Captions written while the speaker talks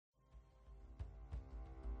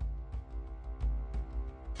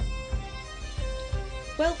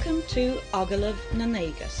Welcome to Ogalav na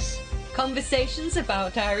Nagas, conversations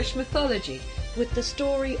about Irish mythology with the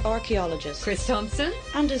story archaeologist Chris Thompson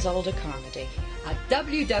and Isolde Carmody at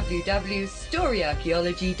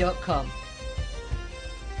www.storyarchaeology.com.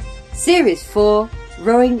 Series 4,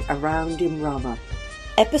 Rowing Around in Rama.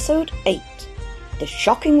 Episode 8, The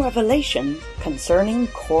Shocking Revelation Concerning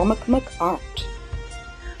Cormac MacArt.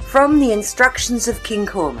 From the Instructions of King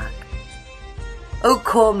Cormac. O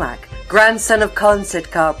Cormac, grandson of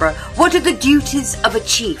Consett Cabra, what are the duties of a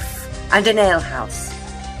chief and an alehouse?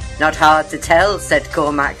 Not hard to tell, said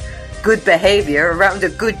Cormac. Good behaviour around a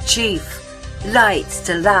good chief. Lights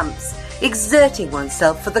to lamps, exerting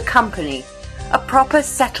oneself for the company, a proper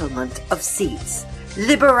settlement of seats,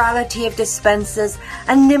 liberality of dispensers,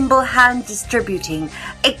 a nimble hand distributing,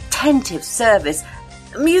 attentive service,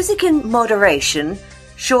 music in moderation,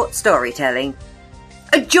 short storytelling,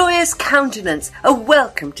 a joyous countenance, a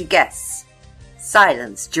welcome to guests,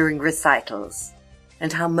 silence during recitals,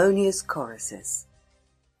 and harmonious choruses.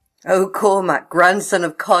 O Cormac, grandson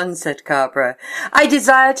of Consett Cabra, I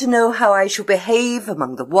desire to know how I shall behave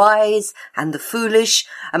among the wise and the foolish,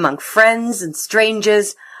 among friends and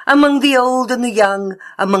strangers, among the old and the young,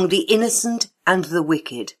 among the innocent and the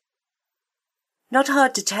wicked. Not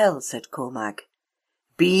hard to tell, said Cormac.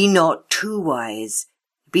 Be not too wise,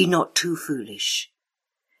 be not too foolish.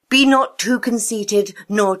 Be not too conceited,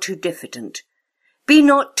 nor too diffident. Be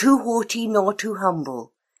not too haughty, nor too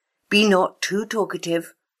humble. Be not too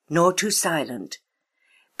talkative, nor too silent.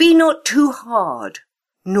 Be not too hard,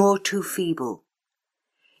 nor too feeble.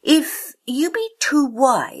 If you be too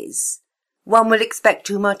wise, one will expect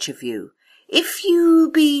too much of you. If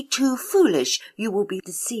you be too foolish, you will be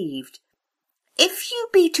deceived. If you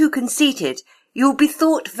be too conceited, you will be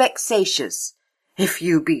thought vexatious. If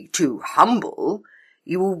you be too humble,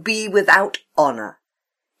 you will be without honour.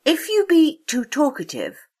 If you be too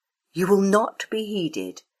talkative, you will not be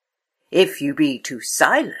heeded. If you be too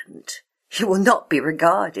silent, you will not be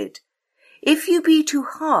regarded. If you be too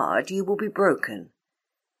hard, you will be broken.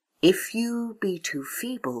 If you be too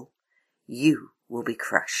feeble, you will be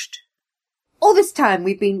crushed. All this time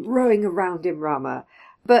we've been rowing around in Rama,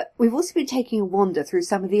 but we've also been taking a wander through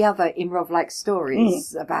some of the other Imrov-like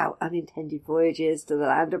stories about unintended voyages to the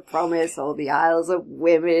Land of Promise or the Isles of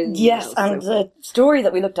Women. Yes, and the story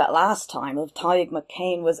that we looked at last time of Taig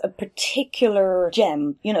McCain was a particular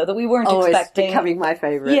gem, that we weren't expecting. It's becoming my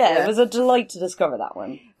favourite. Yeah, it was a delight to discover that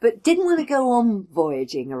one. But didn't want to go on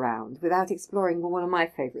voyaging around without exploring one of my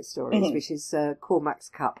favourite stories, which is Cormac's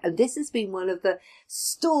Cup. And this has been one of the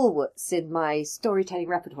stalwarts in my storytelling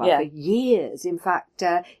repertoire for years. In fact,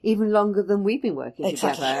 even longer than we've been working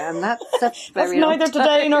together. And that's very that's neither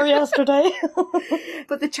today nor yesterday.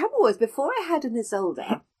 But the trouble was, before I had an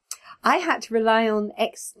Isolde, I had to rely on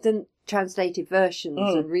extant translated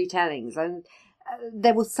versions and retellings. And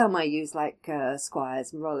there were some I used, like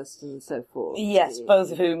Squires and Rolleston and so forth. Yes,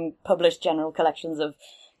 both of whom published general collections of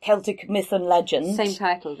Celtic myth and legend. Same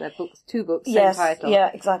title, they're books, two books, yes, same title.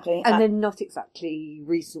 Yeah, exactly. And they're not exactly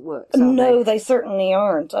recent works, are no, they certainly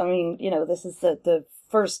aren't. I mean, this is the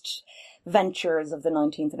first ventures of the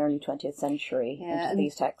 19th and early 20th century into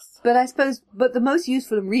these texts. But I suppose, the most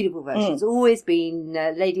useful and readable version's always been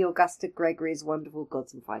Lady Augusta Gregory's wonderful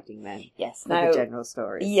Gods and Fighting Men. Yes. Now, the general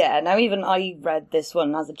stories. Yeah, now even I read this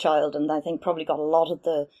one as a child and I think probably got a lot of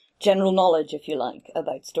the general knowledge, if you like,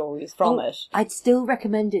 about stories from it. I'd still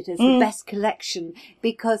recommend it as the best collection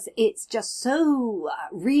because it's just so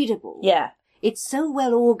readable. Yeah. It's so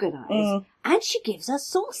well organised, and she gives us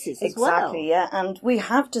sources as well. Exactly, yeah. And we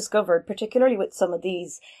have discovered, particularly with some of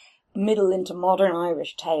these middle into modern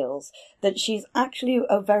Irish tales, that she's actually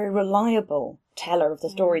a very reliable teller of the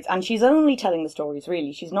stories. And she's only telling the stories,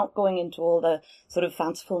 really. She's not going into all the sort of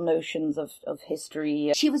fanciful notions of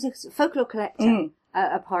history. She was a folklore collector.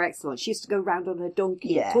 Par excellence. She used to go round on her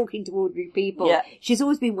donkey talking to ordinary people. Yeah. She's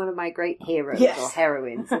always been one of my great heroes or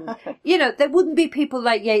heroines. And, there wouldn't be people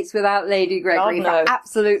like Yeats without Lady Gregory for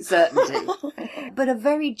absolute certainty. But a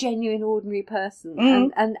very genuine, ordinary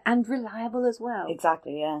person and reliable as well.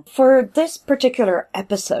 Exactly, yeah. For this particular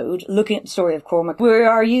episode, looking at the story of Cormac, we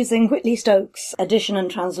are using Whitley Stokes' edition and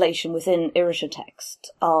translation within Irisha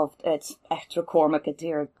text of its Echtra Cormac,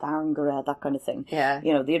 Adir Darangara, that kind of thing. Yeah.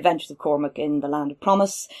 The adventures of Cormac in the Land of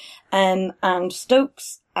Promise. And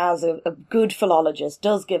Stokes, as a good philologist,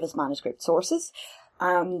 does give us manuscript sources.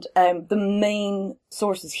 And the main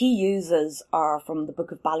sources he uses are from the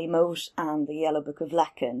Book of Ballymote and the Yellow Book of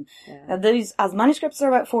Lecan. Yeah. Now, these, as manuscripts, are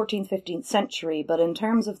about 14th, 15th century, but in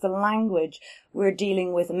terms of the language, we're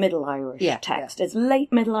dealing with a Middle Irish text. It's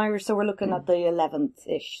late Middle Irish, so we're looking at the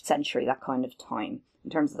 11th-ish century, that kind of time, in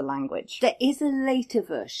terms of the language. There is a later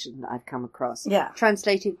version that I've come across. Yeah.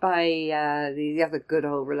 Translated by the other good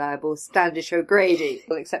old reliable Standish O'Grady,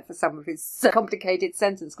 well, except for some of his complicated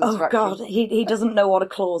sentence construction. Oh, God, he doesn't know what a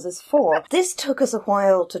clause is for. This took us a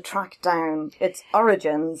while to track down its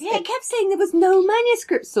origins. Yeah, it kept saying there was no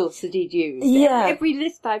manuscript source that he'd used. Yeah. Every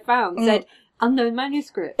list I found said unknown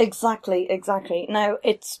manuscript. Exactly. Now,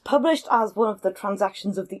 it's published as one of the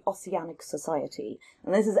Transactions of the Ossianic Society,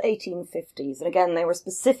 and this is 1850s, and again, they were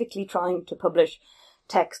specifically trying to publish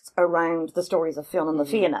texts around the stories of Fionn and the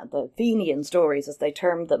Fianna, the Fenian stories as they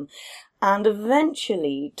termed them. And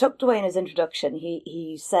eventually, tucked away in his introduction,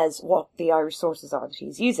 he says what the Irish sources are that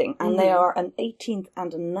he's using, and they are an 18th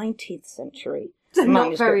and a 19th century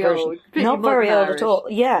not very version. old. Not very old Irish. at all.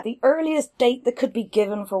 Yeah. The earliest date that could be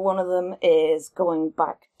given for one of them is going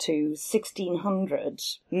back to 1600,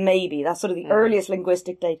 maybe. That's sort of the earliest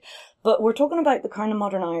linguistic date. But we're talking about the kind of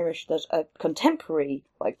modern Irish that a contemporary,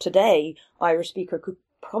 like today, Irish speaker could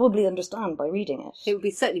probably understand by reading it. It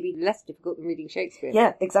would certainly be less difficult than reading Shakespeare.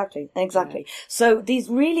 Yeah, exactly. Yeah. So these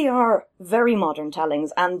really are very modern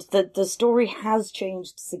tellings, and the story has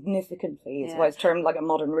changed significantly. It's why it's termed like a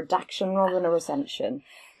modern redaction rather than a recension.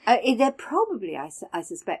 They're probably, I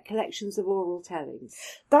suspect, collections of oral tellings.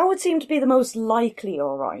 That would seem to be the most likely,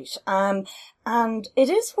 all right. And it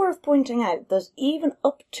is worth pointing out that even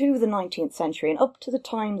up to the 19th century and up to the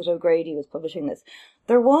time that O'Grady was publishing this,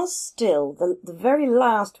 there was still the very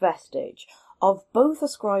last vestige of both a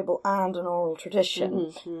scribal and an oral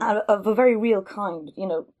tradition, of a very real kind,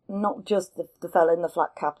 not just the fella in the flat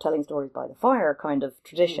cap telling stories by the fire kind of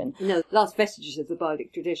tradition. No, last vestiges of the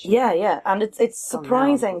bardic tradition. Yeah, and it's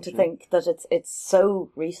surprising to think that it's so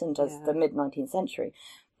recent as the mid-19th century.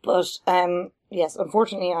 But, yes,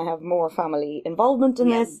 unfortunately I have more family involvement in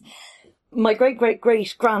this. My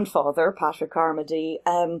great-great-great-grandfather, Patrick Carmody,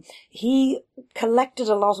 he collected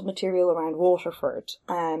a lot of material around Waterford,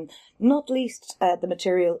 not least the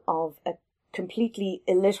material of a completely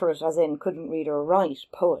illiterate, as in couldn't read or write,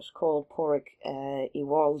 poet called Porrick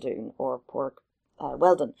Iwaldun, or Porrick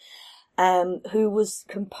Weldon, who was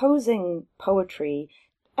composing poetry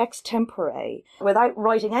extempore, without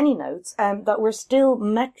writing any notes, that were still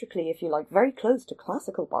metrically, if you like, very close to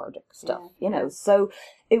classical bardic stuff, So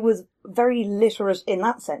it was very literate in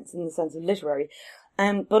that sense, in the sense of literary.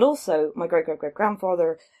 But also, my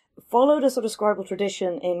great-great-great-grandfather followed a sort of scribal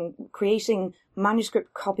tradition in creating new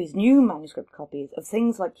manuscript copies of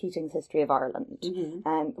things like Keating's History of Ireland,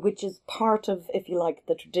 which is part of, if you like,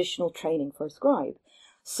 the traditional training for a scribe.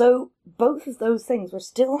 So both of those things were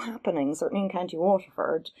still happening, certainly in County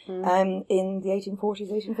Waterford, in the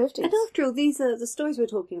 1840s, 1850s. And after all, these are the stories we're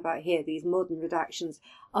talking about here, these modern redactions,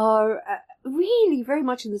 are really very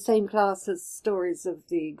much in the same class as stories of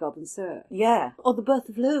the Gob Sur. Yeah. Or the Birth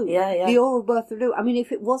of Lugh. Yeah. The oral Birth of Lugh. I mean,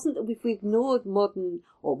 if we ignored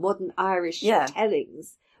modern Irish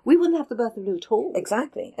tellings, we wouldn't have the Birth of Lugh at all.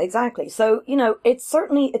 Exactly. So,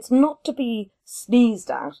 it's not to be sneezed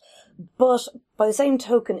at, but by the same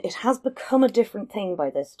token, it has become a different thing by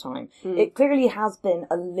this time. It clearly has been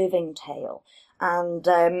a living tale. And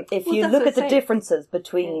if you look at the differences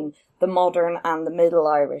between the modern and the Middle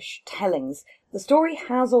Irish tellings, the story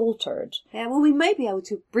has altered. Yeah, well, we may be able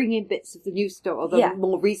to bring in bits of the new story, or the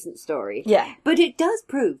more recent story. Yeah. But it does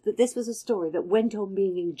prove that this was a story that went on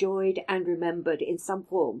being enjoyed and remembered in some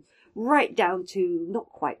form, right down to not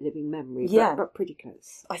quite living memory, but pretty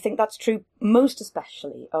close. I think that's true most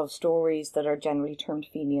especially of stories that are generally termed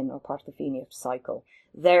Fenian or part of the Fenian cycle.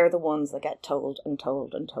 They're the ones that get told and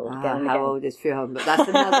told and told again and again. How old is Fionn? But that's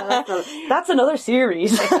another... that's another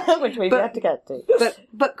series, which we've yet to get to.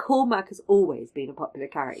 But Cormac has always been a popular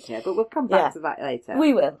character, but we'll come back to that later.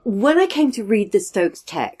 We will. When I came to read the Stokes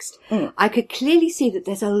text, I could clearly see that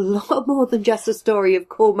there's a lot more than just a story of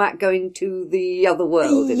Cormac going to the other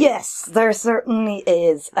world. Yes, there certainly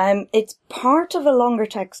is. It's part of a longer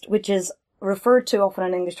text, which is referred to often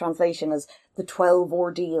in English translation as the 12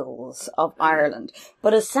 Ordeals of Ireland.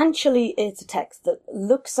 But essentially it's a text that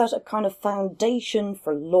looks at a kind of foundation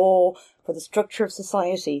for law, for the structure of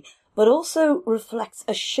society, but also reflects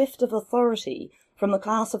a shift of authority from the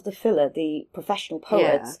class of the File, the professional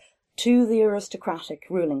poets, to the aristocratic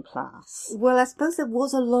ruling class. Well, I suppose there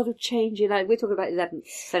was a lot of change we're talking about 11th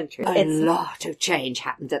century. A lot of change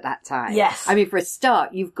happened at that time. Yes. I mean, for a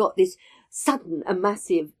start, you've got this sudden and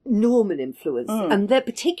massive Norman influence, and they're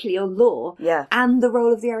particularly on law and the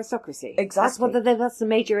role of the aristocracy. Exactly. That's the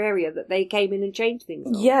major area that they came in and changed things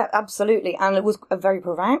on. Yeah, absolutely. And it was a very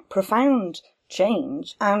profound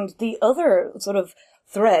change. And the other sort of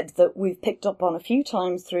thread that we've picked up on a few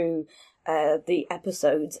times through the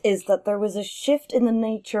episodes is that there was a shift in the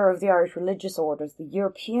nature of the Irish religious orders. The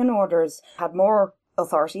European orders had more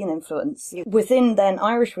authority and influence. Within then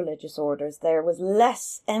Irish religious orders, there was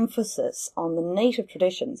less emphasis on the native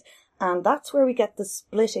traditions. And that's where we get the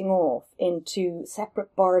splitting off into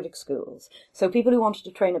separate bardic schools. So people who wanted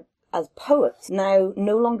to train as poets now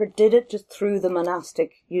no longer did it just through the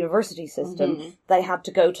monastic university system. Mm-hmm. They had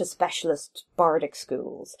to go to specialist bardic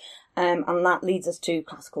schools. And that leads us to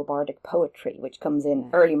classical bardic poetry, which comes in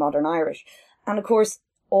early modern Irish. And of course,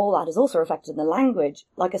 all that is also reflected in the language.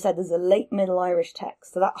 Like I said, there's a late Middle Irish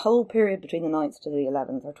text. So that whole period between the 9th to the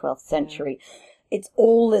 11th or 12th century, it's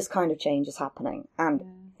all this kind of change is happening. And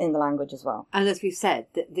in the language as well. And as we've said,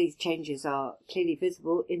 that these changes are clearly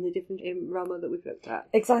visible in the different Rama that we've looked at.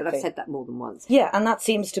 Exactly. But I've said that more than once. Yeah, and that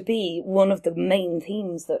seems to be one of the main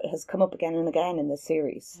themes that has come up again and again in this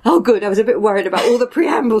series. Oh, good. I was a bit worried about all the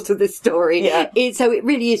preamble to this story. So it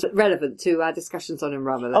really is relevant to our discussions on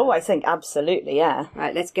Rama. Oh, I think absolutely, yeah.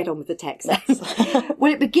 Right, let's get on with the text.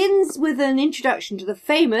 Well, it begins with an introduction to the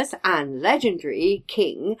famous and legendary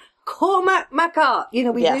king Cormac Mac Art. You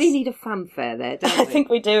know, we really need a fanfare there, don't we? I think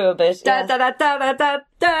we do a bit. Da, da, da, da, da, da,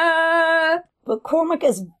 da. But Cormac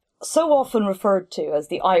is so often referred to as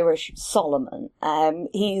the Irish Solomon.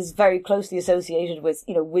 He's very closely associated with,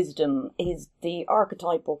 wisdom. He's the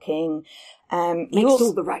archetypal king. Makes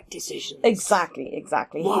all the right decisions. Exactly.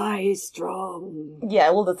 Wise, strong. Yeah,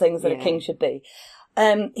 all the things that a king should be.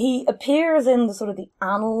 He appears in the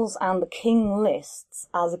annals and the king lists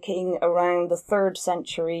as a king around the 3rd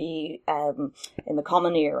century, in the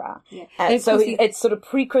Common Era. Yeah. So it's sort of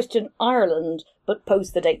pre-Christian Ireland, but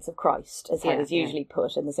post the dates of Christ, as he is usually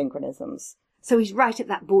put in the synchronisms. So he's right at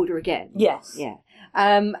that border again. Yes. Yeah.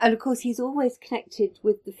 And of course he's always connected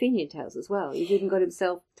with the Fenian Tales as well. He's even got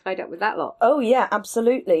himself tied up with that lot. Oh yeah,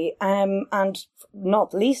 absolutely. And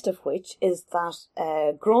not least of which is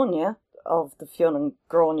that, Grania, of the Fionn and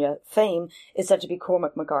Grania fame, is said to be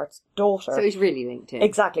Cormac Mac Art's daughter. So he's really linked in.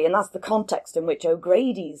 Exactly, and that's the context in which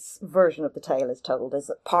O'Grady's version of the tale is told,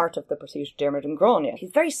 as part of the pursuit of Diarmid and Grania.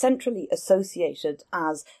 He's very centrally associated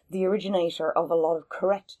as the originator of a lot of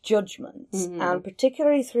correct judgments, and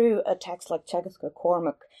particularly through a text like Tegasca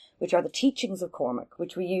Cormac, which are the teachings of Cormac,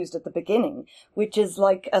 which we used at the beginning, which is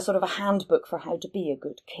like a sort of a handbook for how to be a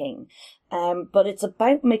good king. But it's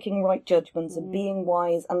about making right judgments and being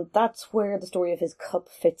wise, and that's where the story of his cup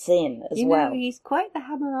fits in as well. He's quite the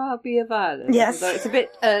Hammurabi of Ireland. Yes. It's a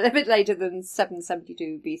bit later than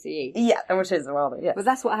 772 BCE. Yeah, which is rather, yes. But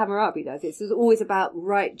that's what Hammurabi does. It's always about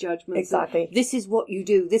right judgments. Exactly. This is what you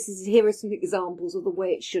do. Here are some examples of the way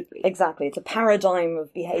it should be. Exactly. It's a paradigm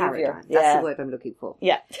of behaviour. That's the word I'm looking for.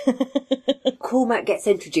 Yeah. Cormac gets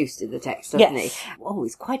introduced in the text, doesn't he? Oh,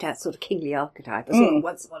 he's quite a sort of kingly archetype. A sort of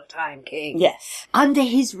once upon a time king. Yes. Under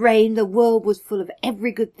his reign, the world was full of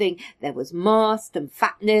every good thing. There was mast and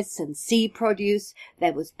fatness and sea produce.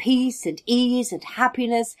 There was peace and ease and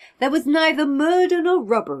happiness. There was neither murder nor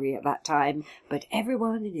robbery at that time, but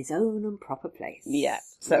everyone in his own and proper place. Yeah.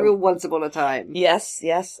 So real once upon a time. Yes.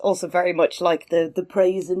 Also very much like the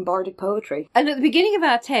praise in bardic poetry. And at the beginning of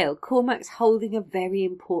our tale, Cormac's holding a very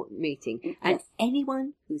important meeting, and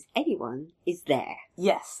anyone who's anyone is there.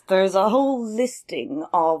 Yes, there's a whole listing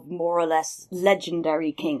of more or less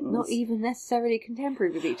legendary kings. Not even necessarily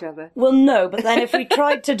contemporary with each other. Well, no, but then if we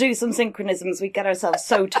tried to do some synchronisms, we'd get ourselves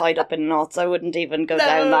so tied up in knots, I wouldn't even go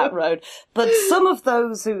down that road. But some of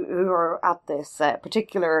those who are at this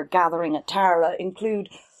particular gathering at Tara include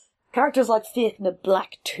characters like Fiachna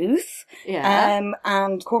Blacktooth,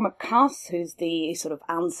 and Cormac Cass, who's the sort of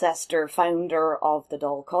ancestor, founder of the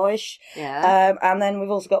Dál Cois. Yeah. And then we've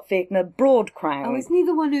also got Fiachna Broadcrown. Oh, isn't he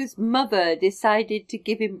the one whose mother decided to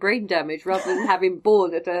give him brain damage rather than have him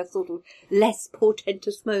born at a sort of less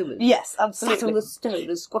portentous moment? Yes, absolutely. Sat on the stone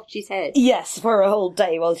and squashed his head. Yes, for a whole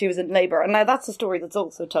day while she was in labour. And now that's a story that's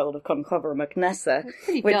also told of Conchobar MacNessa. It's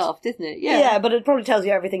pretty daft, isn't it? Yeah, but it probably tells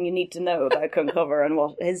you everything you need to know about Conchobar and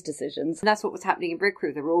what his decisions. And that's what was happening in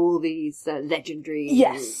Brickcrew. There were all these legendary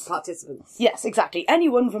participants. Yes, exactly.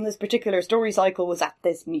 Anyone from this particular story cycle was at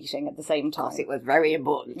this meeting at the same time. Of course, it was very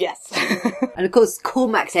important. Yes. And of course,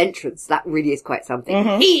 Cormac's entrance, that really is quite something.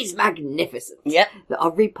 Mm-hmm. He's magnificent. Yep.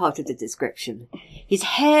 I'll read part of the description. His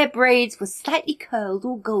hair braids were slightly curled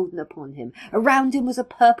or golden upon him. Around him was a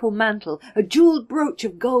purple mantle, a jewelled brooch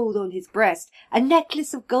of gold on his breast, a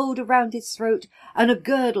necklace of gold around his throat, and a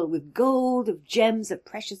girdle with gold of gems of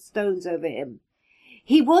precious stones over him.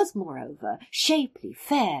 He was, moreover, shapely,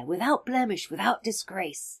 fair, without blemish, without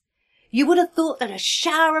disgrace. You would have thought that a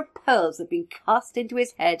shower of pearls had been cast into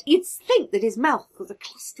his head. You'd think that his mouth was a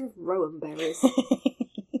cluster of rowan berries.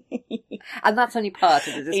 And that's only part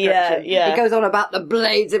of the description. Yeah. It goes on about the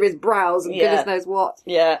blades of his brows and goodness knows what.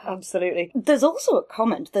 Yeah, absolutely. There's also a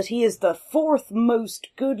comment that he is the 4th most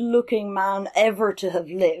good-looking man ever to have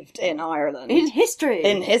lived in Ireland. In history.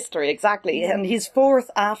 In history, exactly. And he's 4th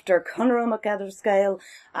after Conradh Mac Ederscale,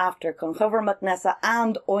 after Conchobar Mac Nessa,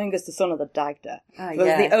 and Oengus, the son of the Dagda. Those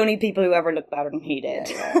are the only people who ever looked better than he did.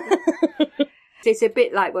 Yeah. It's a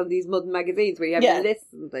bit like one of these modern magazines where you have your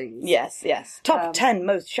lists and things. Yes. Top 10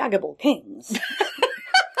 most shaggable kings.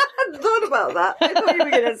 I thought about that. I thought you were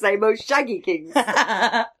going to say most shaggy kings.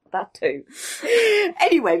 That too.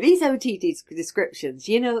 Anyway, these OTT descriptions,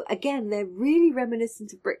 again, they're really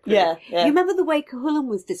reminiscent of Brick Crew. Yeah. You remember the way Cuchulainn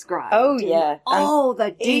was described? Oh, yeah.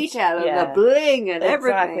 The detail and the bling and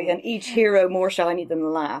everything. Exactly, and each hero more shiny than the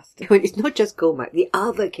last. Well, it's not just Cormac, the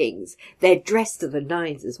other kings, they're dressed to the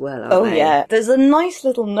nines as well, aren't they? Yeah. There's a nice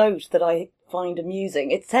little note that I find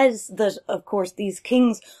amusing. It says that, of course, these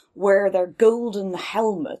kings wear their golden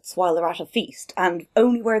helmets while they're at a feast and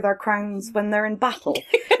only wear their crowns when they're in battle,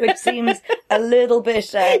 which seems a little bit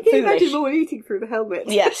foolish. You imagine them all eating through the helmet.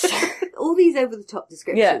 Yes. All these over-the-top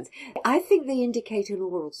descriptions, I think they indicate an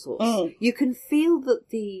oral source. You can feel that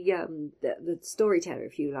the storyteller,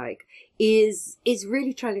 if you like, is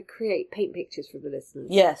really trying to paint pictures for the listeners.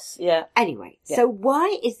 Yes, yeah. Anyway, so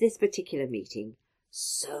why is this particular meeting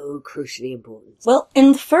so crucially important? Well,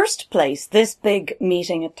 in the first place, this big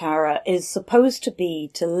meeting at Tara is supposed to be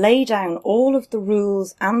to lay down all of the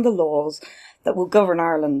rules and the laws that will govern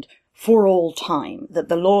Ireland for all time. That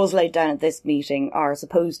the laws laid down at this meeting are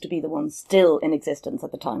supposed to be the ones still in existence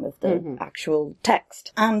at the time of the actual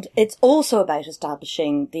text. And it's also about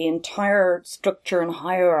establishing the entire structure and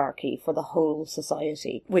hierarchy for the whole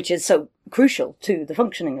society, which is so crucial to the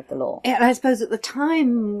functioning of the law. And I suppose at the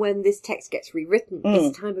time when this text gets rewritten,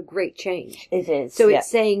 it's a time of great change. It is. So it's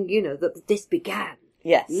saying, that this began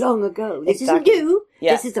long ago. This isn't new.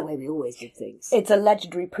 Yeah. This is the way we always did things. It's a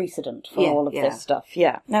legendary precedent for all of this stuff,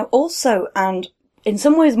 Now also, and in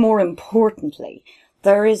some ways more importantly,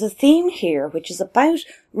 there is a theme here which is about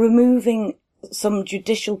removing some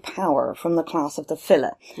judicial power from the class of the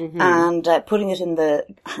File and putting it in the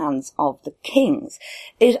hands of the kings.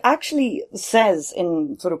 It actually says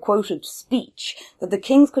in sort of quoted speech that the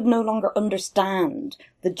kings could no longer understand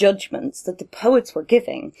the judgments that the poets were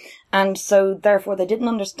giving, and so therefore they didn't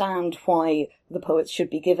understand why the poets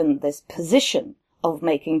should be given this position of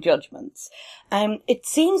making judgments. It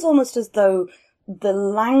seems almost as though the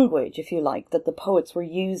language, if you like, that the poets were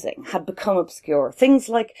using had become obscure. Things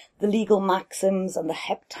like the legal maxims and the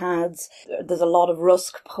heptads. There's a lot of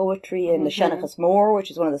Rusk poetry in the Senachas Mór,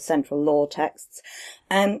 which is one of the central law texts.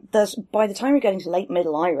 And that by the time you're getting to late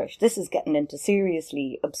Middle Irish, this is getting into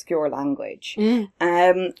seriously obscure language.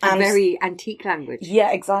 And very antique language.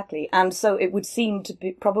 Yeah, exactly. And so it would seem to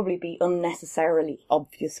probably be unnecessarily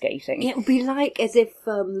obfuscating. It would be like as if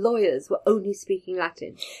lawyers were only speaking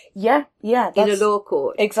Latin. Yeah. In a law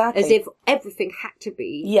court. Exactly. As if everything had to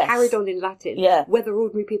be carried on in Latin, whether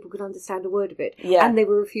ordinary people could understand a word of it. Yeah. And they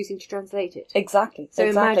were refusing to translate it. Exactly. So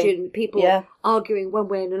imagine people arguing one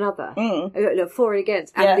way and another, for and against,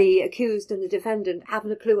 and the accused and the defendant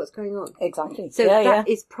haven't a clue what's going on. Exactly. So that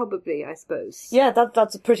is probably, I suppose. Yeah,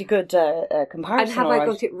 that's a pretty good comparison. And have I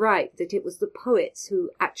got it right that it was the poets who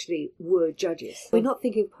actually were judges? We're not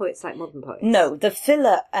thinking of poets like modern poets. No, the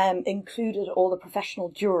File included all the professional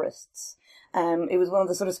jurists. It was one of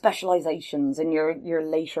the sort of specialisations in your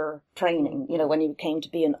later training, when you came to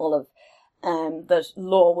be an Ullagh. That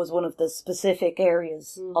law was one of the specific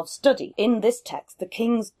areas of study. In this text, the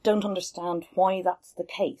kings don't understand why that's the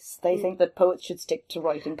case. They think that poets should stick to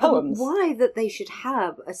writing poems. Why that they should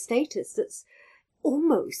have a status that's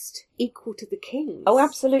almost equal to the kings. Oh,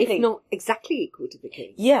 absolutely. If not exactly equal to the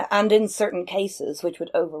kings. Yeah, and in certain cases which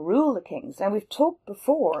would overrule the kings. And we've talked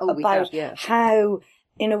before about how,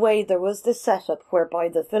 in a way, there was this setup whereby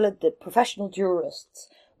the professional jurists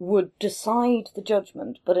would decide the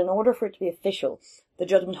judgment, but in order for it to be official, the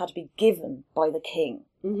judgment had to be given by the king,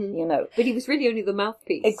 But he was really only the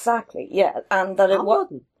mouthpiece. Exactly, yeah. And that it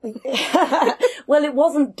was... Well, it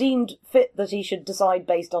wasn't deemed fit that he should decide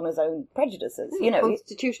based on his own prejudices,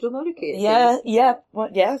 Constitutional monarchy.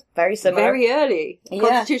 Very similar. Very early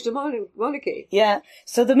constitutional monarchy. Yeah.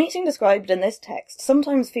 So the meeting described in this text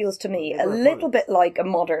sometimes feels to me a little bit like a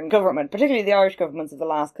modern government, particularly the Irish governments of the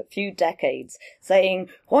last few decades, saying,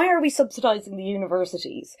 why are we subsidising the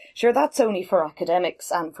universities? Sure, that's only for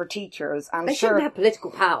academics and for teachers. And they shouldn't have political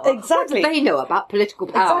power. Exactly. What do they know about political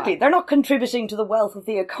power? Exactly. They're not contributing to the wealth of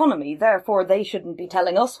the economy. economy, therefore they shouldn't be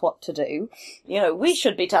telling us what to do. We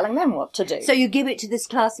should be telling them what to do. So you give it to this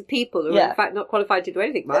class of people who are in fact not qualified to do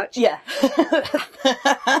anything much. Yeah.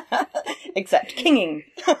 Except kinging.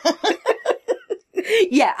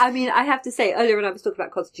 Yeah, I mean, I have to say, earlier when I was talking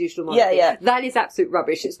about constitutional monarchy, that is absolute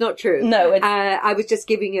rubbish. It's not true. No, I was just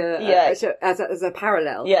giving as a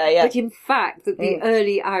parallel. Yeah. But in fact, that the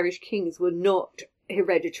early Irish kings were not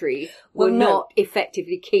hereditary, were not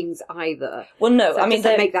effectively kings either. Well, no, so I mean,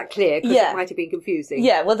 to make that clear, because it might have been confusing.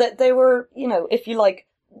 Yeah, well, they were, if you like,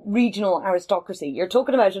 regional aristocracy. You're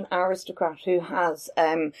talking about an aristocrat who has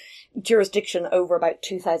jurisdiction over about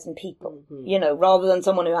 2,000 people, rather than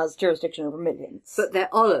someone who has jurisdiction over millions. But their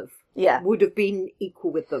Olive would have been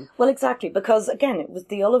equal with them. Well, exactly, because again, it was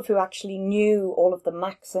the Olive who actually knew all of the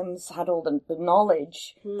maxims, had all the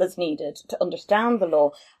knowledge that's needed to understand the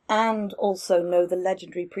law, and also know the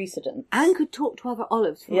legendary precedents. And could talk to other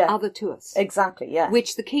Olives from other tuas. Exactly, yeah.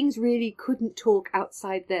 Which the kings really couldn't talk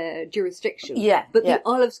outside their jurisdiction. Yeah. But the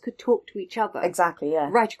Olives could talk to each other. Exactly, yeah.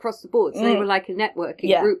 Right across the board. So they were like a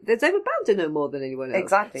networking group. They were bound to know more than anyone else.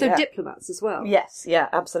 Exactly, So diplomats as well. Yes, yeah,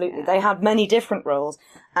 absolutely. Yeah. They had many different roles.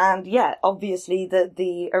 And obviously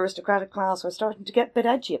the aristocratic class were starting to get a bit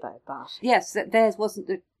edgy about that. Yes, that theirs wasn't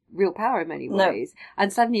the real power in many ways. No.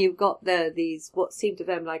 And suddenly you've got these, what seemed to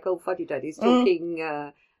them like old fuddy-duddies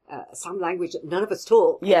talking some language that none of us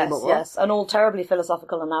talk anymore. Yes, and all terribly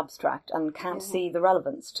philosophical and abstract and can't see the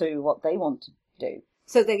relevance to what they want to do.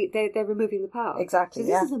 So they're removing the power. Exactly, So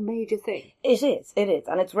this is a major thing. It is.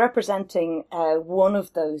 And it's representing one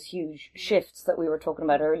of those huge shifts that we were talking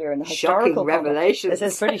about earlier in the historical revelations.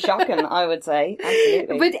 This is pretty shocking, I would say.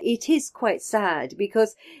 Absolutely. But it is quite sad,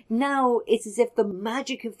 because now it's as if the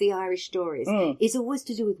magic of the Irish stories is always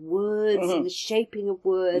to do with words and the shaping of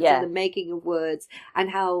words and the making of words, and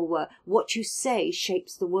how what you say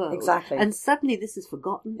shapes the world. Exactly. And suddenly this is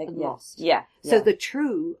forgotten and lost. Yeah. So the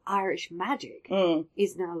true Irish magic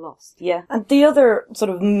is now lost. Yeah. And the other sort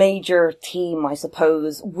of major theme, I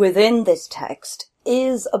suppose, within this text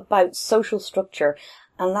is about social structure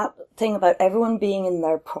and that thing about everyone being in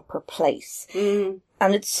their proper place.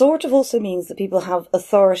 And it sort of also means that people have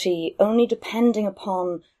authority only depending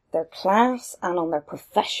upon their class and on their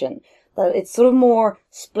profession. That it's sort of more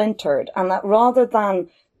splintered, and that rather than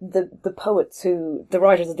the poets who, the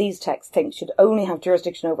writers of these texts think should only have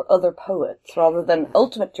jurisdiction over other poets rather than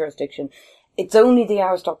ultimate jurisdiction, it's only the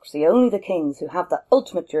aristocracy, only the kings who have that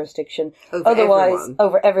ultimate jurisdiction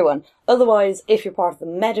over everyone. Otherwise, if you're part of the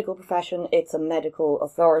medical profession, it's a medical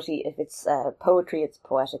authority. If it's poetry, it's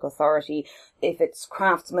poetic authority. If it's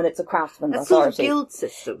craftsman, it's a craftsman authority. Sort of guild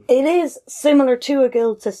system. It is similar to a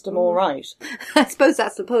guild system, all right. I suppose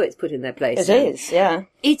that's the poets put in their place. It is, yeah.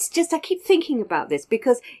 It's just, I keep thinking about this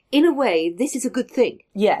because, in a way, this is a good thing.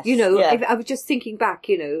 Yes. I was just thinking back,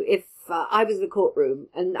 if I was in the courtroom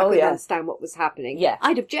and I couldn't understand what was happening,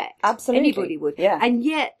 I'd object. Absolutely. Anybody would. Yeah. And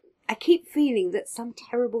yet, I keep feeling that some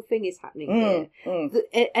terrible thing is happening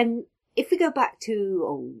here. And if we go back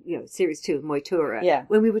to, series 2 of Moytura,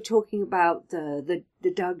 when we were talking about the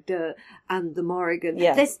Dugda and the Morrigan,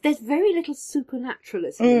 there's very little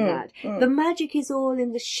supernaturalism in that. The magic is all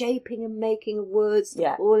in the shaping and making of words,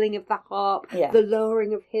 the calling of the harp, the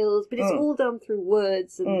lowering of hills, but it's all done through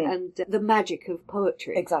words and the magic of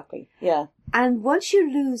poetry. Exactly, yeah. And once you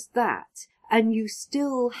lose that, and you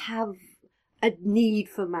still have a need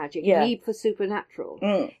for magic, a need for supernatural.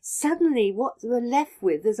 Suddenly, what we're left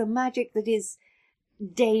with is a magic that is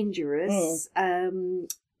dangerous,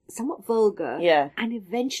 somewhat vulgar, and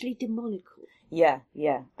eventually demonical. Yeah.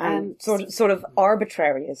 And sort of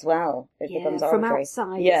arbitrary as well. It becomes arbitrary.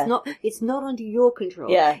 From outside. It's not under your control.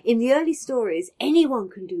 Yeah. In the early stories, anyone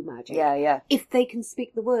can do magic. Yeah. If they can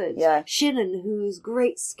speak the words. Yeah. Shannon, whose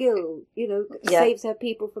great skill, saves her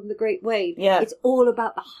people from the great wave. Yeah. It's all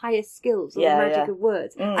about the highest skills of the magic of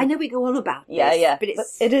words. I know we go on about this. But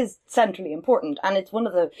it is centrally important, and it's one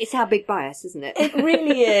of the... It's our big bias, isn't it? It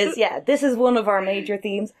really is, yeah. This is one of our major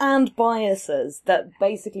themes and biases, that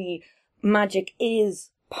basically magic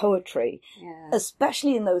is poetry,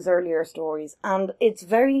 especially in those earlier stories. And it's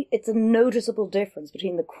a noticeable difference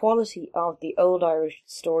between the quality of the old Irish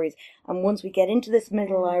stories, and once we get into this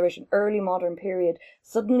Middle Irish and early modern period,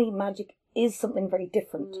 suddenly magic is something very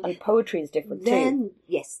different, and poetry is different too.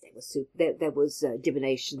 Yes, there was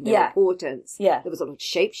divination, there were portents, there was a lot of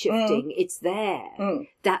shape-shifting. It's there.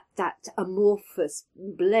 That amorphous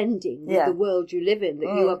blending with the world you live in, that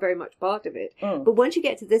you are very much part of it. But once you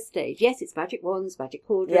get to this stage, yes, it's magic wands, magic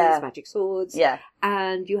cauldrons, magic swords,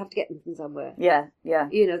 and you have to get them from somewhere. Yeah.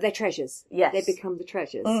 They're treasures. Yes. They become the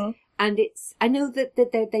treasures. And I know that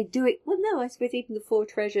they do it, well, no, I suppose even the 4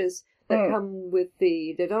 treasures that come with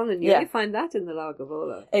the Don, and you find that in the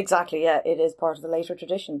Lagervola. Exactly, yeah, it is part of the later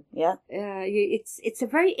tradition, yeah. It's a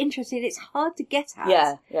very interesting, it's hard to get at.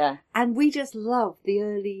 Yeah, yeah. And we just love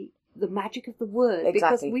the magic of the word,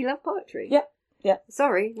 because we love poetry. Yeah, yeah.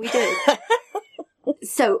 Sorry, we do.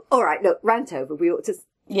 So, alright, look, rant over, we ought to...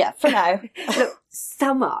 Yeah, for now. Look,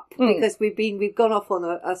 sum up, because we've gone off on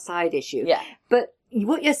a side issue. Yeah. But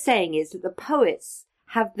what you're saying is that the poets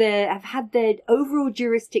have had their overall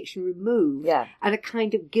jurisdiction removed, and a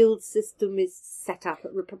kind of guild system is set up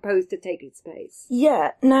that proposed to take its place.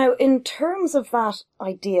 Yeah. Now, in terms of that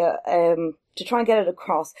idea, to try and get it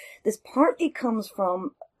across, this partly comes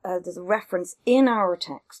from there's a reference in our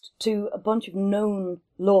text to a bunch of known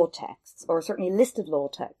law texts, or certainly listed law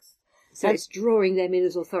texts. So it's drawing them in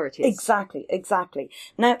as authorities. Exactly, exactly.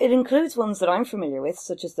 Now, it includes ones that I'm familiar with,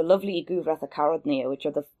 such as the lovely Guvratha Caradnia, which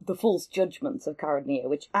are the false judgments of Caradnia,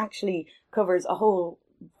 which actually covers a whole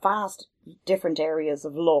vast different areas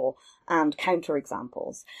of law and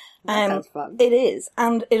counterexamples. That sounds fun. It is.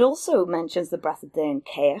 And it also mentions the Breath Dain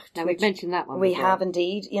Cecht. Now, we've mentioned that one We before. have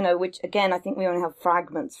indeed, which, again, I think we only have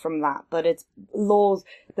fragments from that, but it's laws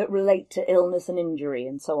that relate to illness and injury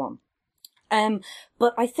and so on.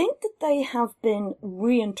 But I think that they have been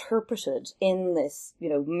reinterpreted in this,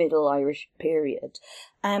 Middle Irish period.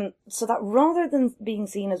 So that rather than being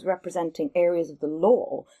seen as representing areas of the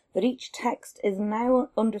law, that each text is now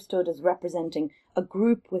understood as representing a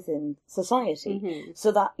group within society. Mm-hmm.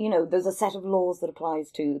 So that, there's a set of laws that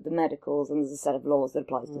applies to the medicals, and there's a set of laws that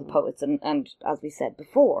applies to the poets, and as we said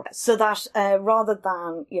before. So that rather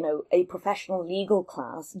than, a professional legal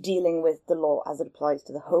class dealing with the law as it applies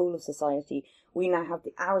to the whole of society, we now have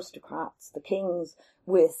the aristocrats, the kings,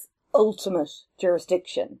 with ultimate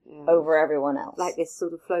jurisdiction over everyone else. Like this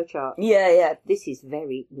sort of flowchart. Yeah, yeah. This is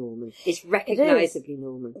very Norman. It's recognisably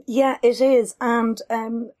Norman. Yeah, it is. And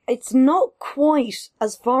it's not quite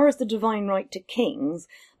as far as the divine right to kings,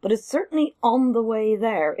 but it's certainly on the way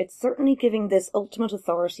there. It's certainly giving this ultimate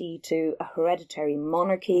authority to a hereditary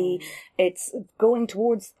monarchy. It's going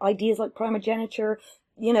towards ideas like primogeniture.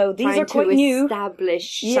 These are quite new.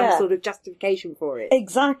 Establish some sort of justification for it.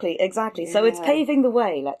 Exactly. Yeah. So it's paving the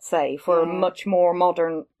way, let's say, for a much more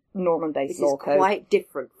modern Norman-based law code. This is quite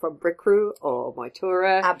different from Bricriu or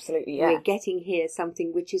Moytura. Absolutely, yeah. We're getting here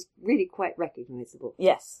something which is really quite recognisable.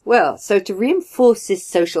 Yes. Well, so to reinforce this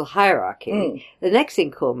social hierarchy, the next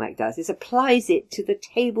thing Cormac does is applies it to the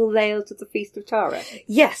table layout of the Feast of Tara.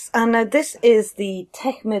 Yes, and now this is the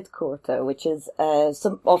Techmid Cuarta, which is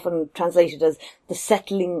often translated as the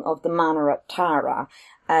settling of the manor at Tara.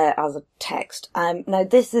 As a text. Now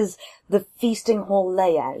this is the feasting hall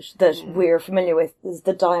layout that we're familiar with, is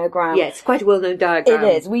the diagram. Yeah, it's quite a well-known diagram.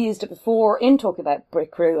 It is. We used it before in talking about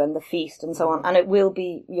Bricriu and the feast and so on, and you'll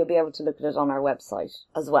be able to look at it on our website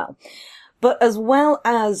as well. But as well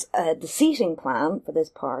as the seating plan for this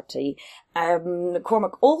party,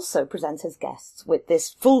 Cormac also presents his guests with this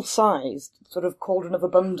full-sized sort of cauldron of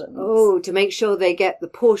abundance. Oh, to make sure they get the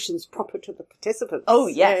portions proper to the participants. Oh,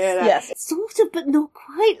 yes, yes. Sort of, but not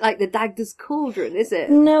quite like the Dagda's cauldron, is it?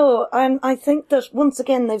 No, and I think that once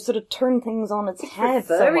again they've sort of turned things on its head.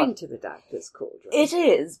 Referring to the Dagda's cauldron. It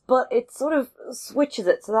is, but it sort of switches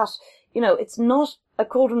it so that, it's not a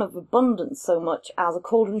cauldron of abundance so much as a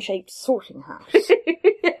cauldron-shaped sorting hat.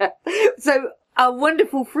 Yeah. So a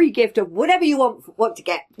wonderful free gift of whatever you want to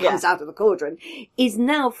get comes out of the cauldron is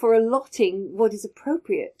now for allotting what is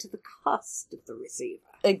appropriate to the caste of the receiver.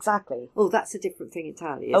 Exactly. Oh, that's a different thing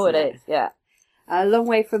entirely, isn't it? It is, yeah. A long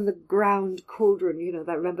way from the ground cauldron,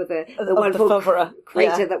 remember the wonderful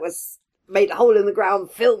crater that was made a hole in the ground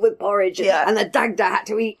filled with porridge, and the Dagda had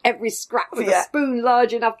to eat every scrap with a spoon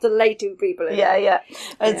large enough to lay two people in. Yeah.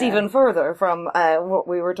 It's even further from what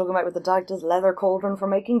we were talking about with the Dagda's leather cauldron for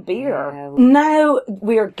making beer. Yeah. Now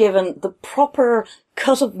we are given the proper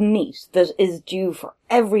cut of meat that is due for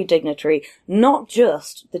every dignitary, not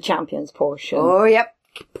just the champion's portion. Oh, yep.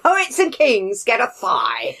 Poets and kings get a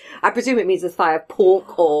thigh. I presume it means a thigh of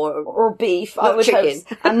pork or beef. I would chicken.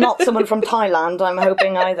 hope, and not someone from Thailand. I'm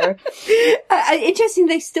hoping either. Interesting,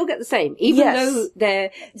 they still get the same, even though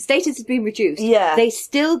their status has been reduced. Yeah, they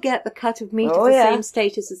still get the cut of meat of the same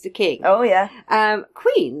status as the king. Oh yeah.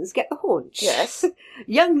 Queens get the haunch. Yes.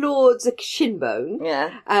 Young lords a shinbone.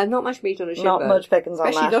 Yeah. Not much meat on a shinbone. Not much pickings on that.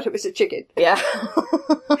 Especially not if it's a chicken. Yeah.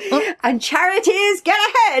 And charities get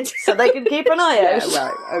a head, so they can keep an eye out. Yeah,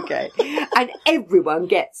 right, okay. And everyone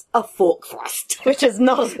gets a fork thrust. Which is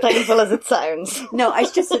not as painful as it sounds. No,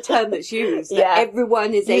 it's just a term that's used. That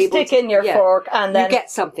everyone is able to... You stick in your fork and then... You get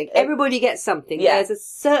something. Everybody gets something. Yeah. There's a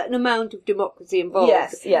certain amount of democracy involved.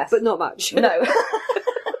 Yes. But not much. No.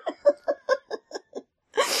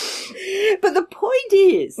 But the point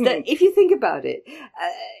is that if you think about it,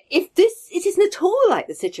 it isn't at all like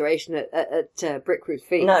the situation at Brickroof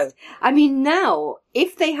Feast. No. I mean, now,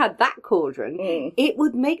 if they had that cauldron, it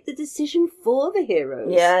would make the decision for the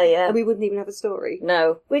heroes. Yeah, yeah. And we wouldn't even have a story.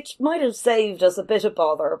 No, which might have saved us a bit of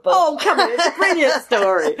bother, but... Oh, come on, it's a brilliant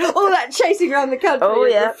story. All that chasing around the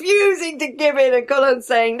country and refusing to give in, and Cullen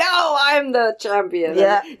saying, no, I'm the champion.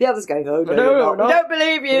 Yeah. And the others going, oh, no, we don't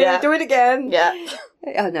believe you, do it again. Yeah.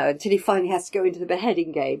 Oh no, until he finally has to go into the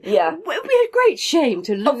beheading game. Yeah. It would be a great shame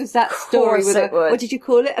to lose that story with what did you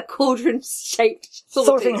call it? A cauldron-shaped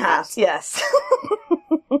sorting hat. Yes.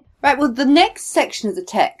 Right, well, the next section of the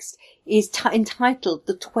text is entitled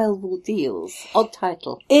The 12 Ordeals. Odd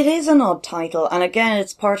title. It is an odd title, and again,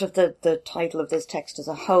 it's part of the title of this text as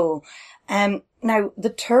a whole. Now, the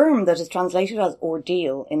term that is translated as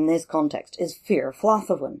ordeal in this context is Fear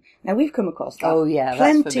Flathaven. Now, we've come across that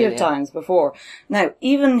plenty of times before. Now,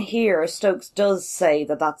 even here, Stokes does say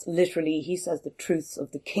that that's literally, he says, the truths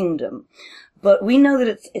of the kingdom. But we know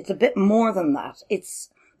that it's a bit more than that. It's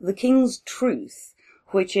the king's truth,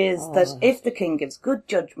 which is that if the king gives good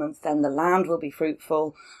judgments, then the land will be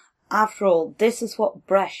fruitful. After all, this is what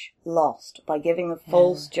Bresh lost by giving a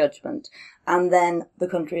false judgment, and then the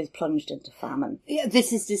country is plunged into famine. Yeah,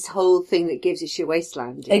 this is this whole thing that gives us your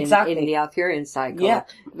wasteland in the Arthurian cycle. Yeah.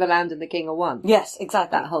 The land and the king are one. Yes,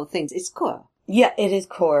 exactly. That whole thing. It's core. Yeah, it is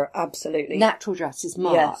core, absolutely. Natural justice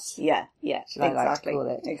mark. Yes, Should I like to call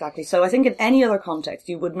it. Exactly. So I think in any other context,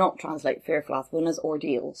 you would not translate Fear Flathaven as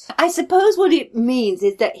ordeals. I suppose what it means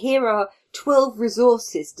is that here are 12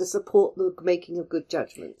 resources to support the making of good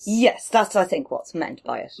judgments. Yes, that's, I think, what's meant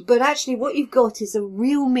by it. But actually what you've got is a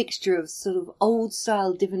real mixture of sort of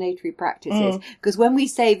old-style divinatory practices. Because when we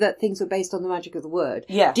say that things were based on the magic of the word,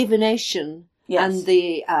 divination... Yes. And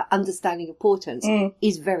the understanding of portents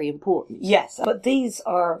is very important. Yes, but these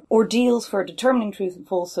are ordeals for determining truth and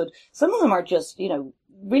falsehood. Some of them are just,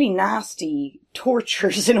 really nasty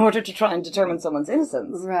tortures in order to try and determine someone's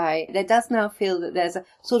innocence. Right. There does now feel that there's a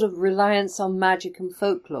sort of reliance on magic and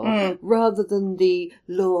folklore rather than the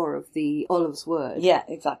lore of the Olaf's word. Yeah,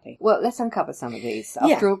 exactly. Well, let's uncover some of these.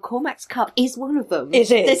 After all, Cormac's Cup is one of them. It is.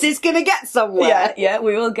 This is going to get somewhere. Yeah,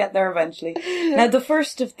 we will get there eventually. Now, the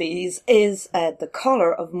first of these is the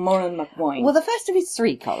collar of Moran MacWine. Well, the first of his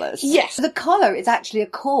 3 collars. Yes. The collar is actually a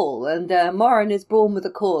caul, and Moran is born with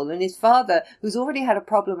a caul, and his father, who's already had a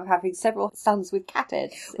problem of having several sons with cat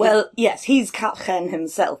heads. Well, yes, he's Catchen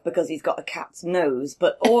himself because he's got a cat's nose,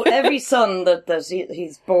 but every son that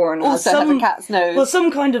he's born also has a cat's nose. Well,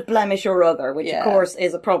 some kind of blemish or other, which of course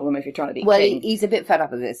is a problem if you're trying to be king. He's a bit fed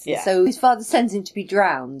up with this. Yeah. So his father sends him to be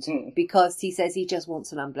drowned because he says he just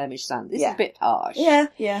wants an unblemished son. This is a bit harsh.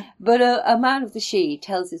 Yeah. But a man of the Sidhe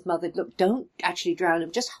tells his mother, look, don't actually drown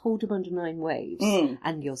him, just hold him under 9 waves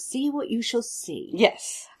and you'll see what you shall see.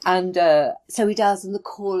 Yes. And so he does, and the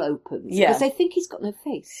caul opens. Yeah. Because they think he's got no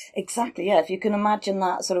face. Exactly, yeah. If you can imagine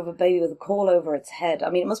that sort of a baby with a caul over its head. I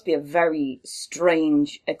mean, it must be a very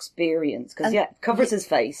strange experience, because, it covers his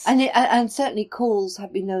face. And certainly cauls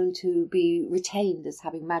have been known to be retained as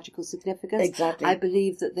having magical significance. Exactly. I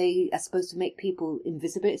believe that they are supposed to make people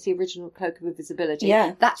invisible. It's the original cloak of invisibility.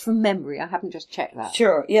 Yeah. That's from memory. I haven't just checked that.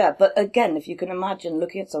 Sure, yeah. But again, if you can imagine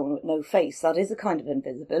looking at someone with no face, that is a kind of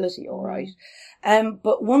invisibility, all right.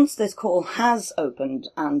 But once this caul has opened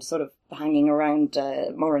and sort of hanging around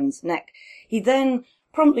Moran's neck, he then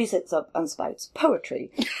promptly sits up and spouts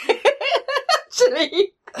poetry.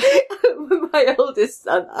 Actually, my oldest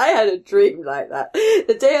son, I had a dream like that.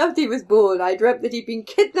 The day after he was born, I dreamt that he'd been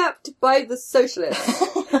kidnapped by the socialists.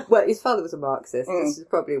 Well, his father was a Marxist, this is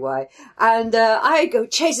probably why. And I go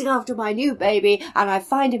chasing after my new baby, and I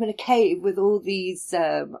find him in a cave with all these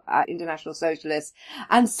international socialists.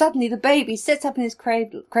 And suddenly the baby sits up in his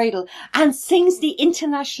cradle and sings the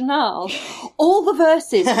Internationale, all the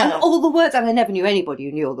verses and all the words. And I never knew anybody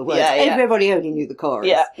who knew all the words. Yeah. Everybody only knew the chorus.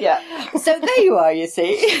 Yeah. So there you are, you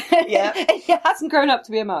see. Yeah. He hasn't grown up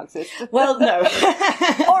to be a Marxist. Well, no.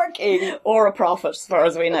 Or a king. Or a prophet, as far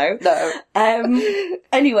as we know. No.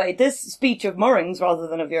 Anyway, this speech of Moran's, rather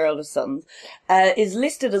than of your eldest son's, is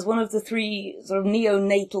listed as one of the 3 sort of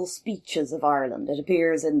neonatal speeches of Ireland. It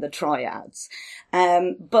appears in the triads.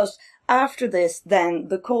 But after this, then,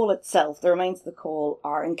 the caul itself, the remains of the caul,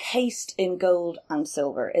 are encased in gold and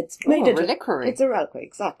silver. It's made a reliquary. It's a reliquary,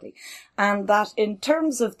 exactly. And that in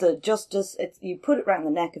terms of the justice, you put it round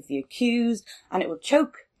the neck of the accused, and it will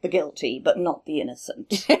choke the guilty, but not the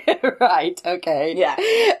innocent. Right, okay. Yeah.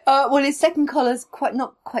 Well, his second collar's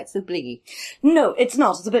not quite so blingy. No, it's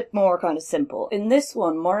not. It's a bit more kind of simple. In this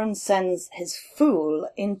one, Moran sends his fool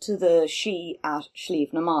into the Sidhe at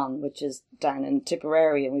Slieve na Man, which is down in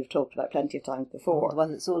Tipperary, and we've talked about plenty of times before. The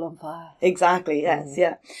one that's all on fire. Exactly, yes,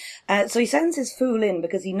 yeah. So he sends his fool in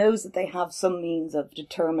because he knows that they have some means of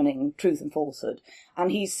determining truth and falsehood.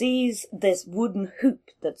 And he sees this wooden hoop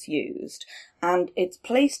that's used, and it's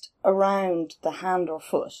placed around the hand or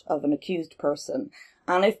foot of an accused person.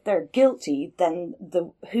 And if they're guilty, then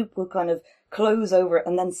the hoop will kind of close over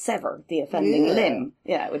and then sever the offending limb.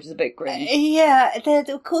 Yeah, which is a bit grim. Yeah,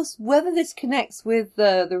 of course, whether this connects with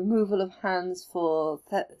the removal of hands for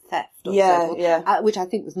theft or so forth, which I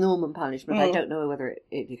think was Norman punishment. I don't know whether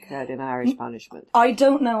it occurred in Irish punishment. I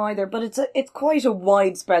don't know either, but it's quite a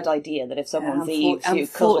widespread idea that if someone thieves, you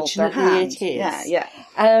cut off their hand. It is. Yeah.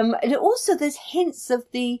 And also there's hints of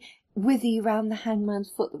the withy around the hangman's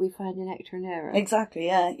foot that we find in Hector and Era. Exactly,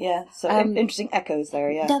 yeah. So interesting echoes there,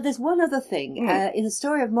 yeah. Now, there's one other thing. In the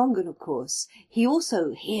story of Mongan, of course, he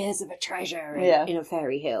also hears of a treasure in a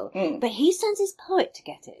fairy hill. But he sends his poet to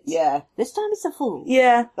get it. Yeah. This time it's a fool.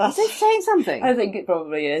 Yeah. Is it saying something? I think it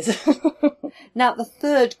probably is. Now, the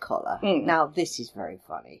third collar. Now, this is very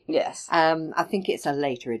funny. Yes. I think it's a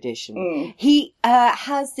later edition. He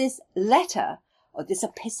has this letter, or this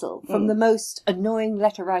epistle, from the most annoying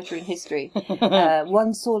letter writer in history,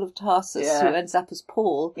 one Saul of Tarsus, who ends up as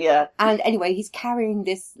Paul. Yeah. And anyway, he's carrying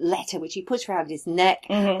this letter, which he puts around his neck,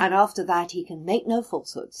 and after that he can make no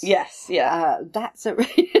falsehoods. Yes, yeah.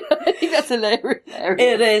 I think that's hilarious.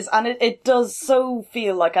 It is, and it does so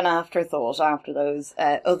feel like an afterthought after those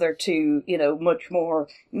other two, much more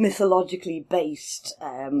mythologically based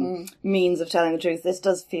means of telling the truth. This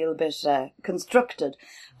does feel a bit constructed.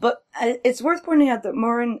 But it's worth pointing out that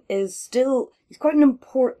Murren he's quite an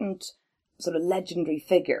important sort of legendary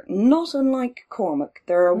figure. Not unlike Cormac,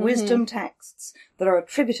 there are wisdom texts that are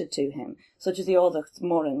attributed to him, such as the Audacht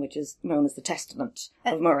Murren, which is known as the Testament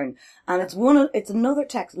of Murren. And it's another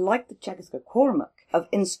text, like the Chequisca Cormac, of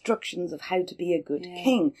instructions of how to be a good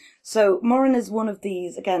king. So Murren is one of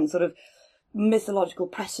these, again, sort of mythological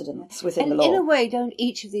precedents within the law. In a way, don't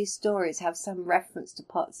each of these stories have some reference to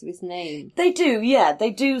parts of his name? They do, yeah. They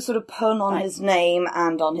do sort of pun on his name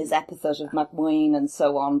and on his epithet of MacWayne and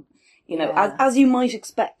so on. As you might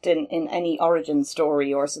expect in any origin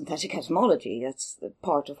story or synthetic etymology. That's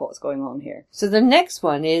part of what's going on here. So the next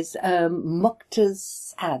one is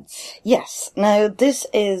Muchta's Ads. Yes. Now, this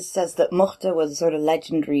says that Muchta was a sort of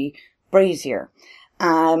legendary brazier.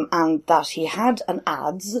 And that he had an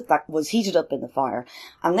adze that was heated up in the fire,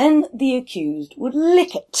 and then the accused would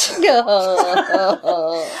lick it.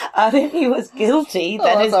 And if he was guilty,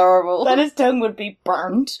 then his tongue would be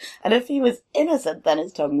burnt, and if he was innocent, then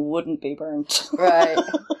his tongue wouldn't be burnt. Right.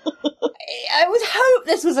 I would hope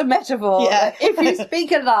this was a metaphor. Yeah. If you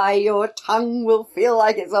speak a lie, your tongue will feel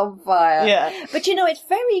like it's on fire. Yeah. But it's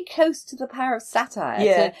very close to the power of satire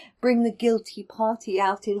to bring the guilty party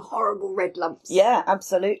out in horrible red lumps. Yeah,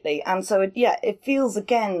 absolutely. And so, it feels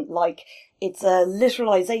again like it's a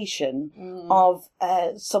literalization of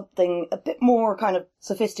something a bit more kind of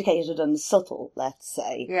sophisticated and subtle, let's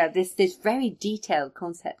say. Yeah, this very detailed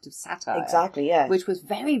concept of satire. Exactly, yeah. Which was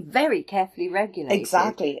very, very carefully regulated.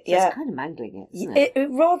 Exactly, so it's kind of mangling it, isn't it? It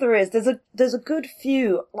rather is. There's a good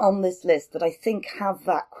few on this list that I think have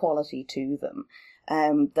that quality to them.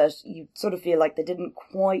 That you sort of feel like they didn't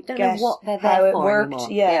quite get what they're how there it for worked. Anymore.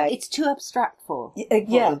 Yeah, it's too abstract for.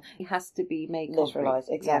 Yeah, it has to be made literalised.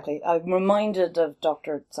 Exactly. Yeah. I'm reminded of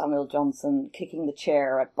Dr. Samuel Johnson kicking the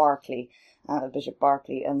chair at Berkeley, Bishop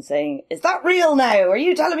Berkeley, and saying, "Is that real now? Are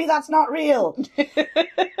you telling me that's not real?"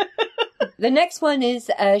 The next one is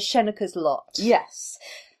Seneca's Lot. Yes.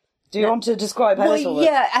 Do you want to describe how this will work?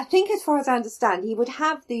 Yeah, I think as far as I understand, he would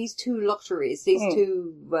have these two lotteries, these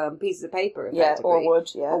two pieces of paper, or wood,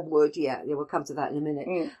 Or wood, yeah. We'll come to that in a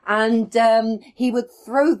minute. And he would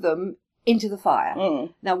throw them into the fire.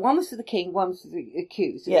 Now, one was for the king, one was for the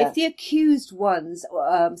accused. And if the accused ones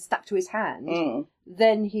stuck to his hand,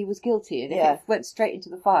 then he was guilty. And if it went straight into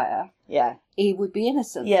the fire, he would be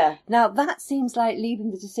innocent. Yeah. Now, that seems like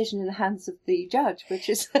leaving the decision in the hands of the judge, which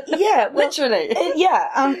is... literally.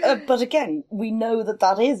 But again, we know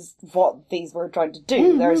that is what these were trying to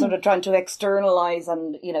do. They're sort of trying to externalise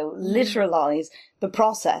and, literalise the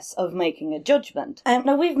process of making a judgment.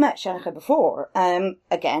 Now, we've met Seneca before,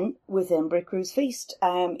 again, within Bricrew's Feast.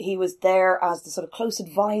 He was there as the sort of close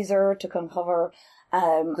advisor to Conchobar.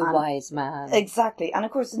 The wise man. Exactly. And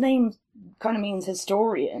of course, the name kind of means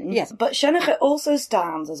historian. Yes. But Seneca also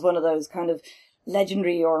stands as one of those kind of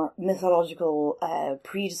legendary or mythological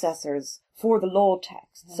predecessors for the law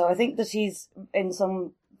text. So I think that he's in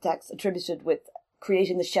some texts attributed with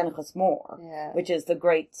creating the Seanchas Mór, which is the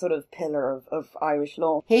great sort of pillar of Irish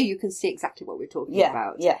law. Here you can see exactly what we're talking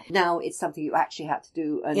about. Yeah. Now it's something you actually had to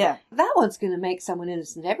do, and that one's going to make someone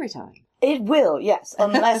innocent every time. It will, yes,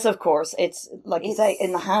 unless, of course, it's, like you say,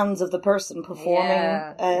 in the hands of the person performing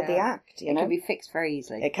the act, you know? It can be fixed very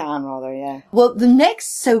easily. It can, rather, yeah. Well, the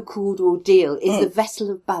next so-called ordeal is the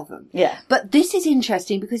Vessel of Bavon. Yeah. But this is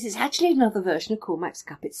interesting because it's actually another version of Cormac's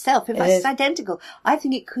Cup itself. In fact, it's identical. I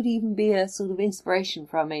think it could even be a sort of inspiration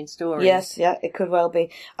for our main story. Yes, yeah, it could well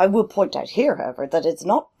be. I will point out here, however, that it's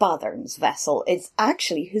not Bathern's vessel. It's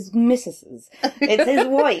actually his missus's. It's his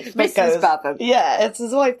wife that goes. Mrs. Bavon. Yeah, it's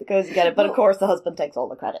his wife that goes to get it. But of course, the husband takes all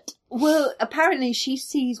the credit. Well, apparently she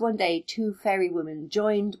sees one day two fairy women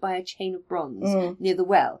joined by a chain of bronze near the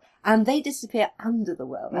well, and they disappear under the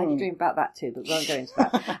well. I had a dream about that too, but we won't go into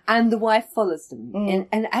that. And the wife follows them.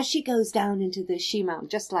 And as she goes down into the she mountain,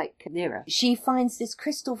 just like Nera, she finds this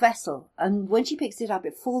crystal vessel, and when she picks it up,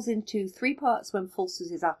 it falls into 3 parts when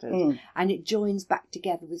falsehood is uttered, and it joins back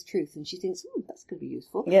together with truth, and she thinks, that's going to be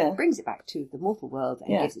useful. Yeah. Brings it back to the mortal world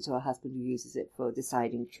and gives it to her husband, who uses it for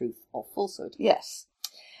deciding truth or falsehood. Yes.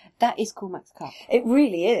 That is Cormac's Cup. It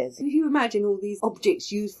really is. If you imagine all these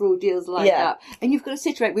objects used for ordeals like that, and you've got to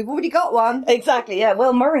situate, we've already got one. Exactly, yeah.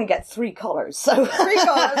 Well, Murray gets 3 collars, so 3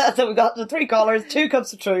 collars. So we've got the 3 collars, 2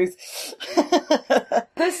 cups of truth.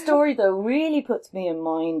 This story, though, really puts me in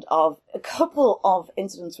mind of a couple of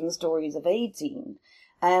incidents from the stories of Aideen.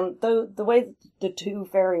 Though the way that the 2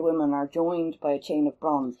 fairy women are joined by a chain of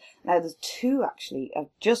bronze. Now, there's 2 actually, I've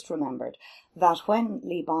just remembered, that when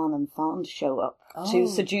Liban and Fand show up to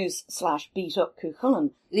seduce/beat up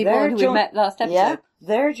Cuchulainn, Liban, who we met last episode. Yeah,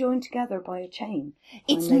 they're joined together by a chain.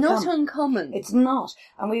 It's not uncommon. It's not.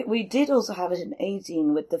 And we did also have it in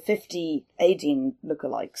Aideen with the 50 Aideen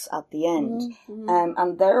lookalikes at the end.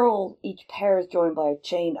 And they're all, each pair is joined by a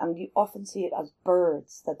chain, and you often see it as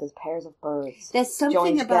birds, that there's pairs of birds. There's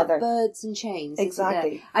something about birds and chains.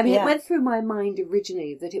 Exactly. I mean, it went through my mind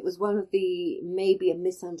originally that it was one of the, maybe a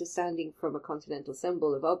misunderstanding from a continental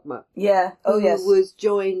symbol of Ogma. Yeah. Oh, yes. Was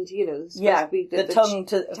joined, supposed to be the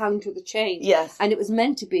tongue to the chain. Yes. And it was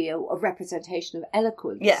meant to be a representation of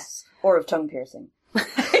eloquence. Yes. Or of tongue piercing.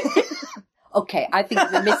 Okay, I think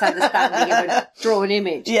it's a misunderstanding of a drawn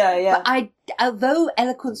image. Yeah. But although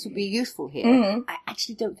eloquence would be useful here, I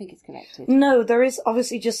actually don't think it's connected. No, there is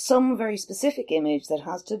obviously just some very specific image that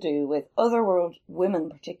has to do with otherworld women,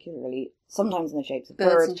 particularly, sometimes in the shapes of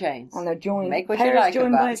birds and chains. And they're joined, Make what pairs you like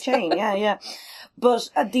joined of by a chain. Yeah. But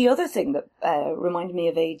the other thing that reminded me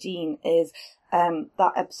of Aideen is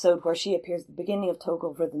that episode where she appears at the beginning of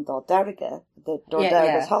Tógó Bhroitheann Dá Derga, the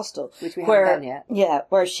Dordarga's hostel. Which we haven't done yet. Yeah,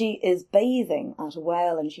 where she is bathing at a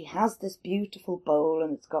well, and she has this beautiful bowl,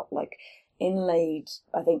 and it's got like inlaid,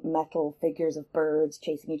 I think, metal figures of birds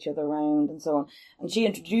chasing each other around and so on. And she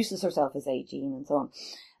introduces herself as Aideen and so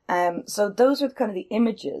on. So those are kind of the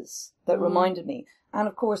images that reminded me. And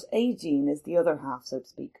of course, Aideen is the other half, so to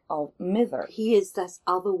speak, of Mither. He is this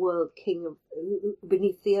otherworld king of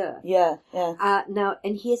beneath the earth. Yeah. Now,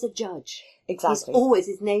 and he is a judge. Exactly.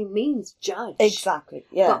 His name means judge. Exactly,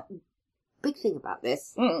 yeah. But big thing about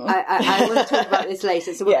this, I want to talk about this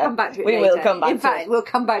later, so we'll come back to it later. We will come back to it. In fact, we'll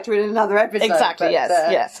come back to it in another episode. Exactly, but,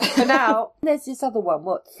 yes. For now, there's this other one,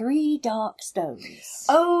 3 dark stones.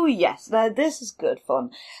 Oh, yes. Now, this is good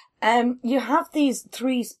fun. You have these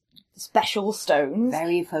 3 special stones.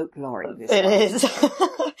 Very folkloric, this It one. is.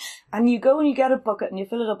 And you go and you get a bucket and you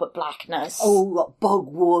fill it up with blackness. Oh, bog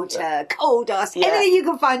water, coal dust, anything you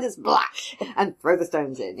can find that's black, and throw the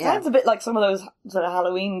stones in. Yeah. Sounds a bit like some of those sort of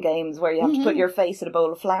Halloween games where you have to put your face in a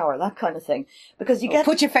bowl of flour, that kind of thing. Because you get...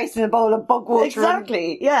 Put your face in a bowl of bog water.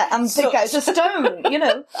 Exactly, and pick out a stone,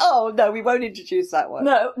 Oh, no, we won't introduce that one.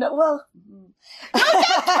 No, well...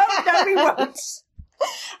 no, we won't.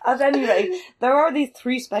 At any rate, there are these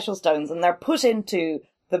 3 special stones, and they're put into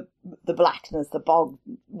the blackness, the bog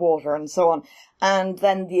water, and so on. And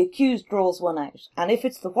then the accused draws one out. And if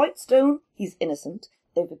it's the white stone, he's innocent.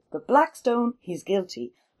 If it's the black stone, he's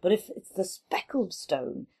guilty. But if it's the speckled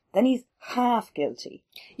stone, then he's half guilty.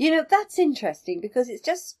 That's interesting because it's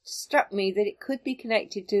just struck me that it could be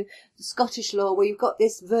connected to the Scottish law where you've got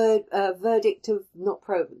this verdict of not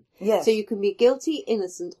proven. Yes. So you can be guilty,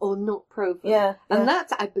 innocent, or not proven. Yeah. And that,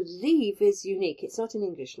 I believe, is unique. It's not in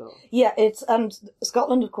English law. Yeah, and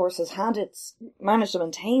Scotland, of course, has managed to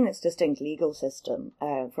maintain its distinct legal system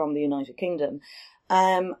from the United Kingdom.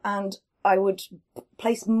 And I would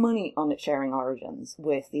place money on it sharing origins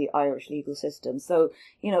with the Irish legal system. So,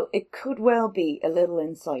 it could well be a little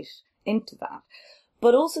insight into that.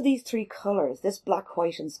 But also these 3 colours, this black,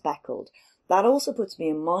 white and speckled, that also puts me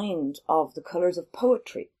in mind of the colours of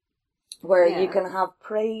poetry. where you can have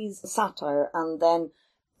praise, satire, and then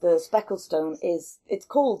the speckled stone it's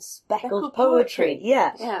called speckled poetry.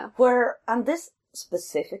 Yeah. And this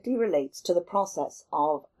specifically relates to the process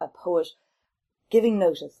of a poet giving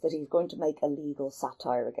notice that he's going to make a legal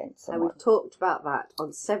satire against someone. And we've talked about that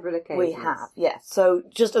on several occasions. We have, yes. So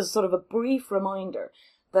just as sort of a brief reminder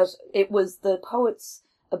that it was the poet's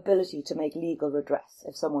ability to make legal redress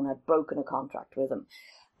if someone had broken a contract with him.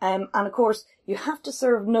 And of course, you have to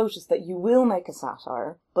serve notice that you will make a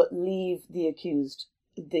satire, but leave the accused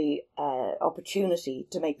the opportunity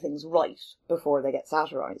to make things right before they get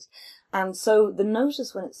satirised. And so the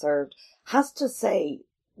notice, when it's served, has to say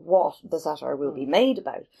what the satire will be made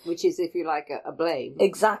about. Which is, if you like, a blame.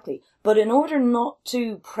 Exactly. But in order not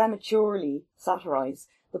to prematurely satirise,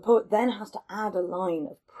 the poet then has to add a line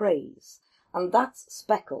of praise. And that's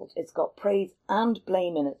speckled. It's got praise and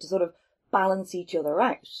blame in it to sort of balance each other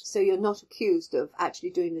out. So you're not accused of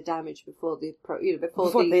actually doing the damage before the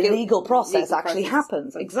legal process actually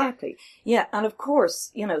happens. Exactly. Yeah. And of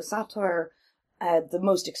course, satire, the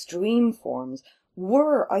most extreme forms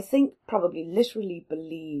were, I think, probably literally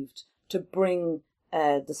believed to bring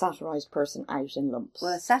the satirised person out in lumps.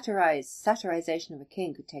 Well, satirisation of a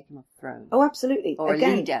king could take him off the throne. Oh, absolutely. Or a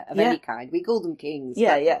leader of any kind. We call them kings.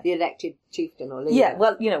 Yeah. The elected chieftain or leader. Yeah,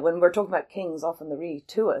 well, when we're talking about kings, often the read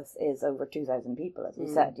to us is over 2,000 people, as we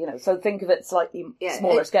said, so think of it slightly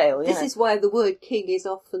smaller scale. This is why the word king is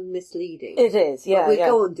often misleading. It is, yeah. But we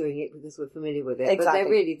go on doing it because we're familiar with it. Exactly. But they're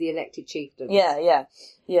really the elected chieftains.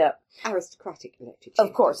 Yeah. Aristocratic elected chieftains.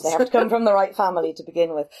 Of course, they have to come from the right family to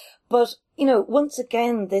begin with. But, once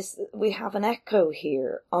again, we have an echo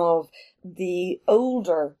here of the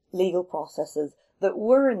older legal processes that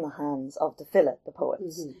were in the hands of the Philip, the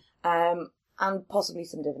poets, and possibly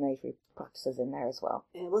some divinatory practices in there as well.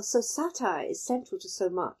 Yeah, well, so satire is central to so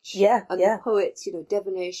much. Yeah, and the poets,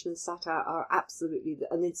 divination and satire are absolutely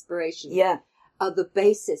an inspiration. Yeah. Are the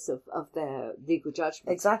basis of their legal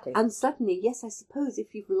judgment. Exactly. And suddenly, yes, I suppose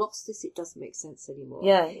if you've lost this, it doesn't make sense anymore.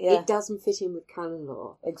 Yeah. It doesn't fit in with canon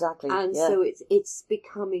law. Exactly. And so it's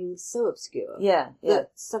becoming so obscure. That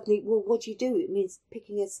suddenly, well, what do? It means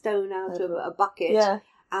picking a stone out of a bucket. Yeah.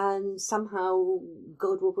 And somehow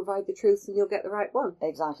God will provide the truth and you'll get the right one.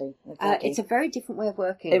 Exactly. It's a very different way of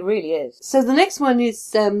working. It really is. So the next one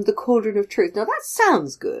is the Cauldron of Truth. Now that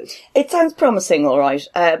sounds good. It sounds promising, all right,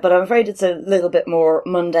 but I'm afraid it's a little bit more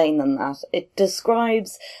mundane than that. It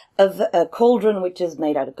describes a cauldron which is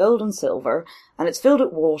made out of gold and silver, and it's filled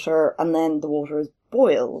with water, and then the water is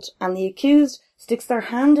boiled, and the accused sticks their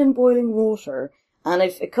hand in boiling water, and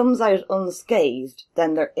if it comes out unscathed,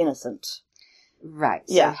 then they're innocent. Right.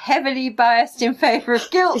 So heavily biased in favour of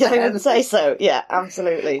guilt. I would say so. Yeah,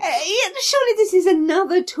 absolutely. Surely this is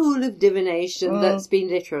another tool of divination that's been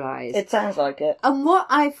literalised. It sounds like it. And what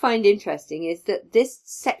I find interesting is that this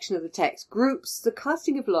section of the text groups the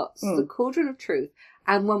casting of lots, the Cauldron of Truth,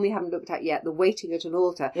 and one we haven't looked at yet, the waiting at an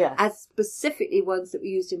altar, as specifically ones that were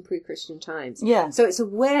used in pre-Christian times. Yeah. So it's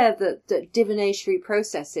aware that divinatory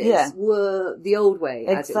processes were the old way,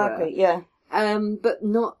 as it were. Exactly, yeah. But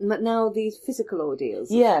now these physical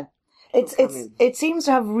ordeals. Yeah. It seems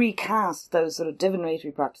to have recast those sort of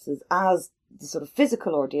divinatory practices as the sort of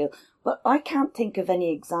physical ordeal, but I can't think of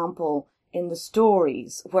any example in the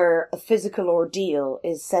stories where a physical ordeal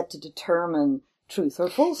is said to determine truth or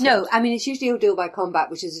falsehood. No, I mean, it's usually ordeal by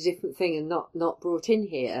combat, which is a different thing and not brought in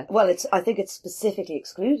here. Well, I think it's specifically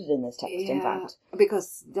excluded in this text, in fact.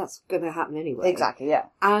 Because that's going to happen anyway. Exactly, yeah.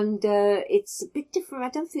 And it's a bit different. I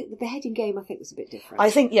don't think the beheading game, I think, was a bit different. I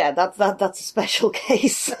think, that's a special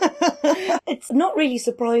case. It's not really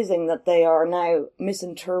surprising that they are now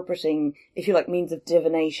misinterpreting, if you like, means of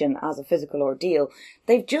divination as a physical ordeal.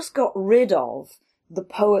 They've just got rid of the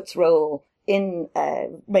poet's role in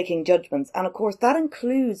making judgments, and of course that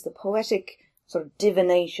includes the poetic sort of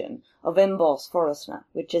divination of imbos forasna,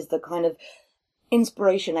 which is the kind of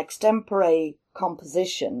inspiration extempore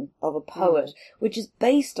composition of a poet, which is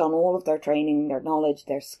based on all of their training, their knowledge,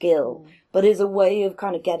 their skill, but is a way of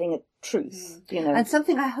kind of getting at truth, And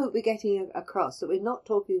something I hope we're getting across, that we're not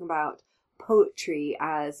talking about poetry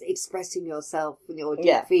as expressing yourself and your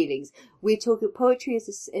deep feelings. We're talking poetry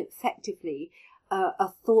as effectively a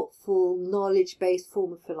thoughtful, knowledge-based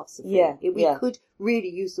form of philosophy. We could really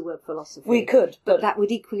use the word philosophy. We could, but that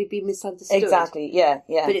would equally be misunderstood. Exactly, yeah.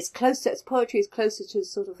 But poetry is closer to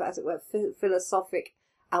sort of, as it were, philosophic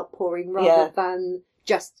outpouring rather than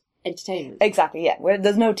just entertainment. Exactly, yeah.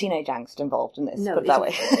 There's no teenage angst involved in this, put it that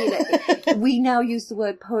way. We now use the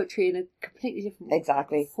word poetry in a completely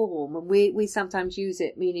different form, and we sometimes use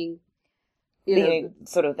it meaning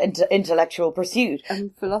sort of intellectual pursuit.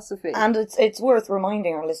 And philosophy. And it's worth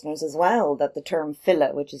reminding our listeners as well that the term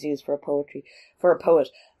philo, which is used for a poet,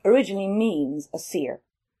 originally means a seer.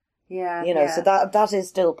 Yeah. So that is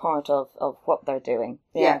still part of what they're doing.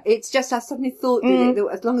 Yeah. It's just, I suddenly thought that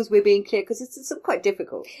as long as we're being clear, because it's quite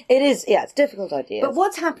difficult. It is, it's difficult ideas. But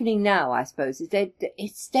what's happening now, I suppose, is that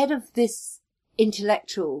instead of this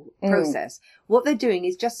intellectual process, what they're doing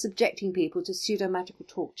is just subjecting people to pseudo-magical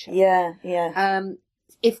torture. Yeah.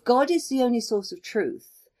 If God is the only source of truth,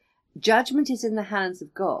 judgment is in the hands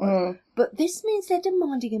of God, but this means they're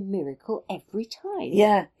demanding a miracle every time.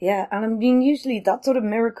 Yeah, and I mean, usually that sort of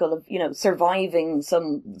miracle of, surviving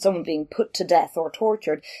someone being put to death or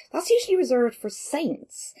tortured, that's usually reserved for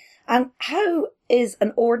saints. And how is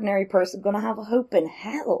an ordinary person going to have a hope in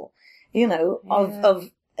hell,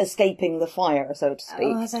 of escaping the fire, so to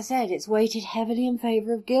speak? Oh, as I said, it's weighted heavily in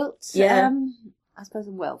favour of guilt. Yeah. I suppose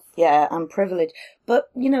and wealth. Yeah, and privilege. But,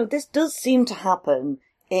 this does seem to happen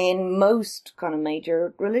in most kind of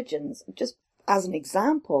major religions. Just as an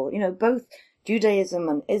example, both Judaism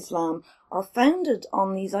and Islam are founded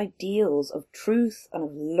on these ideals of truth and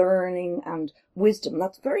of learning and wisdom.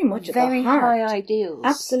 That's very much at the heart. Very high ideals.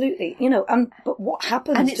 Absolutely. But what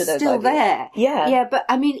happens to those ideals? And it's still there. Yeah. Yeah, but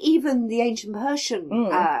I mean, even the ancient Persian,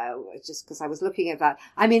 just because I was looking at that,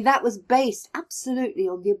 I mean, that was based absolutely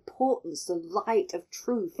on the importance, the light of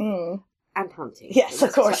truth. And hunting. Yes,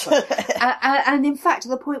 of course. And in fact, to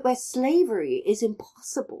the point where slavery is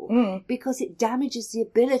impossible because it damages the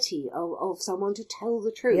ability of someone to tell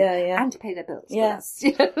the truth and to pay their bills. Yes.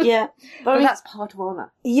 But that's part of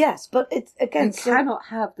honour. Yes, but it's, again... You cannot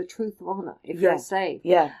have the truth of honour if you're a slave.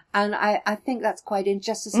 Yeah. And I think that's quite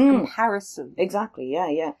just as a comparison. Exactly,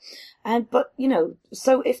 yeah. But,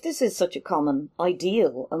 so if this is such a common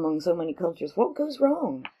ideal among so many cultures, what goes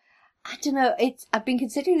wrong? I don't know. I've been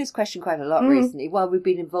considering this question quite a lot recently while we've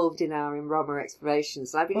been involved in our Roma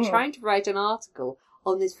explorations. I've been trying to write an article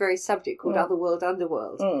on this very subject called Otherworld,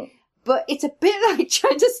 Underworld. But it's a bit like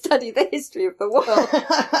trying to study the history of the world.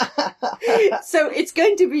 So it's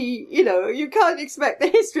going to be, you can't expect the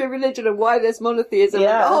history of religion and why there's monotheism and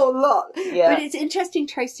a whole lot. Yeah. But it's interesting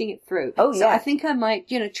tracing it through. Oh, so I think I might,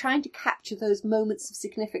 trying to capture those moments of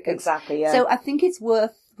significance. Exactly, yeah. So I think it's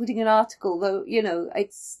worth putting an article, though,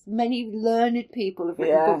 it's many learned people have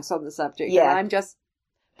written books on the subject. Yeah. And I'm just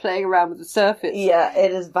playing around with the surface. Yeah,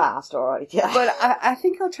 it is vast, all right, yeah. But I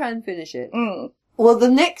think I'll try and finish it. Well, the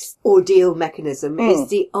next ordeal mechanism is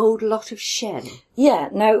the old lot of Shen. Yeah,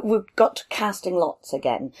 now we've got to casting lots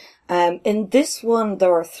again. In this one,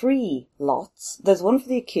 there are 3 lots. There's one for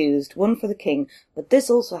the accused, one for the king, but this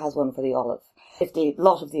also has one for the olive. If the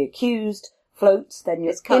lot of the accused floats, then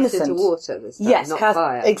you're innocent. It's cast into water this time, not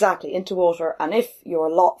fire. Exactly, into water, and if your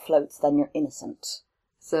lot floats, then you're innocent.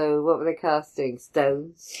 So what were they casting?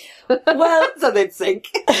 Stones? Well... so they'd sink.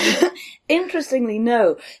 Interestingly,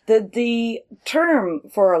 no. The term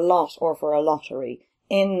for a lot or for a lottery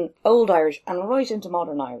in Old Irish and right into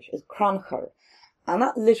Modern Irish is cronchar. And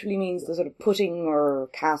that literally means the sort of putting or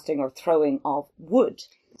casting or throwing of wood.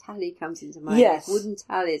 Tally comes into mind. Yes. Wooden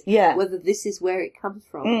tallies. Yeah. Whether this is where it comes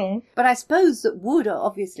from. But I suppose that wood,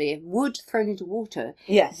 obviously, if wood thrown into water,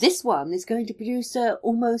 this one is going to produce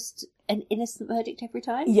almost an innocent verdict every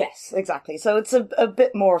time? Yes, exactly. So it's a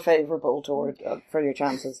bit more favourable toward for your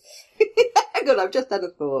chances. Hang on, I've just had a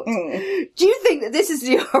thought. Do you think that this is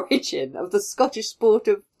the origin of the Scottish sport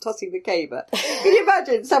of tossing the caber? Can you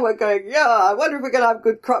imagine someone going, I wonder if we're going to have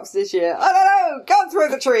good crops this year? I don't know, go and throw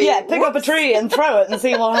the tree. Yeah, pick up a tree and throw it and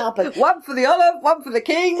see what happens. One for the olive, one for the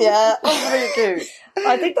king, one for the accused.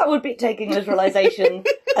 I think that would be taking literalisation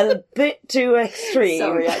a bit too extreme.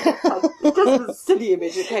 Sorry, just a silly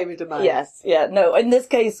image that came into mind. Yes, no, in this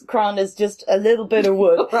case, cron is just a little bit of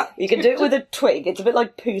wood. Right. You can do it with a twig. It's a bit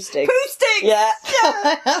like poo sticks. Poo sticks! Yeah.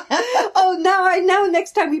 Oh, now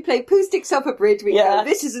next time we play poo sticks off a bridge, we go,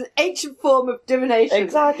 this is an ancient form of divination.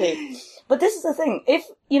 Exactly. But this is the thing. If,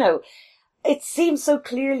 it seems so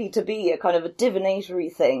clearly to be a kind of a divinatory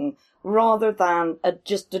thing rather than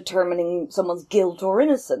just determining someone's guilt or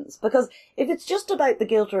innocence. Because if it's just about the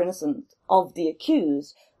guilt or innocence of the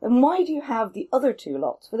accused, then why do you have the other 2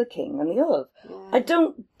 lots for the king and the olive? Yeah. I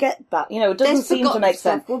don't get that. It doesn't seem to make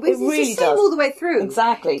sense. Well, it really does. All the way through.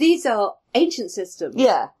 Exactly. These are ancient systems.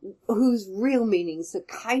 Whose real meanings are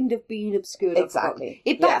kind of being obscured. Exactly.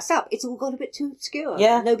 It backs up. It's all got a bit too obscure.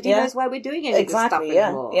 Yeah. Nobody knows why we're doing any of this stuff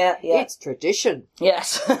anymore. Yeah. It's tradition.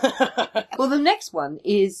 Yes. Well, the next one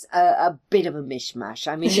is a bit of a mishmash.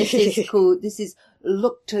 I mean, this is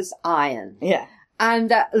Lukta's iron. Yeah.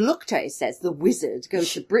 And Lucta, it says, the wizard,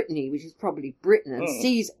 goes to Brittany, which is probably Britain, and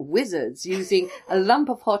sees wizards using a lump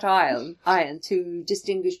of hot iron to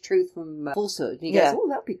distinguish truth from falsehood. And he goes, oh,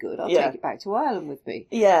 that'd be good. I'll take it back to Ireland with me.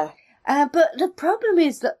 Yeah. But the problem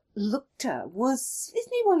is that Lucta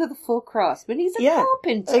isn't he one of the 4 craftsmen? He's a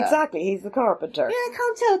carpenter. Exactly, he's the carpenter. Yeah, I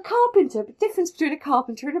can't tell a carpenter, but difference between a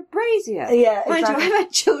carpenter and a brazier. Yeah, Mind exactly. you, I've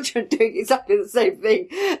had children doing exactly the same thing.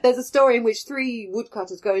 There's a story in which 3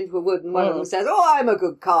 woodcutters go into a wood and one of them says, oh, I'm a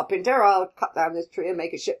good carpenter, I'll cut down this tree and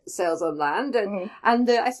make a ship that sails on land. And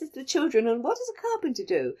I said to the children, and what does a carpenter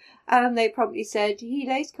do? And they probably said, he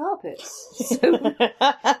lays carpets. So,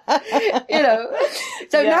 you know,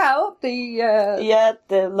 so now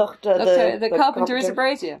the Lucta, the carpenter is a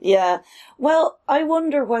brazier. Yeah. Well, I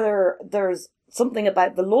wonder whether there's something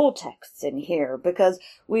about the law texts in here, because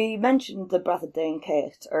we mentioned the Bratha Dain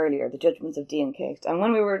Cecht earlier, the judgments of Dain Cecht, and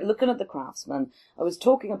when we were looking at the craftsmen, I was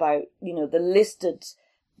talking about, the listed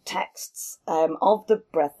texts of the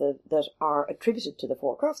Bretha that are attributed to the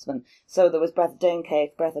 4 craftsmen. So there was Bratha Dain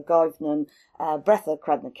Cecht, Bretha Gaivnan, Bretha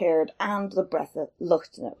Credna Caird, and the Bretha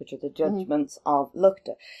Luchtna, which are the judgments of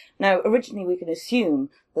Lucta. Now, originally we can assume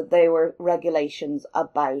that they were regulations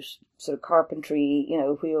about sort of carpentry,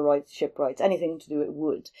 wheelwrights, shipwrights, anything to do with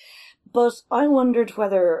wood. But I wondered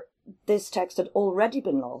whether this text had already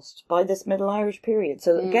been lost by this Middle Irish period.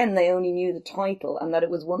 So again, they only knew the title and that it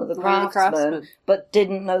was one of the craftsmen, but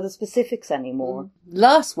didn't know the specifics anymore.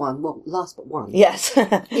 Last but one. Yes.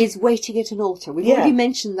 is waiting at an altar. We've already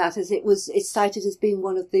mentioned that as it's cited as being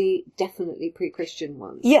one of the definitely pre-Christian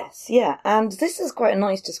ones. Yes, yeah. And this is quite a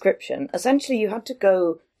nice description. Essentially, you had to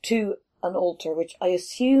go to an altar, which I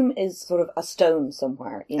assume is sort of a stone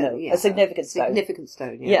somewhere, a significant stone. Significant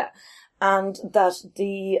stone, yeah. And that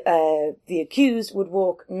the accused would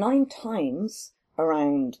walk 9 times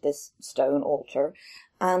around this stone altar,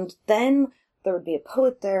 and then there would be a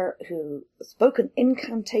poet there who spoke an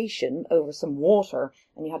incantation over some water,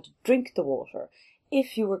 and you had to drink the water.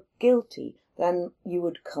 If you were guilty, then you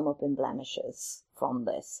would come up in blemishes from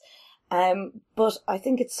this. But I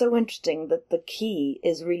think it's so interesting that the key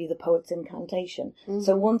is really the poet's incantation.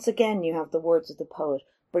 So once again, you have the words of the poet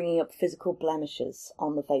bringing up physical blemishes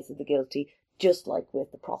on the face of the guilty, just like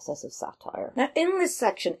with the process of satire. Now, in this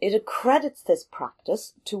section, it accredits this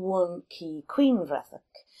practice to one key Queen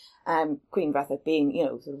Bhreathach. Queen Bhreathach being,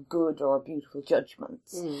 sort of good or beautiful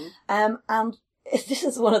judgments. And this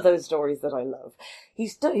is one of those stories that I love. He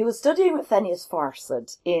was studying with Phineas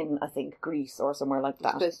Farshad in, I think, Greece or somewhere like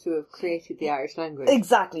that. Supposed to have created the Irish language.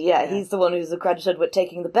 Exactly, yeah. He's the one who's accredited with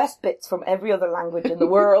taking the best bits from every other language in the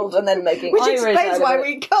world and then making Which Irish explains out why of it.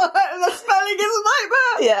 we can't, the spelling is a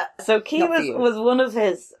nightmare! Yeah, so Key was one of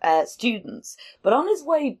his students, but on his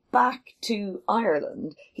way back to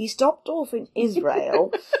Ireland, he stopped off in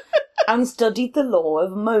Israel and studied the law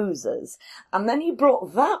of Moses. And then he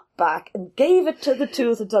brought that back and gave it to the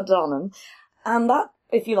Tuatha Dé Danann, and that,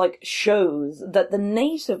 if you like, shows that the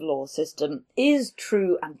native law system is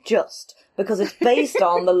true and just, because it's based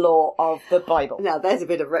on the law of the Bible. Now, there's a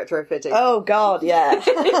bit of retrofitting. Oh, God, yeah.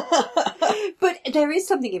 But there is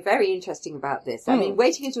something very interesting about this. I mean,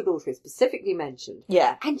 waiting at an altar is specifically mentioned.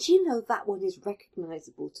 Yeah. And that one is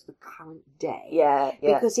recognisable to the current day. Yeah,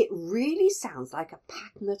 yeah. Because it really sounds like a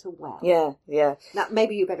pattern at a well. Yeah, yeah. Now,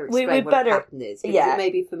 maybe you better explain what a pattern is, because it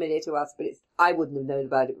may be familiar to us, but I wouldn't have known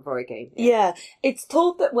about it before I came here. Yeah. It's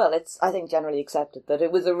thought that, it's, I think, generally accepted that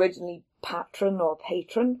it was originally patron or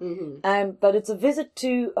patron, but it's a visit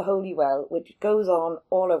to a holy well, which goes on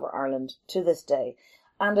all over Ireland to this day.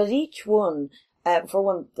 And at each one, for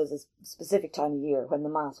one, there's a specific time of year when the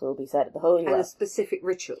Mass will be said at the holy well. And a specific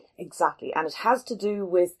ritual. Exactly. And it has to do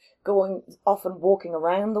with often walking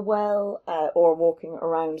around the well, or walking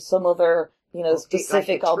around some other,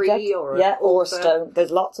 specific like a object. Tree or or stone.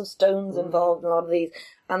 There's lots of stones involved in a lot of these.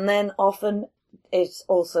 And then often it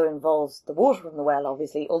also involves the water from the well,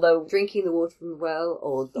 obviously, although... Drinking the water from the well,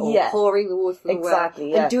 or pouring the water from the well.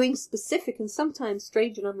 Exactly, yeah. And doing specific and sometimes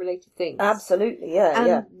strange and unrelated things. Absolutely, yeah,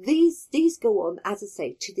 and these go on, as I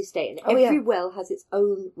say, to this day. And every well has its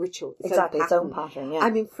own ritual, its own pattern, yeah.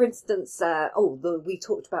 I mean, for instance, we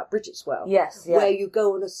talked about Bridget's well. Yes, yeah. Where you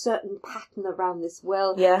go on a certain pattern around this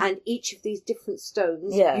well, and each of these different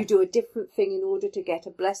stones, you do a different thing in order to get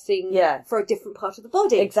a blessing for a different part of the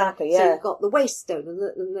body. Exactly, yeah. So you've got the waist stone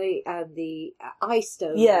and the eye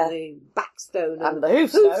stone and the back stone and the hoof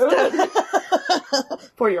stone.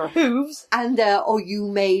 For your hooves. And, or you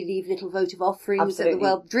may leave little votive offerings at the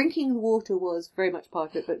well. Drinking water was very much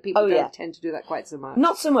part of it, but people don't tend to do that quite so much.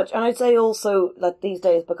 Not so much. And I'd say also, like these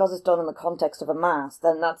days, because it's done in the context of a mass,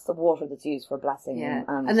 then that's the water that's used for blessing. Yeah.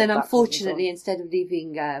 And then unfortunately, instead of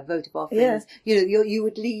leaving votive offerings, you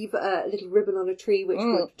would leave a little ribbon on a tree which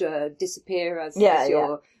would disappear as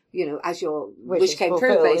your wish came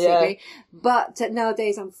true, basically. Yeah. But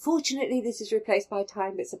nowadays, unfortunately, this is replaced by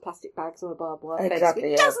tiny bits of plastic bags on a barbed wire fence,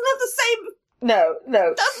 which doesn't have the same... No.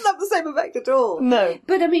 Doesn't have the same effect at all. No.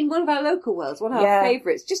 But, I mean, one of our local wells, one of our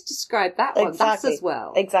favourites, just describe that one, Lasser's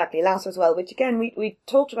Well. Exactly, Lasser's Well, which again, we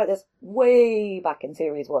talked about this way back in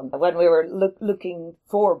Series 1, when we were looking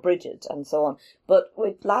for Bridget and so on. But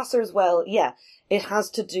with Lasser's Well, it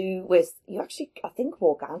has to do with, you actually, I think,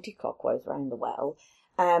 walk anti-clockwise around the well.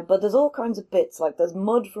 But there's all kinds of bits, like there's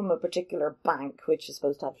mud from a particular bank, which is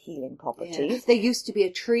supposed to have healing properties. Yeah. There used to be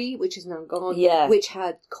a tree, which is now gone, which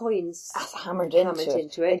had coins hammered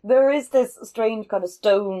into it. There is this strange kind of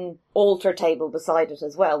stone altar table beside it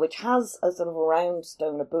as well, which has a sort of a round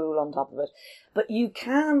stone, a bowl on top of it. But you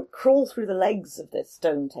can crawl through the legs of this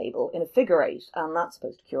stone table in a figure 8, and that's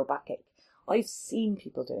supposed to cure backache. I've seen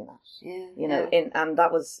people doing that, and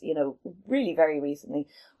that was, really very recently.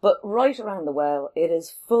 But right around the well, it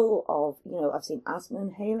is full of, I've seen asthma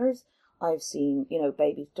inhalers, I've seen,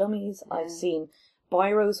 babies' dummies, I've seen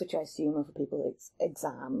biros, which I assume are for people's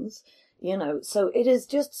exams, so it is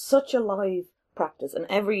just such a live practice, and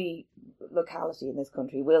every locality in this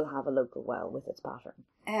country will have a local well with its pattern.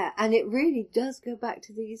 And it really does go back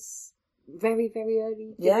to these very, very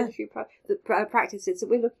early divinatory practices that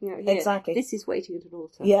we're looking at here. Exactly. This is waiting at an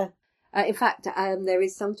altar. Yeah. In fact, there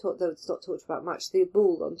is some talk, though it's not talked about much, the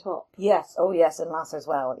bull on top. Yes, in Lasser's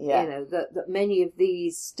Well, yeah. That many of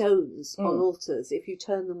these stones on altars, if you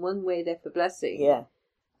turn them one way, they're for blessing. Yeah.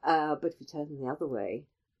 But if you turn them the other way,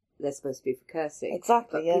 they're supposed to be for cursing.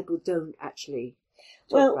 Exactly, but people don't actually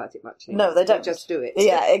talk about it much anymore. No, they don't. Just do it.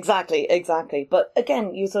 Yeah, exactly. But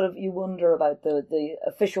again, you wonder about the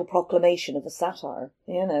official proclamation of the satire,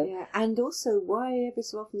 Yeah, and also why every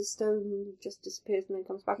so often the stone just disappears and then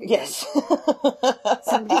comes back again. Yes.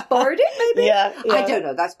 Somebody's borrowed it, maybe? Yeah. I don't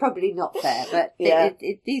know, that's probably not fair, but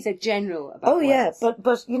these are general about wells.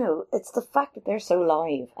 But it's the fact that they're so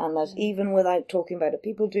live, and that even without talking about it,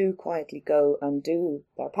 people do quietly go and do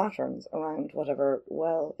their patterns around whatever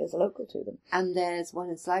well is local to them. And there's one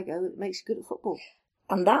in Sligo that makes you good at football.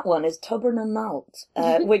 And that one is Tuburn and Nalt,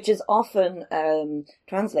 which is often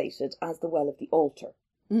translated as the Well of the Altar.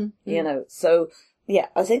 So,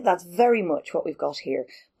 I think that's very much what we've got here.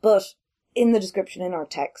 But in the description in our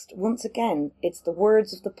text, once again, it's the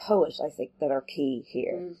words of the poet, I think, that are key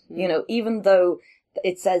here. Even though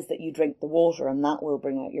it says that you drink the water and that will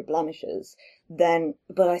bring out your blemishes,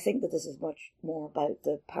 but I think that this is much more about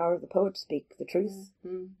the power of the poet to speak the truth.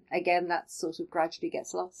 Again, that sort of gradually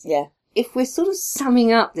gets lost. Yeah. If we're sort of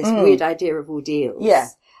summing up this weird idea of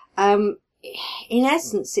ordeals, in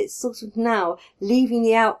essence, it's sort of now leaving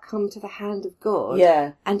the outcome to the hand of God,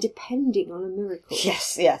 and depending on a miracle.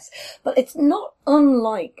 Yes. But it's not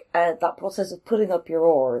unlike that process of putting up your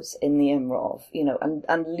oars in the Imrov,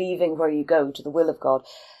 and leaving where you go to the will of God.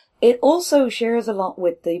 It also shares a lot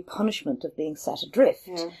with the punishment of being set adrift,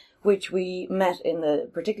 which we met in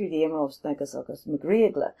particularly the Imrov Snegasagus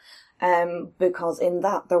Magriagla, because in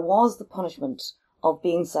that there was the punishment of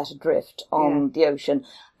being set adrift on the ocean,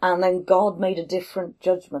 and then God made a different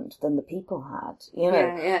judgment than the people had,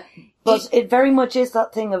 But it very much is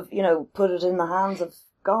that thing of, put it in the hands of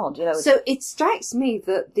God, So it strikes me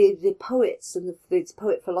that the poets and the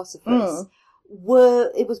poet philosophers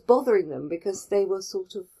it was bothering them because they were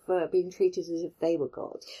sort of being treated as if they were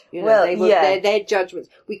God. They were their judgments.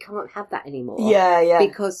 We can't have that anymore.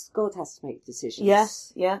 Because God has to make decisions.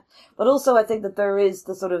 Yes, But also I think that there is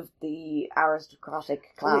the sort of the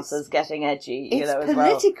aristocratic classes getting edgy, it's as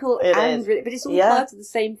political well. But it's all part of the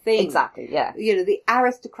same thing. Exactly, yeah. The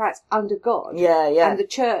aristocrats under God. And the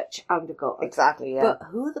church under God. Exactly, yeah. But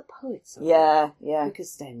who are the poets? Yeah.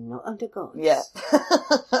 Because they're not under God. Yeah.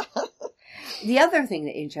 The other thing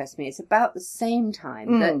that interests me is about the same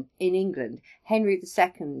time that in England, Henry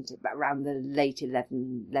II, around the late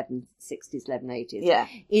 1160s, 1180s,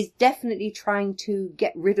 is definitely trying to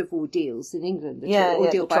get rid of ordeals in England.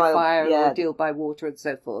 Ordeal by fire, ordeal by water, and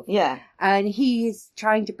so forth. Yeah. And he is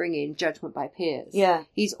trying to bring in judgment by peers. Yeah.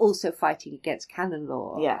 He's also fighting against canon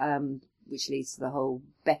law. Which leads to the whole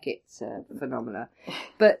Becket phenomena.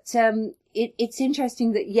 But it's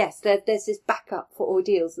interesting that, yes, there's this backup for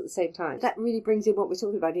ordeals at the same time. That really brings in what we're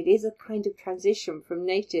talking about. It is a kind of transition from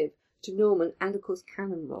native to Norman and, of course,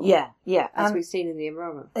 canon law. Yeah, yeah. As we've seen in the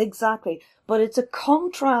Aroma. Exactly. But it's a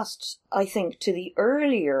contrast, I think, to the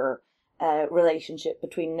earlier relationship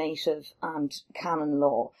between native and canon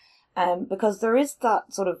law. Because there is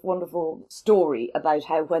that sort of wonderful story about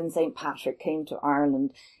how when St. Patrick came to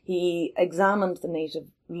Ireland, he examined the native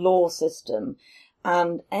law system,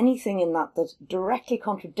 and anything in that directly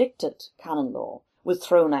contradicted canon law was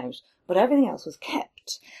thrown out, but everything else was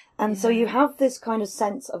kept. And so you have this kind of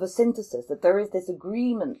sense of a synthesis, that there is this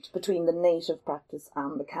agreement between the native practice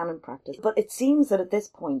and the canon practice. But it seems that at this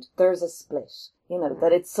point there's a split,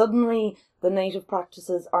 that it's suddenly the native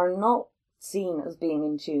practices are not seen as being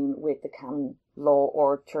in tune with the canon law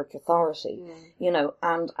or church authority,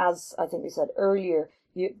 and as I think we said earlier,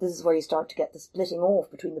 this is where you start to get the splitting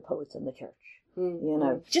off between the poets and the church.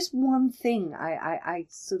 Just one thing I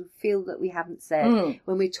sort of feel that we haven't said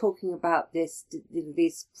when we're talking about these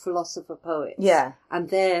philosopher poets and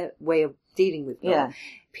their way of dealing with God.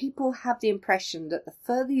 People have the impression that the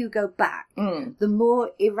further you go back, the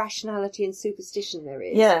more irrationality and superstition there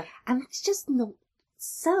is. And it's just not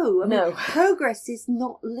so. I mean, progress is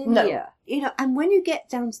not linear. And when you get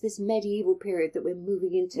down to this medieval period that we're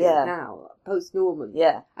moving into now, post-Norman,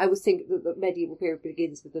 I always think that the medieval period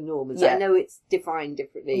begins with the Normans. I know it's defined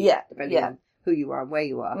differently depending on who you are and where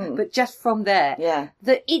you are, but just from there,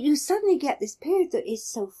 you suddenly get this period that is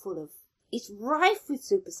so full of, it's rife with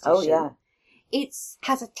superstition. It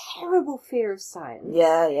has a terrible fear of science.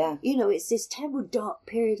 It's this terrible dark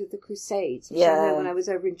period of the Crusades, which I know when I was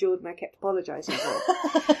over in Jordan I kept apologising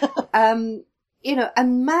for.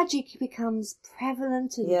 And magic becomes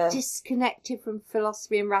prevalent and disconnected from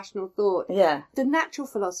philosophy and rational thought. The natural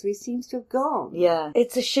philosophy seems to have gone.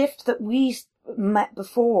 It's a shift that we met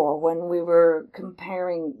before when we were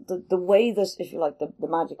comparing the way this, if you like, the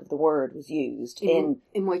magic of the word was used in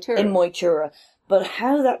Moytura. But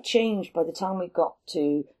how that changed by the time we got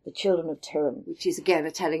to the Children of Turin. Which is, again,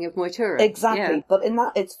 a telling of Moytura. Exactly. But in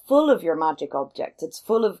that, it's full of your magic objects. It's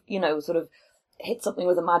full of, sort of hit something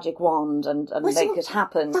with a magic wand and make it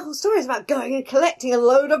happen. The whole story is about going and collecting a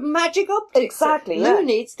load of magic objects. Exactly. Who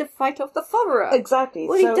needs to fight off the follower? Exactly.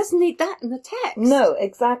 Well, he doesn't need that in the text. No,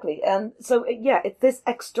 exactly. And so, it's this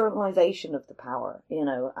externalization of the power,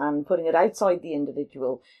 and putting it outside the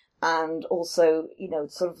individual. And also,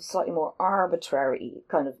 sort of slightly more arbitrary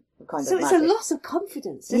kind of So magic. It's a loss of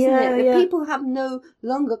confidence, isn't it? That people have no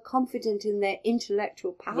longer confidence in their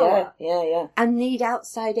intellectual power. And need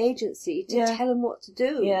outside agency to tell them what to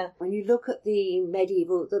do. When you look at the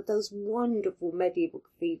medieval, those wonderful medieval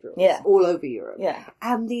cathedrals all over Europe.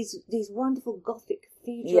 And these wonderful Gothic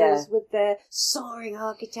cathedrals with their soaring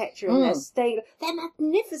architecture and their stained, they're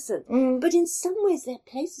magnificent. But in some ways they're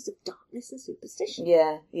places of darkness and superstition.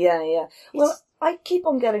 Well, I keep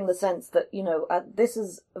on getting the sense that, this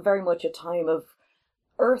is very much a time of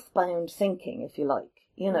earthbound thinking, if you like.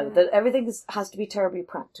 That everything has to be terribly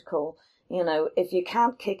practical. If you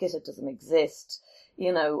can't kick it, it doesn't exist.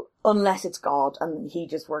 Unless it's God and he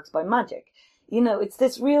just works by magic. It's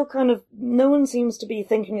this real kind of, no one seems to be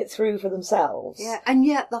thinking it through for themselves. And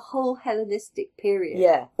yet the whole Hellenistic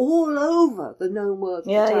period, all over the known world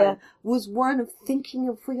at the time, was one of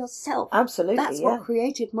thinking for yourself. Absolutely, That's what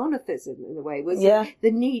created monotheism, in a way, was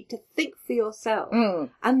the need to think for yourself.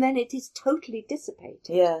 And then it is totally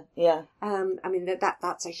dissipated. I mean,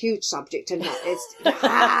 that's a huge subject, and it's,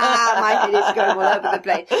 my head is going all over the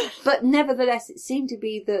place. But nevertheless, it seemed to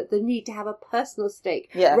be the need to have a personal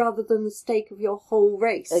stake, rather than the stake of your whole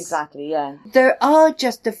race. Exactly, There are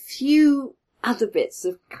just a few other bits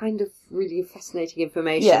of kind of really fascinating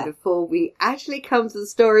information before we actually come to the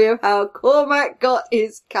story of how Cormac got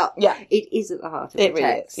his cup. It is at the heart of the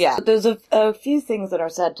text. Really is, There's a few things that are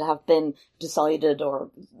said to have been decided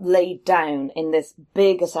or laid down in this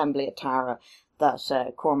big assembly at Tara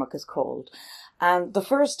that Cormac is called. And the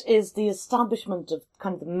first is the establishment of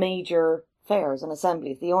kind of the major fairs and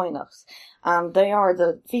assemblies, the Oinachs. And they are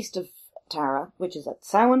the Feast of Tara, which is at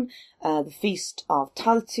Samhain, the Feast of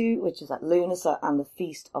Taltu, which is at Lunasa, and the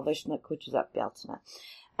Feast of Uisneach, which is at Bealtaine.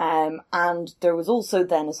 And there was also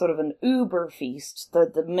then a sort of an Uber feast,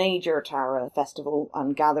 the major Tara festival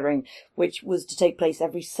and gathering, which was to take place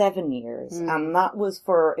every 7 years. And that was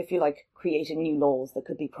for, if you like, creating new laws that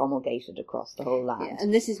could be promulgated across the whole land.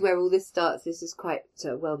 And this is where all this starts. This is quite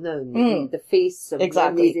well known. The feasts and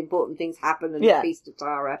when these important things happen, and the Feast of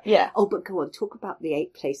Tara. Oh, but go on, talk about the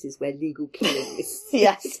 8 places where legal killing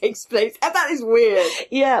takes place. And that is weird.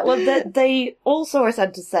 Well, they also are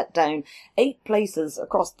said to set down 8 places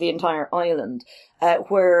across across the entire island,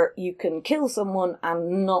 where you can kill someone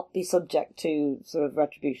and not be subject to sort of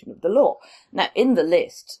retribution of the law. Now, in the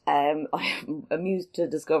list, I am amused to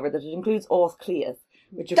discover that it includes Orthcliath,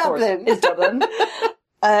 which of Dublin. course is Dublin.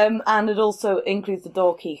 And it also includes the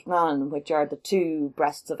Dó Cíochnán, which are the two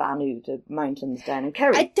breasts of Anu, the mountains down in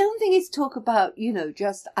Kerry. I don't think it's talk about,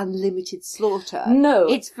 just unlimited slaughter. No.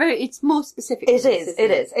 It's more specific. It is.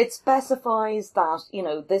 It specifies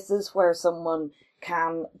that, this is where someone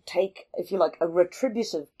can take, if you like, a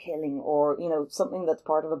retributive killing or, something that's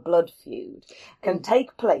part of a blood feud can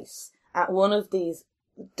take place at one of these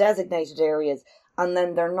designated areas, and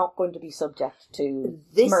then they're not going to be subject to murder.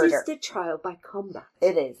 This is the trial by combat.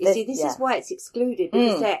 It is. You see, this is why it's excluded,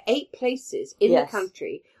 because there are 8 places in the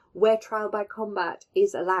country where trial by combat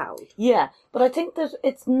is allowed. Yeah, but I think that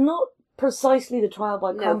it's not precisely the trial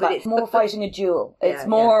by combat. It's more fighting a duel. It's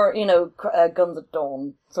more, guns at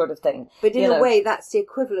dawn sort of thing. But in a way, that's the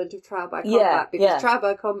equivalent of trial by combat, because trial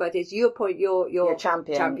by combat is you appoint your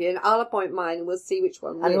champion, I'll appoint mine, and we'll see which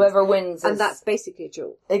one wins. And whoever wins And that's basically a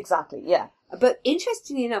duel. Exactly, yeah. But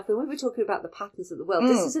interestingly enough, when we were talking about the patterns of the world,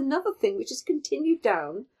 this is another thing which has continued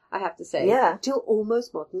down, I have to say, till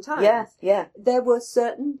almost modern times. Yeah, yeah. There were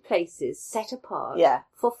certain places set apart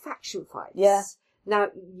for faction fights. Yeah. Now,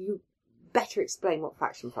 you better explain what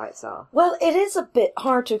faction fights are. Well, it is a bit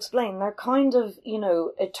hard to explain. They're kind of,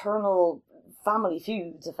 eternal family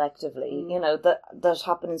feuds, effectively, that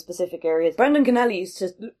happen in specific areas. Brendan Kennelly used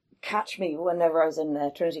to catch me whenever I was in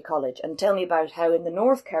Trinity College and tell me about how in the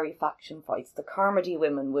North Kerry faction fights, the Carmody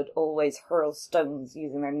women would always hurl stones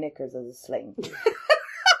using their knickers as a sling.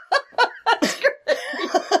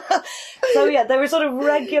 So yeah, they were sort of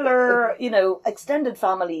regular, extended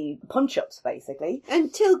family punch-ups, basically.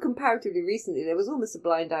 Until comparatively recently, there was almost a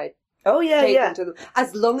blind eye. Oh yeah. To them,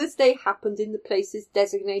 as long as they happened in the places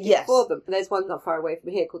designated for them. And there's one not far away from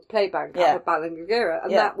here called the Playbank at Ballingagera,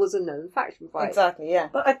 and that was a known faction fight. Exactly, yeah.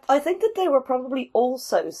 But I think that they were probably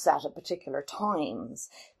also set at particular times.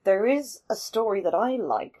 There is a story that I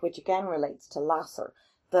like, which again relates to Lasser,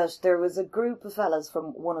 that there was a group of fellas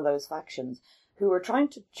from one of those factions who were trying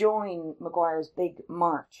to join Maguire's big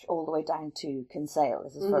march all the way down to Kinsale.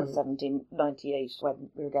 This is from 1798, when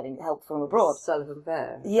we were getting help from abroad. Sullivan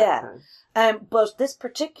Bear. Yeah. But this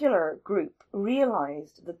particular group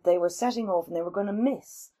realised that they were setting off and they were going to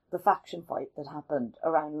miss the faction fight that happened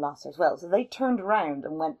around Lasser as well. So they turned around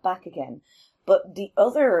and went back again. But the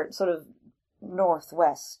other sort of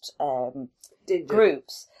northwest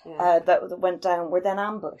groups that went down were then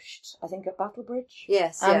ambushed, I think, at Battlebridge.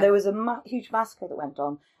 Yes, and there was a huge massacre that went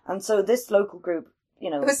on, and so this local group,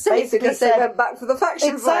 it was safe because they went back for the faction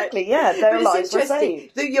exactly, fight. Their lives were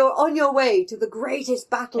saved. That you're on your way to the greatest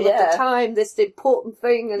battle of the time, this important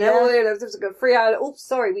thing, and there's a free island. Oh,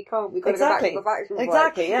 sorry, we can't. We've got to go back to the faction fight.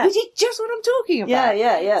 Exactly, yeah. Which is just what I'm talking about.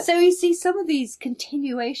 Yeah. So you see, some of these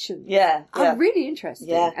continuations are really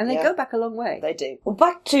interesting, and they go back a long way. They do. Well,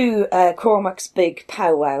 back to Cormac's big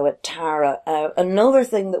powwow at Tara. Another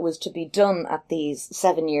thing that was to be done at these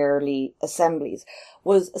 7-yearly assemblies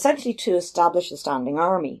was essentially to establish a standing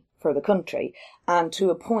army for the country and to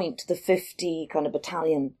appoint the 50 kind of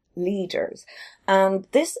battalion leaders. And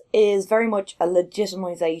this is very much a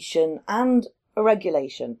legitimisation and a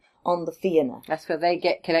regulation on the Fianna. That's where they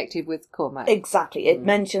get connected with Cormac. Exactly. It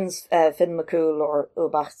mentions Finn McCool or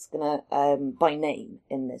Ubaxkina by name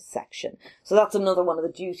in this section. So that's another one of the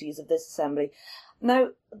duties of this assembly. Now,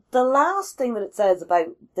 the last thing that it says about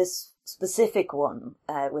this specific one,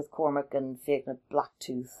 with Cormac and Fiachna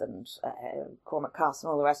Blacktooth and Cormac Cass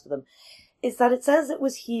and all the rest of them, is that it says it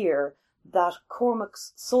was here that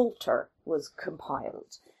Cormac's Psalter was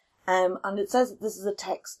compiled. And it says that this is a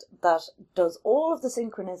text that does all of the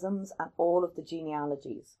synchronisms and all of the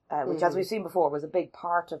genealogies, which, as we've seen before, was a big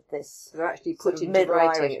part of this. They're actually put into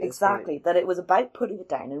writing. Exactly, that it was about putting it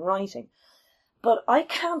down in writing. But I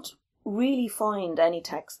can't really find any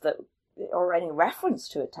text that, or any reference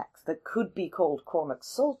to a text that could be called Cormac's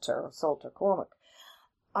Psalter or Psalter Cormac.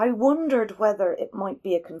 I wondered whether it might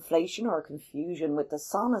be a conflation or a confusion with the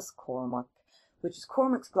Sonus Cormac, which is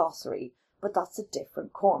Cormac's glossary, but that's a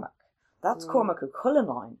different Cormac. That's Cormac of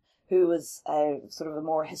Cullenline, who was sort of a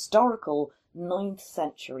more historical 9th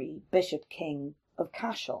century bishop king of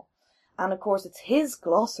Cashel. And of course it's his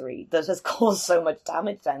glossary that has caused so much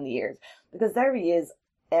damage down the years, because there he is,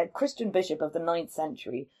 a Christian bishop of the 9th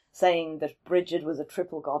century, saying that Bridget was a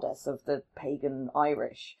triple goddess of the pagan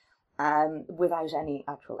Irish, without any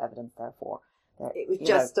actual evidence, therefore, It was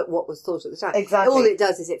just at what was thought at the time. Exactly. All it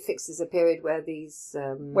does is it fixes a period where these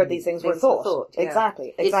things were thought. Yeah.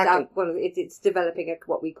 Exactly. It's developing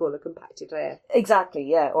what we call a compacted layer. Exactly,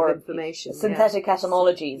 yeah. Or information. Synthetic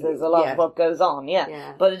etymologies. There's a lot of what goes on,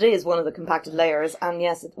 yeah. But it is one of the compacted layers, and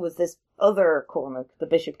yes, it was this other Cormac, the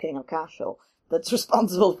Bishop King of Cashel, that's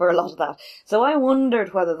responsible for a lot of that. So I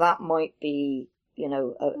wondered whether that might be,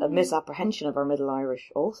 a misapprehension of our Middle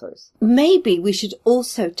Irish authors. Maybe we should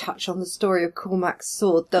also touch on the story of Cormac's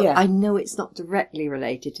sword, though I know it's not directly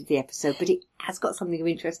related to the episode, but it has got something of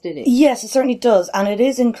interest in it. Yes, it certainly does, and it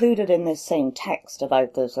is included in this same text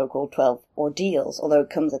about the so-called 12 ordeals, although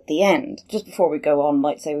it comes at the end. Just before we go on,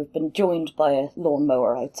 might say we've been joined by a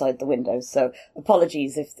lawnmower outside the window, so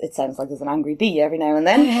apologies if it sounds like there's an angry bee every now and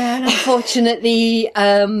then. Yeah, and unfortunately,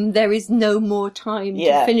 there is no more time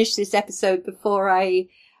to finish this episode before I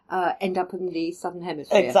end up in the Southern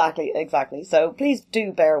Hemisphere. Exactly. So please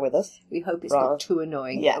do bear with us. We hope it's not too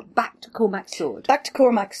annoying. Yeah. Back to Cormac's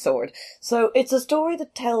sword. So it's a story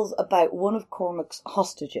that tells about one of Cormac's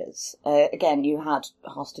hostages. Again, you had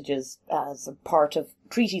hostages as a part of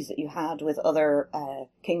treaties that you had with other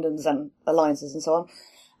kingdoms and alliances and so on.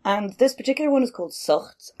 And this particular one is called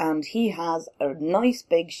Sucht, and he has a nice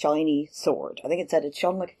big shiny sword. I think it said it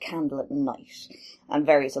shone like a candle at night, and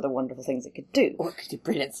various other wonderful things it could do. Or it could do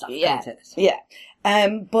brilliant stuff, can't it? Yeah.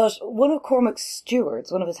 But one of Cormac's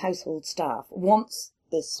stewards, one of his household staff, wants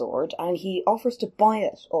this sword, and he offers to buy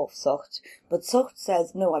it off Sucht. But Sucht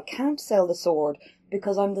says, no, I can't sell the sword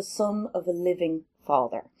because I'm the son of a living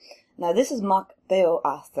father. Now, this is Mac Beo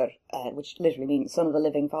Ather, which literally means son of a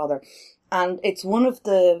living father. And it's one of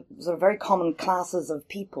the sort of very common classes of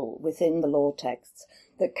people within the law texts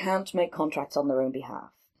that can't make contracts on their own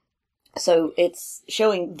behalf. So it's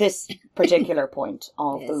showing this particular point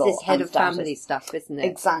of the law. It's this head of family stuff, isn't it?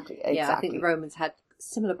 Exactly. Yeah, I think the Romans had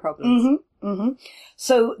similar problems.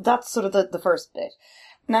 So that's sort of the first bit.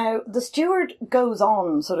 Now, the steward goes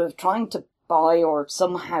on sort of trying to buy or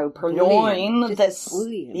somehow purloin this.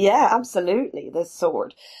 Yeah, absolutely, this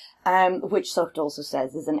sword. Which Sucht also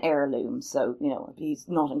says is an heirloom, so, he's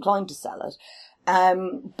not inclined to sell it.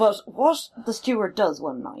 But what the steward does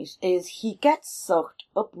one night is he gets Sucht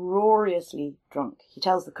uproariously drunk. He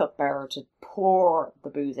tells the cupbearer to pour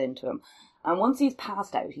the booze into him. And once he's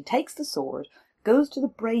passed out, he takes the sword, goes to the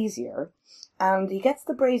brazier, and he gets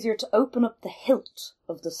the brazier to open up the hilt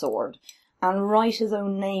of the sword and write his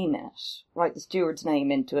own name in it, write the steward's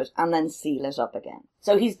name into it, and then seal it up again.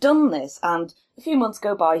 So he's done this, and a few months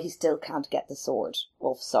go by, he still can't get the sword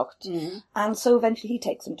off Sucht. And so eventually he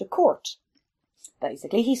takes him to court.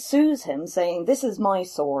 Basically, he sues him, saying, this is my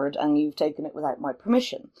sword, and you've taken it without my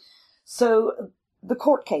permission. So the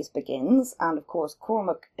court case begins, and of course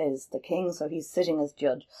Cormac is the king, so he's sitting as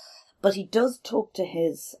judge. But he does talk to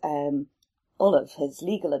his Olive, his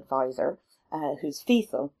legal advisor, who's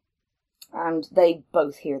Fethel, and they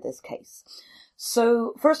both hear this case.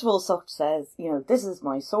 So, first of all, Sucht says, this is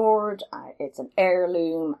my sword, it's an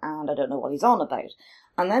heirloom, and I don't know what he's on about.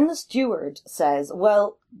 And then the steward says,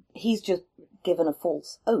 well, he's just given a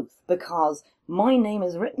false oath, because my name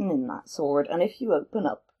is written in that sword, and if you open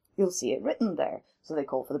up, you'll see it written there. So they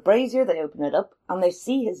call for the brazier, they open it up, and they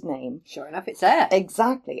see his name. Sure enough, it's there.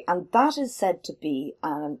 Exactly. And that is said to be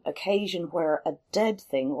an occasion where a dead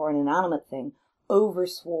thing, or an inanimate thing,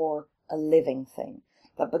 overswore a living thing.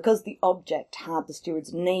 That because the object had the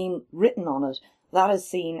steward's name written on it, that is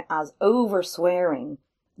seen as overswearing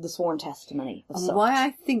the sworn testimony of Sucht. And why I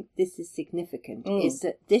think this is significant is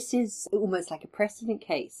that this is almost like a precedent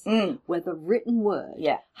case where the written word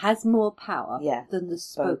has more power than the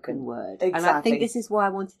spoken word. Exactly. And I think this is why I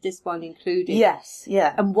wanted this one included. Yes,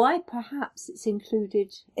 yeah. And why perhaps it's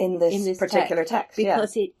included in this particular text.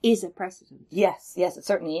 Because it is a precedent. Yes, it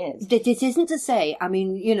certainly is. This isn't to say,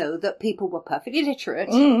 that people were perfectly literate.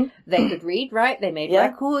 They could read, right? They made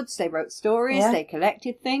records, they wrote stories, they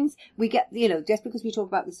collected things. We get, just because we talk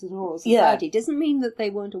about this as an oral society doesn't mean that they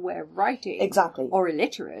weren't aware of writing. Exactly. Or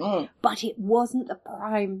illiterate. But it wasn't a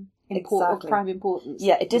prime importance.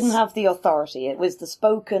 Yeah, it didn't have the authority. It was the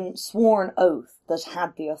spoken, sworn oath that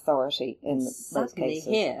had the authority in those cases.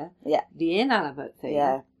 Here, the inanimate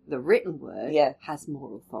thing, the written word, has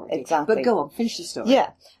more authority. Exactly. But go on, finish the story.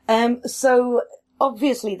 Yeah. So,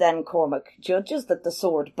 obviously then Cormac judges that the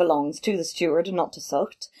sword belongs to the steward and not to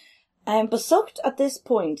Sucht. But Sucht, at this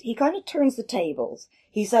point, he kind of turns the tables.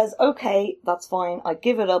 He says, okay, that's fine, I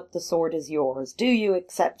give it up, the sword is yours. Do you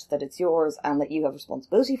accept that it's yours and that you have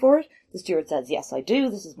responsibility for it? The steward says, yes, I do.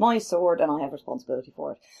 This is my sword and I have responsibility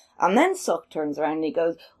for it. And then Suck turns around and he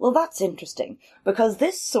goes, well, that's interesting, because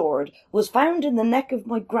this sword was found in the neck of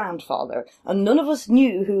my grandfather, and none of us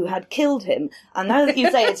knew who had killed him. And now that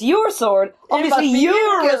you say it's your sword, obviously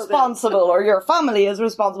you're responsible, or your family is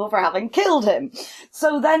responsible for having killed him.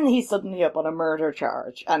 So then he's suddenly up on a murder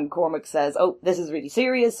charge, and Cormac says, oh, this is really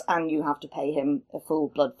serious, and you have to pay him a full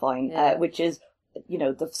blood fine, which is,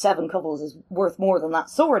 the 7 covels is worth more than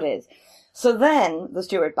that sword is. So then the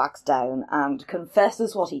steward backs down and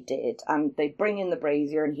confesses what he did, and they bring in the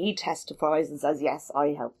brazier and he testifies and says, yes,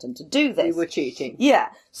 I helped him to do this. We were cheating. Yeah.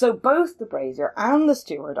 So both the brazier and the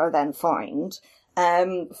steward are then fined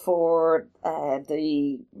for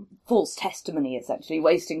the false testimony, essentially,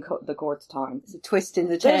 wasting the court's time. There's a twist in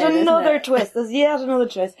the tale. There's another twist. There's yet another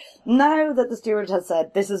twist. Now that the steward has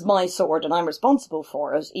said, this is my sword and I'm responsible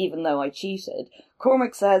for it, even though I cheated,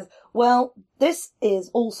 Cormac says, well, this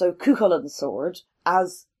is also Cuchulain's sword,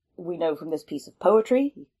 as we know from this piece of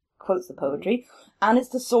poetry. He quotes the poetry. And it's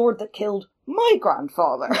the sword that killed my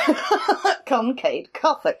grandfather, Cumcade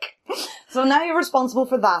Cothic. So now you're responsible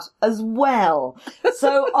for that as well.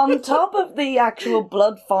 So on top of the actual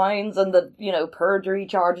blood fines and the, perjury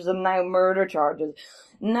charges and now murder charges,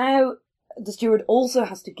 now the steward also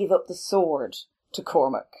has to give up the sword to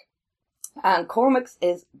Cormac. And Cormac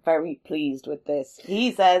is very pleased with this.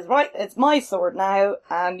 He says, right, it's my sword now,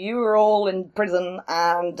 and you are all in prison,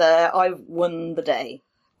 and I've won the day.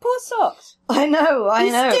 Poor Socks. I know.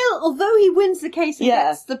 Still, although he wins the case and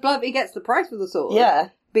gets the blood, he gets the price for the sword. Yeah.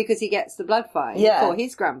 Because he gets the blood fine for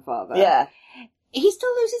his grandfather. Yeah. He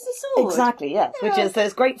still loses the sword. Exactly, yes. Yeah. Which is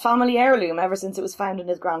this great family heirloom ever since it was found in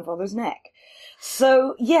his grandfather's neck.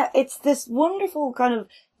 So, it's this wonderful kind of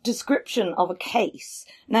description of a case.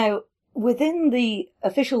 Now, within the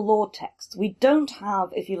official law texts, we don't have,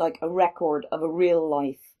 if you like, a record of a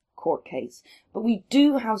real-life court case. But we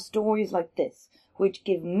do have stories like this, which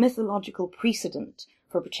give mythological precedent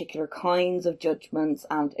for particular kinds of judgments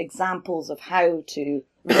and examples of how to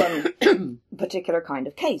run a particular kind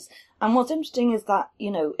of case. And what's interesting is that,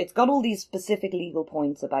 it's got all these specific legal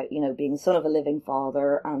points about, being son of a living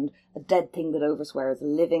father and a dead thing that overswears a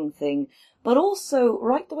living thing. But also,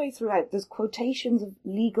 right the way throughout, there's quotations of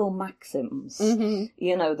legal maxims.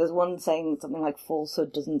 Mm-hmm. There's one saying something like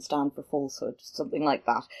falsehood doesn't stand for falsehood, something like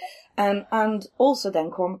that. And also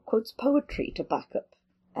then Cormac quotes poetry to back up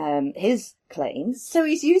his claims. So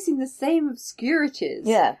he's using the same obscurities,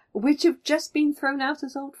 which have just been thrown out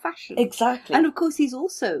as old-fashioned. Exactly. And of course he's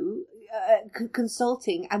also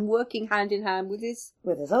consulting and working hand in hand with his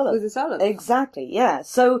Olive. Exactly, yeah.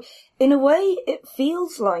 So in a way it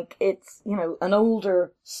feels like it's, an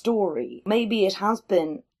older story. Maybe it has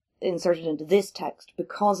been inserted into this text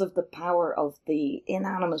because of the power of the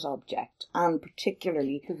inanimate object and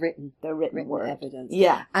particularly the written word evidence.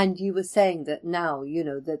 Yeah. And you were saying that now, you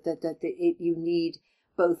need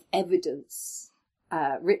both evidence,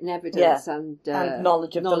 written evidence and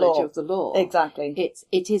knowledge of the law. Exactly.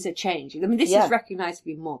 It is a change. I mean, this is recognised to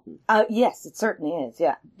be modern. Yes, it certainly is,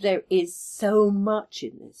 yeah. There is so much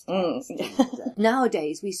in this text.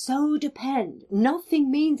 Nowadays, we so depend. Nothing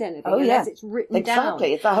means anything unless it's written down.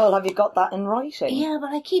 Exactly. It's that whole, have you got that in writing? Yeah,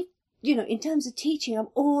 but I keep... in terms of teaching, I'm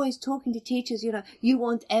always talking to teachers, you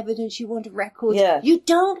want evidence, you want records. Yeah. You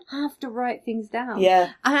don't have to write things down.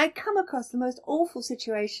 Yeah. And I come across the most awful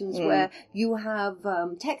situations where you have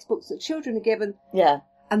textbooks that children are given. Yeah.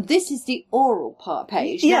 And this is the oral part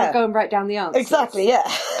page. Yeah. Now go and write down the answers. Exactly, yeah.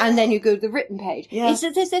 And then you go to the written page. Yeah.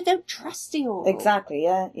 They don't trust the oral. Exactly,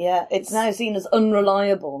 yeah. It's now seen as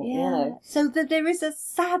unreliable, Yeah. So that there is a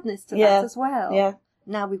sadness to that as well. Yeah.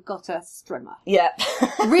 Now we've got a strimmer. Yeah.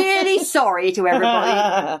 Really sorry to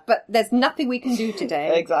everybody, but there's nothing we can do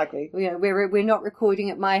today. Exactly. We're not recording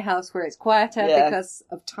at my house where it's quieter because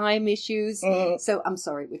of time issues. Mm. So I'm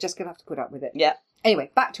sorry, we're just going to have to put up with it. Yeah.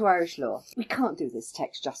 Anyway, back to Irish law. We can't do this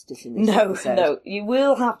text justice in this episode. No. You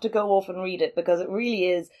will have to go off and read it because it really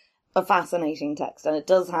is a fascinating text and it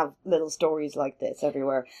does have little stories like this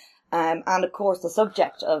everywhere. And of course, the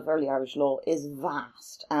subject of early Irish law is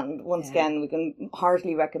vast. And once again, we can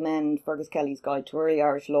heartily recommend Fergus Kelly's Guide to Early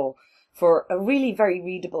Irish Law for a really very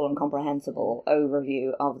readable and comprehensible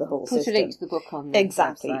overview of the whole system. Put a link to the book on there.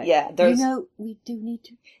 Exactly, website. yeah. We do need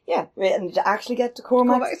to... Yeah, and to actually get to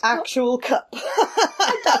Cormac's actual cup.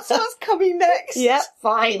 That's what's coming next. Yep,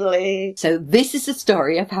 finally. So this is the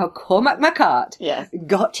story of how Cormac MacArt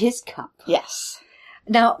got his cup. Yes.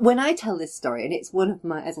 Now, when I tell this story, and it's one of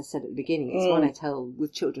my, as I said at the beginning, it's one I tell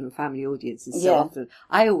with children and family audiences so often,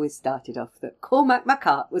 I always started off that Cormac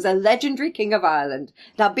MacArt was a legendary king of Ireland.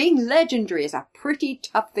 Now, being legendary is a pretty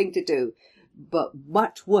tough thing to do. But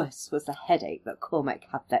much worse was the headache that Cormac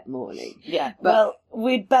had that morning. Yeah, but, well,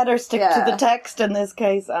 we'd better stick to the text in this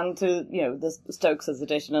case and to, the Stokes'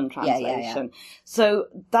 edition and translation. Yeah. So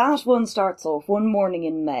that one starts off one morning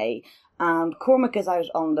in May, and Cormac is out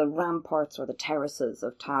on the ramparts or the terraces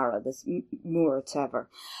of Tara, this Muir Tever.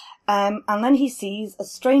 And then he sees a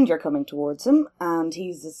stranger coming towards him, and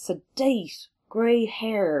he's a sedate,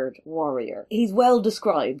 grey-haired warrior. He's well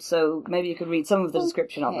described, so maybe you could read some of the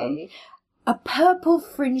description of him. A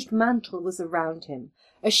purple-fringed mantle was around him,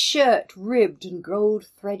 a shirt ribbed and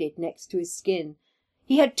gold-threaded next to his skin.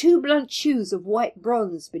 He had 2 blunt shoes of white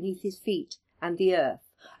bronze beneath his feet and the earth,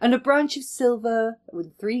 and a branch of silver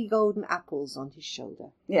with 3 golden apples on his shoulder.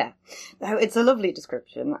 Yeah. Now, it's a lovely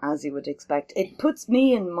description, as you would expect. It puts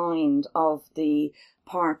me in mind of the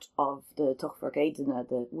part of the Tuchfar Gaidina,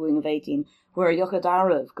 the Wooing of 18, where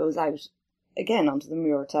Yochadarav goes out again onto the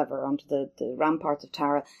Muir Tever, onto the ramparts of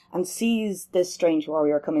Tara, and sees this strange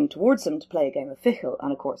warrior coming towards him to play a game of fichel.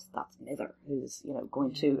 And of course, that's Mither, who's,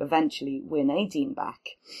 going to eventually win Aideen back.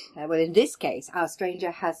 Well, in this case, our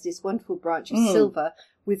stranger has this wonderful branch of silver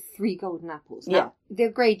with 3 golden apples. Now,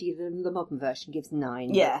 they're Grady, the modern version, gives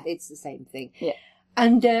 9. Yeah. It's the same thing. Yeah.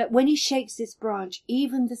 And when he shakes this branch,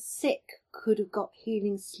 even the sick could have got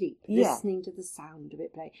healing sleep, listening to the sound of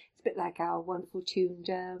it play. It's a bit like our wonderful tuned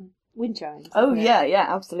wind chimes. Oh, yeah,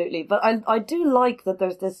 absolutely. But I do like that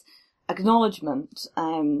there's this acknowledgement,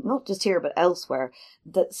 not just here but elsewhere,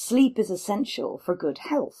 that sleep is essential for good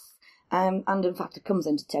health. And in fact, it comes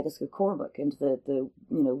into Tegisca Cormac, into the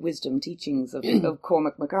wisdom teachings of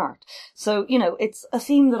Cormac MacArt. So, it's a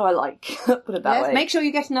theme that I like, put it that way. Make sure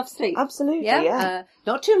you get enough sleep. Absolutely, yeah.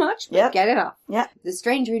 Not too much, but get enough. Yeah. The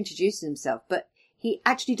stranger introduces himself, but he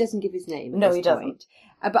actually doesn't give his name No, he doesn't.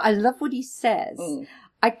 But I love what he says.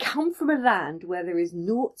 I come from a land where there is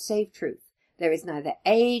naught save truth. There is neither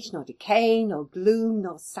age, nor decay, nor gloom,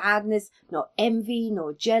 nor sadness, nor envy,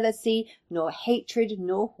 nor jealousy, nor hatred,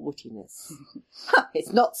 nor haughtiness.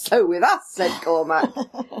 It's not so with us, said Cormac.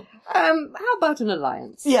 How about an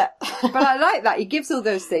alliance? Yeah. But I like that. He gives all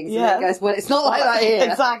those things and then goes, well, it's not like that here.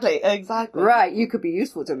 Exactly. Right, you could be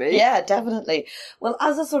useful to me. Yeah, definitely. Well,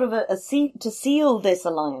 as a sort of to seal this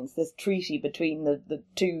alliance, this treaty between the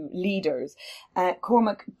 2 leaders,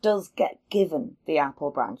 Cormac does get given the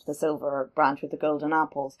apple branch, the silver branch with the golden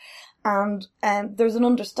apples. And there's an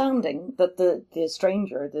understanding that the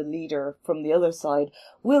stranger, the leader from the other side,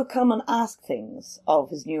 will come and ask things of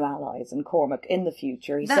his new allies and Cormac in the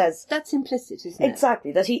future. He says that's implicit, isn't it?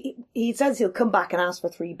 Exactly. That he says he'll come back and ask for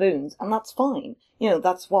 3 boons, and that's fine.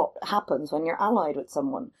 That's what happens when you're allied with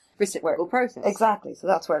someone. Reciprocal process. Exactly. So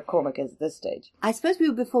that's where Cormac is at this stage. I suppose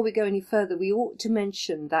before we go any further, we ought to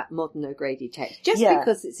mention that modern O'Grady text, just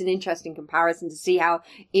because it's an interesting comparison to see how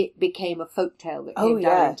it became a folktale that came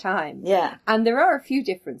down in time. Yeah. And there are a few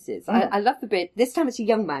differences. I love the bit, this time it's a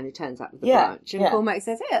young man who turns up with the branch, and Cormac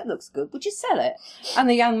says, hey, that looks good, would you sell it? And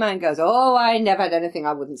the young man goes, oh, I never had anything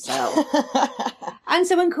I wouldn't sell. And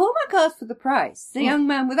so when Cormac asks for the price, the young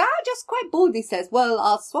man, just quite boldly says, well,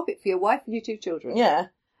 I'll swap it for your wife and your 2 children. Yeah.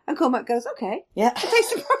 And Cormac goes, okay. Yeah. I'll take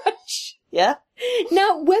the branch. Yeah.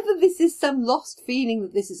 Now, whether this is some lost feeling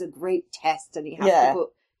that this is a great test and he has to put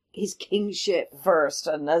his kingship first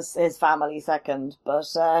and his family second, but...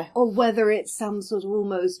 or whether it's some sort of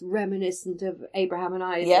almost reminiscent of Abraham and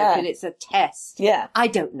Isaac and it's a test. Yeah. I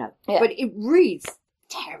don't know. Yeah. But it reads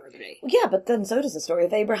terribly. Yeah, but then so does the story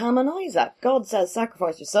of Abraham and Isaac. God says,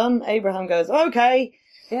 sacrifice your son. Abraham goes, okay.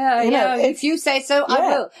 Yeah, if you say so, I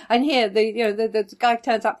will. And here, the guy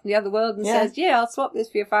turns up from the other world and says, I'll swap this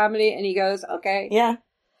for your family. And he goes, okay. Yeah.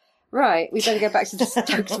 Right, we better go back to the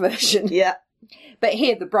Stokes version. Yeah. But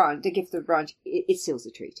here, the gift of the branch, it seals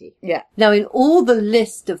the treaty. Yeah. Now, in all the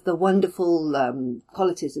list of the wonderful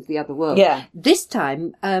qualities of the other world, this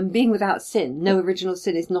time, being without sin, no original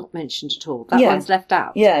sin is not mentioned at all. That one's left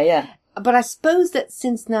out. Yeah. But I suppose that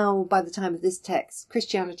since now, by the time of this text,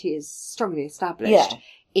 Christianity is strongly established,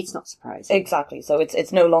 it's not surprising. Exactly. So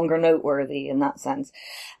it's no longer noteworthy in that sense.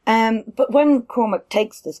 But when Cormac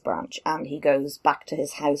takes this branch and he goes back to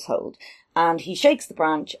his household and he shakes the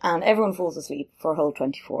branch and everyone falls asleep for a whole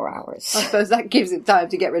 24 hours. I suppose that gives him time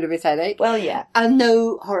to get rid of his headache. Well, yeah. And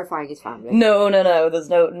no horrifying his family. No. There's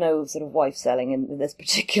no sort of wife selling in this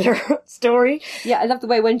particular story. Yeah, I love the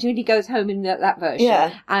way when Judy goes home in that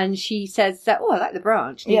version and she says, I like the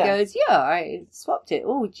branch. And he goes, I swapped it.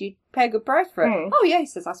 Oh, did you pay a good price for it? Oh, yeah, he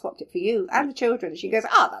says, I swapped it for you and the children. And she goes,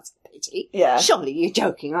 that's a pity. Yeah. Surely you're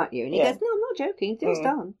joking, aren't you? And he goes, no, I'm not joking. Deal's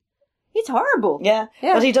done. It's horrible. Yeah.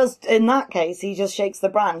 But he does, in that case, he just shakes the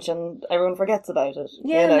branch and everyone forgets about it.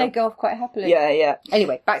 Yeah, and they go off quite happily. Yeah.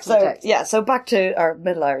 Anyway, back to the text. Yeah, so back to our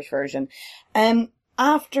Middle Irish version.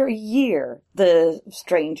 After a year, the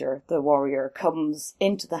stranger, the warrior, comes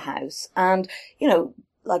into the house and,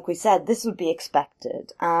 like we said, this would be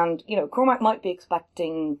expected. And, Cormac might be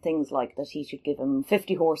expecting things like that he should give him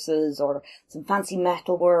 50 horses or some fancy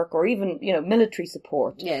metalwork or even, military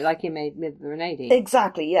support. Yeah, like he made Mither and Eddie.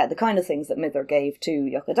 Exactly, yeah, the kind of things that Mither gave to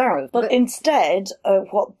Yocadara. But instead,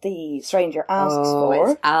 what the stranger asks for...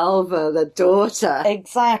 it's Alva, the daughter.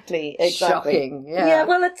 Exactly. Shocking, yeah. Yeah,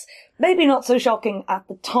 well, it's maybe not so shocking at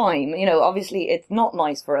the time. Obviously it's not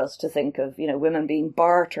nice for us to think of, women being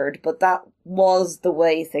bartered, but that was the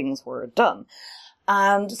way things were done.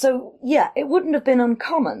 And so, yeah, it wouldn't have been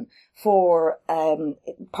uncommon for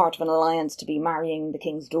part of an alliance to be marrying the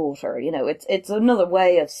king's daughter. It's another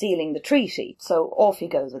way of sealing the treaty. So off he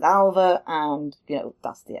goes with Alva, and,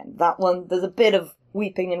 that's the end of that one. There's a bit of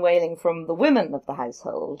weeping and wailing from the women of the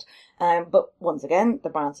household. But once again, the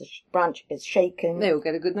branch is shaken. They all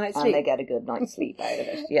get a good night's sleep. And they get a good night's sleep out of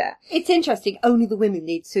it, yeah. It's interesting, only the women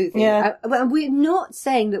need soothing. Yeah. We're not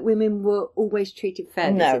saying that women were always treated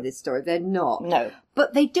fairly in this story. They're not. No.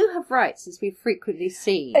 But they do have rights, as we've frequently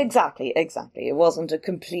seen. Exactly. It wasn't a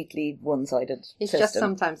completely one-sided It's system. just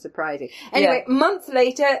sometimes surprising. Anyway, a month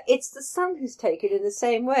later, it's the son who's taken in the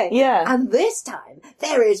same way. Yeah. And this time,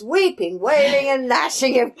 there is weeping, wailing and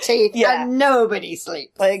gnashing of teeth, and nobody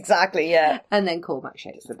sleeps. Exactly, yeah. And then Cormac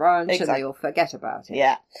shakes the branch, and they all forget about it.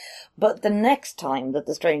 Yeah. But the next time that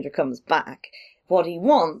the stranger comes back, what he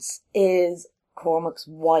wants is Cormac's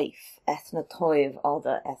wife, Ethna Toiv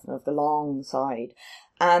Oda, Ethna of the long side.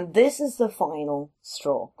 And this is the final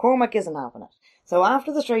straw. Cormac isn't having it. So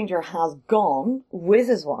after the stranger has gone with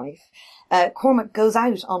his wife, Cormac goes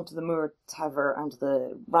out onto the Muir Tower and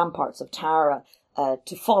the ramparts of Tara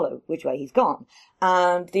to follow which way he's gone.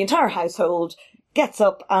 And the entire household gets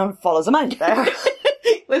up and follows him out there.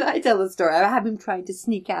 When I tell the story, I have him trying to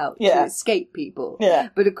sneak out to escape people. Yeah.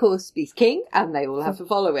 But of course, he's king, and they all have to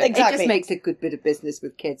follow it. Exactly. It just makes a good bit of business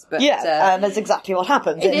with kids. But and that's exactly what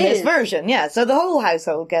happens in this version. Yeah, so the whole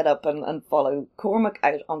household get up and follow Cormac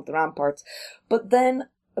out onto the ramparts. But then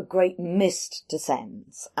a great mist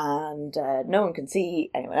descends, and no one can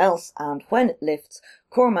see anyone else. And when it lifts,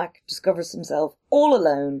 Cormac discovers himself all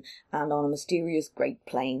alone and on a mysterious great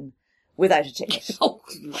plain. Without a ticket.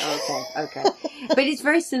 Okay. But it's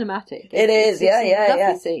very cinematic. It's a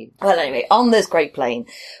lovely scene. Well, anyway, on this great plain,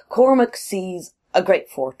 Cormac sees a great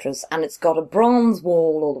fortress, and it's got a bronze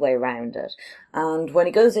wall all the way around it. And when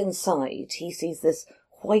he goes inside, he sees this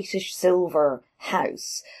whitish silver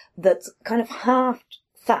house that's kind of half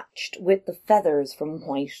thatched with the feathers from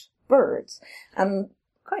white birds. And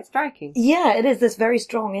quite striking. Yeah, it is this very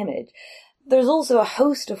strong image. There's also a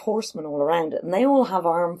host of horsemen all around it, and they all have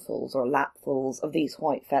armfuls or lapfuls of these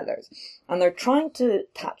white feathers. And they're trying to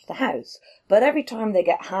thatch the house, but every time they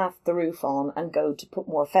get half the roof on and go to put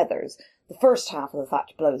more feathers, the first half of the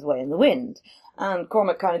thatch blows away in the wind. And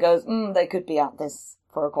Cormac kind of goes, they could be at this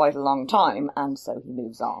for quite a long time, and so he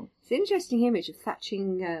moves on. It's an interesting image of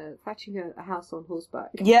thatching a house on horseback.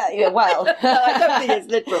 Yeah, well. No, I don't think it's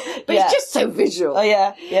literal, but it's just so visual. Oh,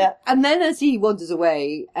 yeah. And then as he wanders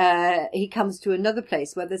away, he comes to another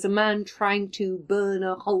place where there's a man trying to burn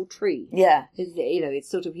a whole tree. Yeah. It's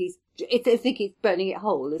sort of, I think he's burning it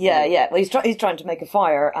whole, isn't Yeah, he? yeah. Well, he's trying to make a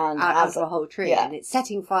fire and out of a whole tree, and it's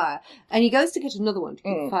setting fire. And he goes to get another one to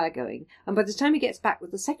keep the fire going. And by the time he gets back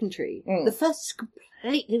with the second tree, the first is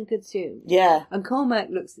completely consumed. Yeah. And Cormac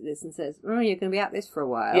looks at this and says, you're going to be at this for a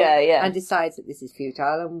while. Yeah. And decides that this is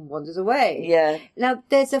futile and wanders away. Yeah. Now,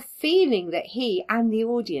 there's a feeling that he and the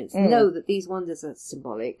audience know that these wonders are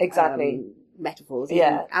symbolic. Exactly. Metaphors,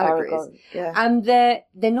 allegories. Yeah. And they're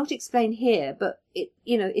not explained here, but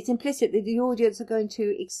it's implicit that the audience are going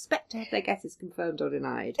to expect to have their guesses confirmed or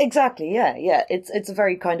denied. Exactly, yeah. It's a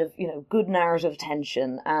very kind of, good narrative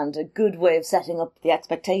tension and a good way of setting up the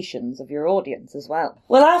expectations of your audience as well.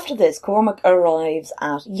 Well, after this, Cormac arrives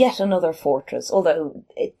at yet another fortress, although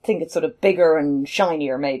I think it's sort of bigger and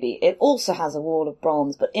shinier maybe. It also has a wall of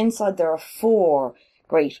bronze, but inside there are 4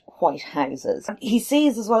 great white houses. He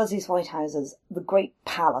sees, as well as these white houses, the great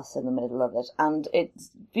palace in the middle of it, and it's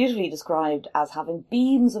beautifully described as having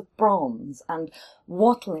beams of bronze and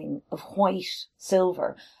wattling of white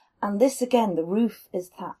silver. And this again, the roof is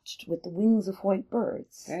thatched with the wings of white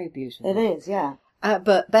birds. Very beautiful. It is, yeah.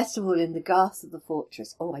 But best of all, in the garth of the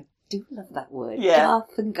fortress, I do love that word. Yeah.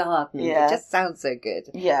 Garth and garden. Yeah. It just sounds so good.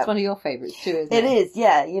 Yeah. It's one of your favourites too, isn't It it? is,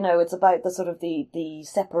 yeah. You know, it's about the sort of the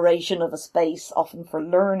separation of a space, often for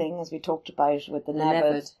learning, as we talked about with the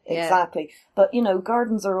Nevid. Yeah. Exactly. But, you know,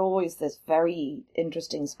 gardens are always this very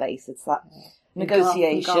interesting space. It's that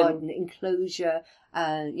negotiation. Garden, enclosure,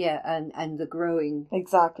 and the growing.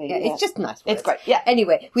 Exactly. Yeah, yeah. it's just nice. It's great, yeah.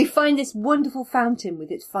 Anyway, we find this wonderful fountain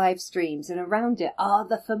with its 5 streams, and around it are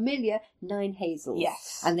the familiar 9 hazels.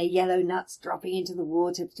 Yes. And the yellow nuts dropping into the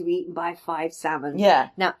water to be eaten by 5 salmon. Yeah.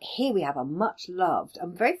 Now, here we have a much loved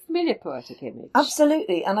and very familiar poetic image.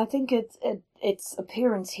 Absolutely. And I think its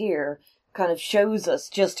appearance here kind of shows us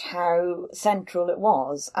just how central it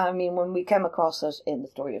was. I mean, when we came across it in the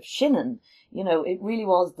story of Shinnon, you know, it really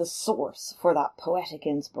was the source for that poetic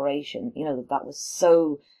inspiration, you know, that was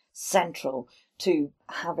so central to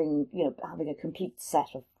having a complete set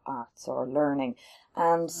of arts or learning.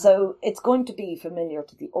 And so it's going to be familiar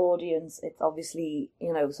to the audience. It's obviously,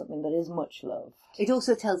 you know, something that is much loved. It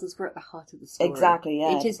also tells us we're at the heart of the story. Exactly,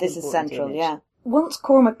 yeah. It is this is central, image. yeah. Once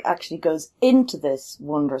Cormac actually goes into this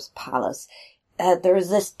wondrous palace, there is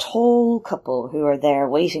this tall couple who are there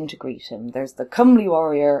waiting to greet him. There's the comely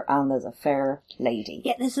warrior and there's a fair lady.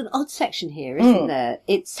 Yeah, there's an odd section here, isn't there?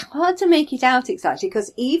 It's hard to make it out exactly,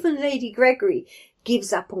 because even Lady Gregory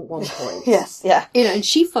gives up on one point. Yes, yeah. You know, and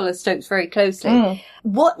she follows Stokes very closely.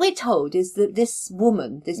 What we're told is that this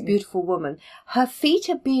woman, this beautiful woman, her feet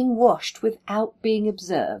are being washed without being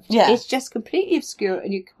observed. Yeah. It's just completely obscure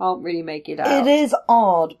and you can't really make it out. It is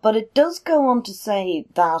odd, but it does go on to say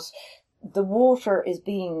that the water is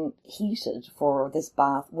being heated for this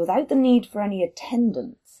bath without the need for any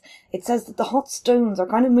attendance. It says that the hot stones are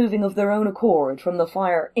kind of moving of their own accord from the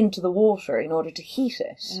fire into the water in order to heat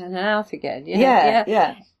it. And then out again.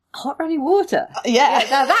 Yeah. Hot running water. Yeah.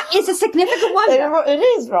 Now that is a significant wonder. It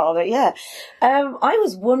is rather, yeah. I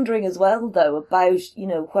was wondering as well, though, about, you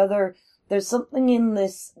know, whether there's something in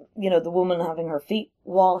this, you know, the woman having her feet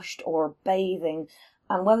washed or bathing,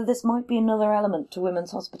 and whether this might be another element to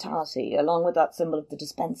women's hospitality, along with that symbol of the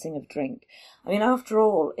dispensing of drink. I mean, after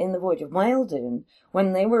all, in the voyage of Maeldoon,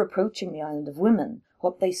 when they were approaching the Island of Women,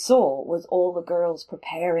 what they saw was all the girls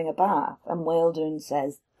preparing a bath, and Maeldoon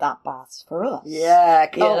says, that bath's for us. Yeah,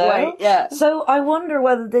 can't wait. Yeah. So I wonder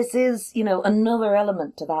whether this is, you know, another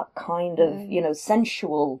element to that kind of, you know,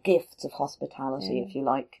 sensual gifts of hospitality, if you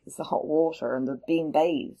like. It's the hot water and the being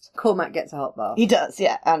bathed. Cormac gets a hot bath. He does,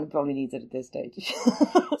 yeah, and probably needs it at this stage.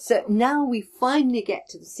 So now we finally get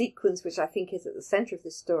to the sequence which I think is at the centre of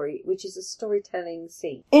this story, which is a storytelling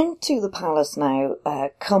scene. Into the palace now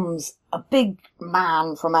comes a big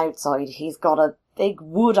man from outside. He's got a big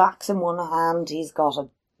wood axe in one hand. He's got a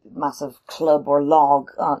massive club or log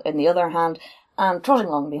in the other hand, and trotting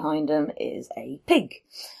along behind him is a pig.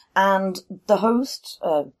 And the host,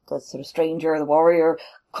 the sort of stranger, the warrior,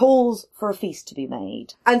 calls for a feast to be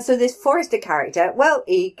made. And so this Forrester character, well,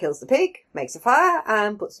 he kills the pig, makes a fire,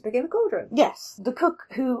 and puts the pig in a cauldron. Yes, the cook,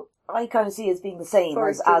 who I kind of see as being the same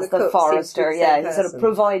Forrester, as the Forrester, yeah, he sort of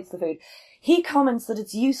provides the food. He comments that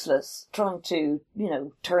it's useless trying to, you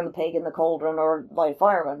know, turn the pig in the cauldron or light a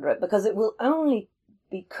fire under it, because it will only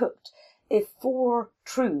be cooked if 4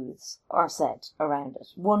 truths are said around it.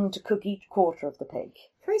 1 to cook each quarter of the pig.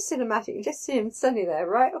 Very cinematic. You just see him standing there,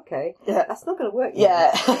 right? Okay. Yeah. That's not going to work.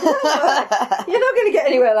 Yeah. You're not going to get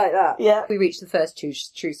anywhere like that. Yeah. We reach the first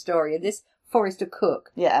true story, and this Forrester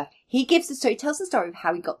cook, Yeah. he gives the story, tells the story of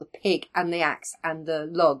how he got the pig and the axe and the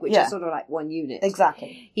log, which is sort of like one unit.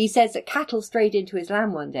 Exactly. He says that cattle strayed into his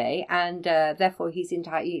land one day, and therefore he's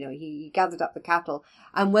he gathered up the cattle.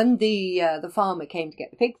 And when the farmer came to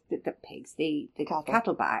get the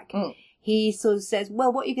cattle back, he sort of says,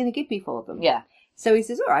 "Well, what are you going to give me for them?" Yeah. So he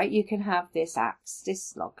says, "All right, you can have this axe,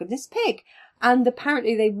 this log, and this pig." And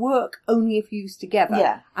apparently they work only if used together.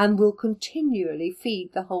 Yeah. And will continually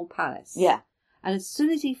feed the whole palace. Yeah. And as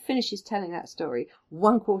soon as he finishes telling that story,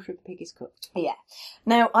 1/4 of the pig is cooked. Yeah.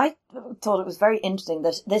 Now, I thought it was very interesting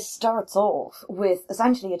that this starts off with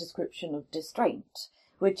essentially a description of distraint,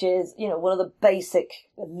 which is, you know, one of the basic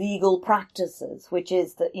legal practices, which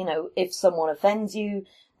is that, you know, if someone offends you,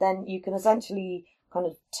 then you can essentially kind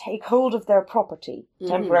of take hold of their property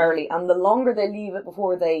temporarily, and the longer they leave it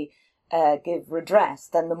before they give redress,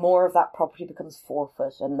 then the more of that property becomes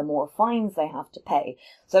forfeit and the more fines they have to pay.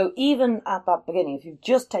 So even at that beginning, if you've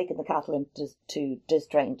just taken the cattle into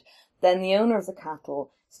distraint, then the owner of the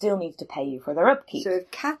cattle still needs to pay you for their upkeep. So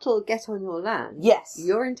if cattle get on your land, yes,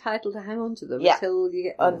 you're entitled to hang on to them Yeah. until you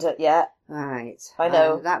get them. Yeah. Right. I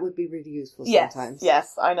know. That would be really useful Yes, sometimes.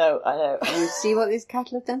 yes, I know. You see what these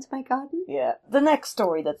cattle have done to my garden? Yeah. The next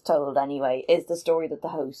story that's told, anyway, is the story that the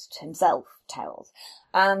host himself tells.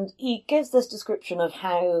 And he gives this description of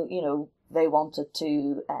how, they wanted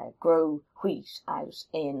to grow wheat out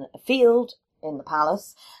in a field in the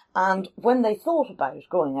palace. And when they thought about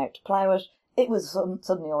going out to plough it, it was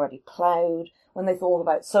suddenly already ploughed. When they thought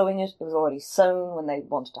about sowing it, it was already sown. When they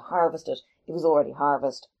wanted to harvest it, it was already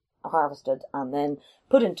harvested and then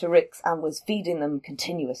put into ricks and was feeding them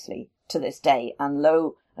continuously to this day. And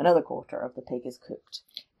lo, another quarter of the pig is cooked.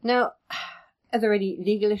 Now, are there any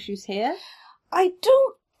legal issues here? I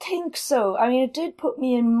don't think so. I mean, it did put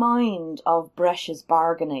me in mind of Brescia's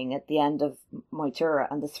bargaining at the end of Moitura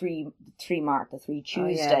and the three mark, the 3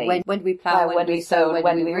 Tuesday. Oh, yeah. When do we plough, when do we sow,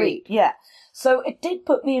 when do we reap? Yeah. So it did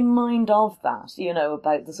put me in mind of that,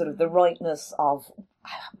 about the sort of the rightness of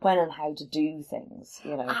when and how to do things,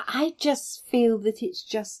 I just feel that it's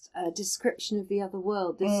just a description of the other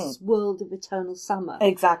world, this world of eternal summer.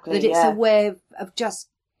 Exactly. That it's a way of just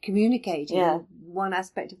communicating one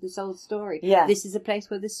aspect of this old story. Yeah. This is a place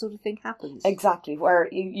where this sort of thing happens. Exactly, where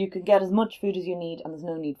you can get as much food as you need and there's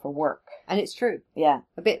no need for work. And it's true. Yeah.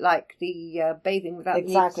 A bit like the bathing without the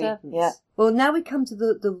need of servants. Yeah. Well, now we come to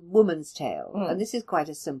the woman's tale. And this is quite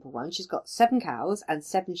a simple one. She's got 7 cows and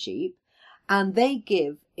 7 sheep. And they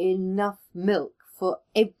give enough milk for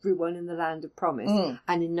everyone in the land of promise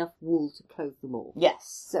and enough wool to clothe them all.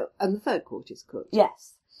 Yes. So, and the 3rd quarter is cooked.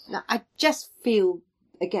 Yes. Now, I just feel,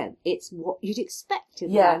 again, it's what you'd expect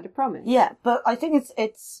in the land of promise. Yeah, but I think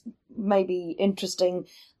it's maybe interesting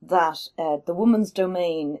that the woman's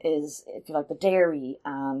domain is, if you like, the dairy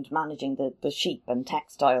and managing the sheep and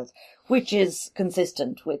textiles, which is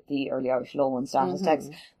consistent with the early Irish law and status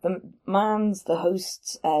text. The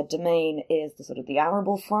host's domain is the sort of the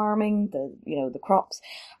arable farming, the crops,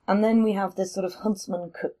 and then we have this sort of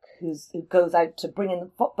huntsman cook who goes out to bring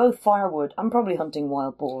in both firewood and probably hunting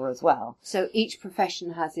wild boar as well. So each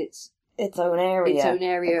profession has its own area. Its own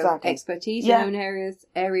area exactly. of expertise, its own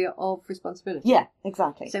area of responsibility. Yeah,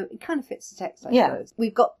 exactly. So it kind of fits the text, I suppose.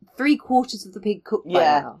 We've got 3 quarters of the pig cooked by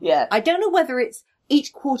now. Yeah. I don't know whether it's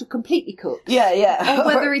each quarter completely cooked. Yeah. Or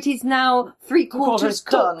whether it is now 3 quarters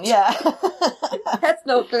cooked. done, yeah. That's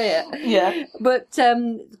not clear. Yeah. But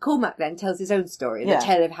Cormac then tells his own story, the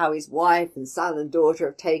tale of how his wife and son and daughter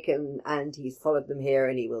have taken, and he's followed them here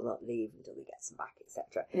and he will not leave until he gets them back,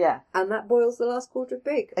 etc. Yeah. And that boils the last quarter of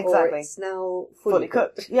pig. Exactly. Or it's now fully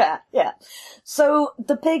cooked. Yeah. So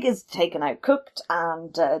the pig is taken out cooked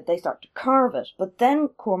and they start to carve it. But then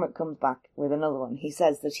Cormac comes back with another one. He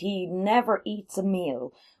says that he never eats a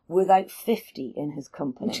meal without 50 in his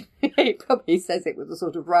company. He probably says it with a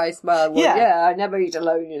sort of wry smile. Well, yeah, I never eat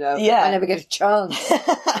alone, Yeah. I never get a chance.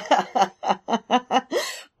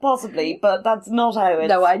 Possibly, but that's not how it's...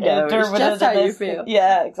 No, I know. It's just how you feel.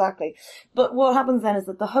 Yeah, exactly. But what happens then is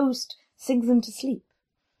that the host sings him to sleep,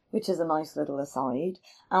 which is a nice little aside.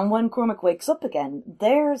 And when Cormac wakes up again,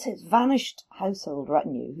 there's his vanished household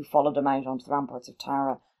retinue who followed him out onto the ramparts of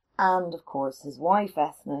Tara. And, of course, his wife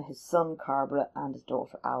Ethna, his son Carbra, and his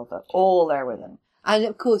daughter Alva, all there with him. And,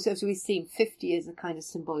 of course, as we've seen, 50 is a kind of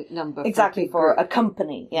symbolic number. Exactly, for a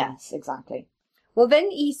company. Yes, exactly. Well,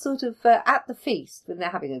 then he sort of, at the feast, when they're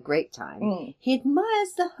having a great time, he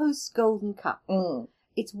admires the host's golden cup.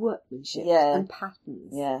 Its workmanship and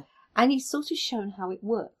patterns. Yeah. And he's sort of shown how it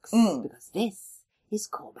works. Because this is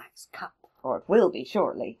Cormac's cup. Or it will be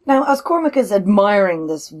shortly. Now, as Cormac is admiring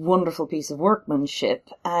this wonderful piece of workmanship,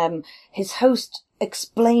 his host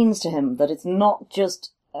explains to him that it's not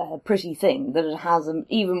just a pretty thing, that it has an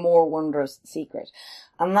even more wondrous secret.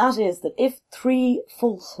 And that is that if 3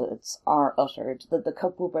 falsehoods are uttered, that the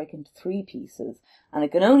cup will break into 3 pieces, and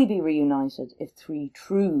it can only be reunited if 3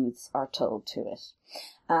 truths are told to it.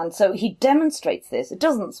 And so he demonstrates this. It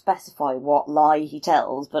doesn't specify what lie he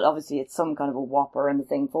tells, but obviously it's some kind of a whopper and the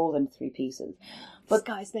thing falls into 3 pieces. But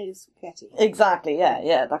the guy's made of spaghetti. Exactly,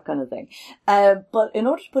 yeah, that kind of thing. But in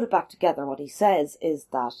order to put it back together, what he says is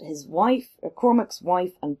that his wife, Cormac's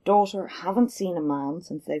wife and daughter haven't seen a man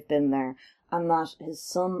since they've been there, and that his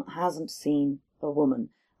son hasn't seen a woman.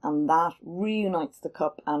 And that reunites the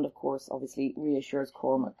cup and, of course, obviously reassures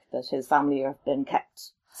Cormac that his family have been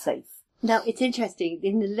kept safe. Now, it's interesting,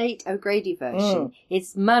 in the late O'Grady version,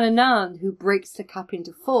 it's Manannán who breaks the cup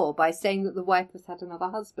into 4 by saying that the wife has had another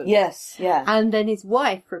husband. Yes, yeah. And then his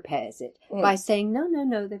wife repairs it by saying,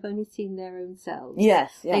 no, they've only seen their own selves.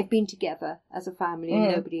 Yes, yeah. They've been together as a family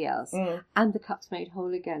and nobody else. And the cup's made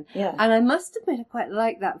whole again. Yeah. And I must admit I quite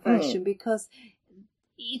like that version because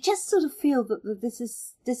you just sort of feel that this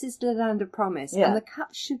is the land of promise, and the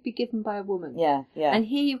cup should be given by a woman. Yeah, yeah. And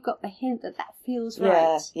here you've got the hint that feels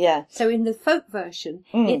right. Yeah. So in the folk version,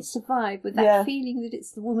 it survived with that feeling that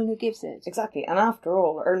it's the woman who gives it. Exactly. And after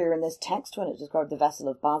all, earlier in this text, when it described the vessel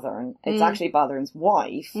of Bathurn, it's actually Bathurn's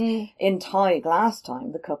wife. In Tig last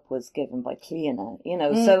time, the cup was given by Cleona. You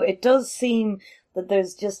know, so it does seem that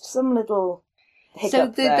there's just some little... So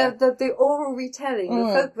the oral retelling,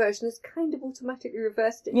 the folk version, has kind of automatically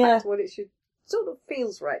reversed it back to what it should sort of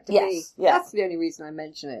feels right to me. Yeah. That's the only reason I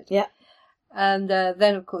mention it. Yeah. And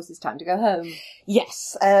then, of course, it's time to go home.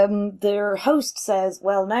 Yes. Their host says,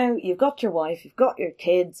 well, now you've got your wife, you've got your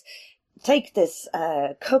kids, take this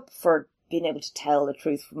cup for being able to tell the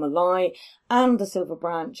truth from a lie, and the silver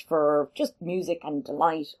branch for just music and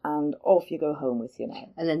delight, and off you go home with you now.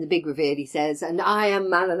 And then the big reveal, he says, and I am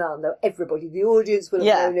Manannán, though everybody, the audience will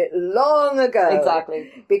have known it long ago. Exactly.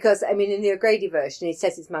 Because, I mean, in the O'Grady version, it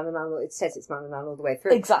says it's Manannán all the way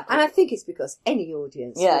through. Exactly. And I think it's because any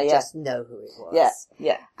audience will just know who it was.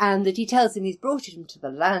 Yeah. And that he tells him he's brought him to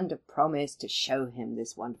the land of promise to show him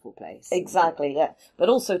this wonderful place. Exactly, yeah. But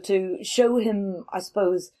also to show him, I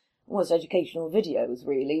suppose, almost educational videos,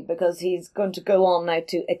 really, because he's going to go on now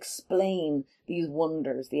to explain these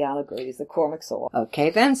wonders, the allegories that Cormac saw. Okay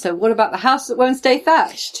then, so what about the house that won't stay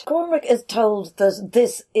thatched? Cormac is told that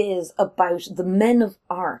this is about the men of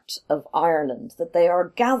art of Ireland, that they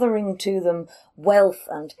are gathering to them wealth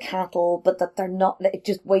and cattle, but that they're not, it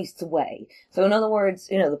just wastes away. So in other words,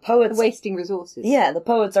 you know, the poets... wasting resources. Yeah, the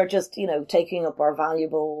poets are just, you know, taking up our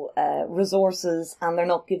valuable resources, and they're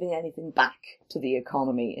not giving anything back to the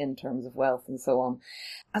economy in terms of wealth and so on.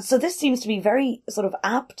 And so this seems to be very sort of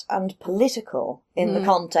apt and political in the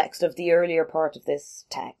context of the earlier part of this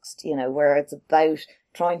text, you know, where it's about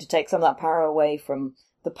trying to take some of that power away from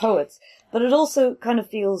the poets. But it also kind of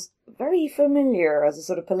feels very familiar as a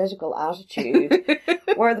sort of political attitude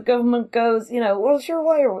where the government goes, you know, well, sure,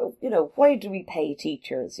 why do we pay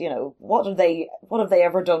teachers? You know, what have they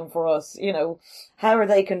ever done for us? You know, how are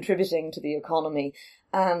they contributing to the economy?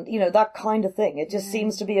 And, you know, that kind of thing. It just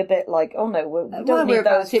seems to be a bit like, oh no, we don't need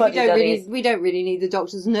those fuddy-duddies. We don't really need the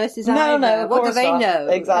doctors and nurses either. No, what do they know?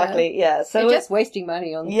 Exactly, yeah. So they're just wasting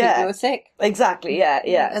money on people who are sick. Exactly, yeah.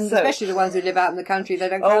 And especially the ones who live out in the country, they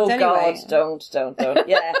don't count anyway. Oh God, don't.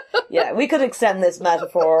 Yeah, we could extend this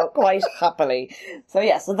metaphor quite happily. So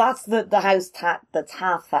that's the house that's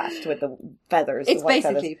half thatched with the feathers. It's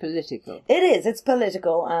basically political. It is, it's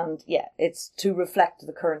political, and it's to reflect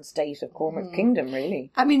the current state of Cormac's kingdom, really.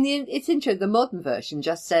 I mean, it's interesting. The modern version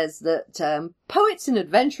just says that poets and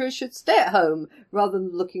adventurers should stay at home rather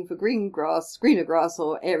than looking for greener grass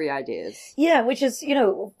or airy ideas. Yeah, which is, you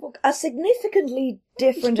know, a significantly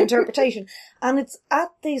different interpretation. And it's at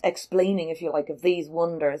the explaining, if you like, of these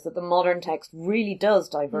wonders that the modern text really does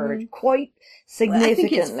diverge quite significantly. Well, I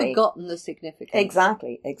think it's forgotten the significance.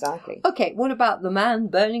 Exactly. Okay, what about the man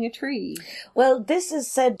burning a tree? Well, this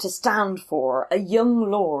is said to stand for a young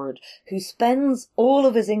lord who spends all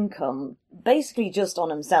of his income basically just on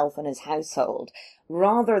himself and his household,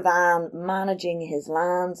 rather than managing his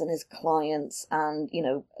lands and his clients and, you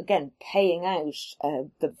know, again, paying out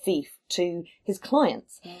the fief to his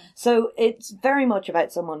clients. Yeah. So it's very much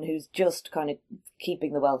about someone who's just kind of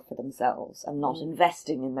keeping the wealth for themselves and not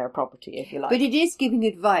investing in their property, if you like. But it is giving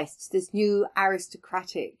advice to this new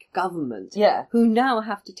aristocratic government who now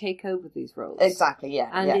have to take over these roles. Exactly, yeah.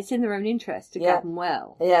 And it's in their own interest to govern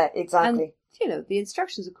well. Yeah, exactly. And, you know, the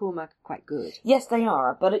instructions of Cormac are quite good. Yes, they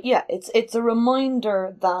are. But it's a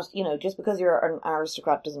reminder that, you know, just because you're an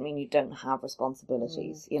aristocrat doesn't mean you don't have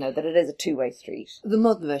responsibilities. You know, that it is a two-way street. The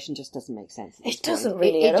modern version just doesn't make sense. It doesn't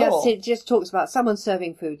really at all. It just talks about someone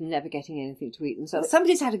serving food and never getting anything to eat themselves.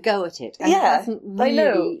 Somebody's had a go at it. And it hasn't really, I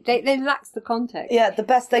know. They lacks the context. Yeah, the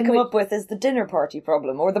best they come up with is the dinner party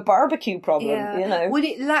problem or the barbecue problem, you know. Well,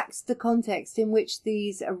 it lacks the context in which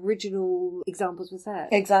these original examples were set.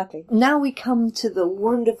 Exactly. Now we come to the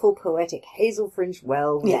wonderful poetic hazel fringed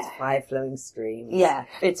well with its 5 flowing streams. Yeah,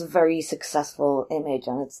 it's a very successful image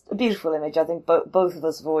and it's a beautiful image. I think both of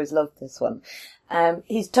us have always loved this one.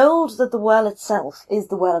 He's told that the well itself is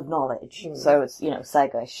the well of knowledge. So it's, you know,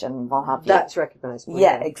 Segaish and what have you. That's recognised.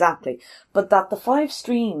 Yeah, exactly. But that the 5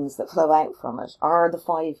 streams that flow out from it are the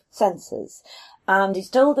 5 senses. And he's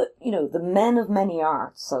told that, you know, the men of many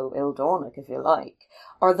arts, so Ildornic if you like,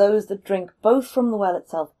 are those that drink both from the well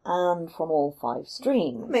itself and from all 5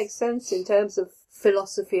 streams. That makes sense in terms of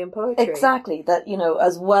philosophy and poetry. Exactly, that, you know,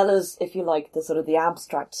 as well as, if you like, the sort of the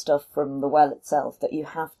abstract stuff from the well itself, that you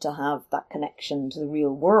have to have that connection to the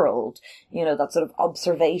real world, you know, that sort of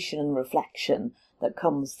observation and reflection that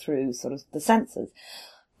comes through sort of the senses.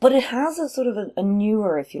 But it has a sort of a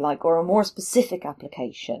newer, if you like, or a more specific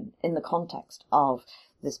application in the context of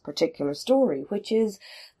this particular story, which is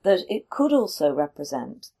that it could also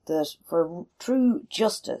represent that for true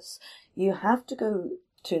justice, you have to go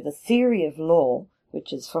to the theory of law,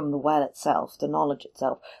 which is from the well itself, the knowledge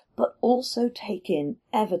itself, but also take in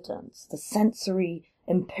evidence, the sensory,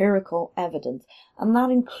 empirical evidence, and that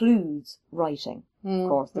includes writing. Of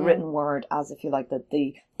course, the written word as, if you like,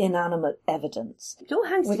 the inanimate evidence. It all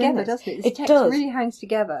hangs together, doesn't it? It does. Really hangs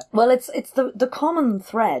together. Well, it's the common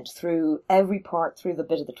thread through every part, through the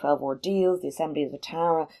bit of the 12 ordeals, the assembly of the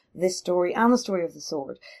Tara, this story, and the story of the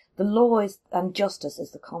sword. The law and justice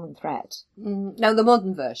is the common thread. Now, the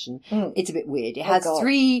modern version, it's a bit weird. It has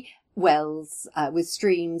 3 wells with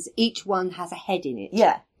streams. Each one has a head in it.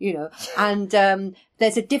 Yeah. You know, and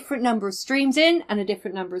there's a different number of streams in and a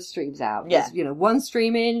different number of streams out. Yeah. There's, you know, 1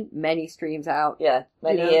 stream in, many streams out. Yeah,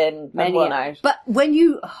 many in, many and 1 out. But when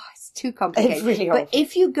you... it's too complicated. It's really hard. But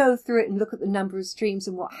if you go through it and look at the number of streams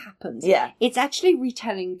and what happens, it's actually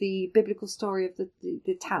retelling the biblical story of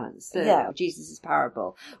the talents, Jesus'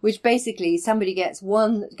 parable, which basically somebody gets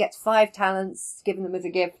 5 talents given them as a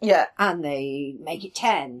gift, and they make it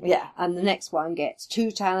 10. Yeah. And the next one gets 2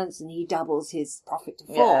 talents and he doubles his profit to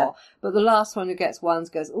 4. But the last one who gets 1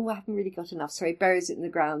 goes, I haven't really got enough. So he buries it in the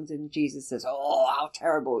ground and Jesus says, how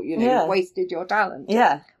terrible, you know, you've wasted your talent.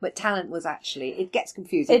 Yeah. But talent was actually, it gets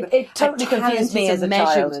confusing. It totally confused me as a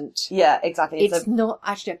measurement. Child. Yeah, exactly. It's not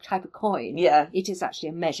actually a type of coin. Yeah. It is actually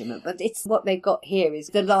a measurement. But it's what they've got here is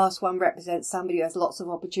the last one represents somebody who has lots of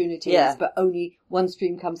opportunities, but only 1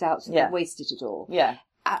 stream comes out, so they've wasted it all. Yeah.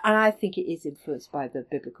 And I think it is influenced by the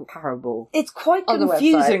biblical parable. It's quite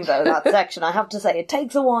confusing, though, that section, I have to say. It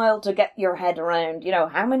takes a while to get your head around, you know,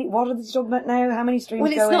 what are they talking about now? How many streams go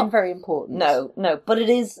in? Well, it's not very important. No, but it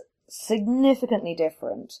is significantly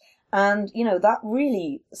different. And, you know, that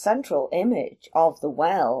really central image of the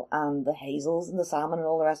well and the hazels and the salmon and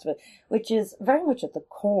all the rest of it, which is very much at the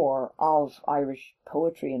core of Irish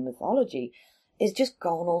poetry and mythology, is just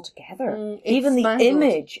gone altogether. Even the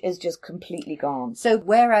image is just completely gone. So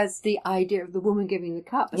whereas the idea of the woman giving the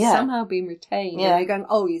cup has somehow been retained, and you're going,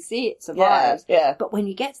 you see, it survives. Yeah. But when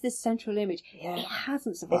you get to this central image, it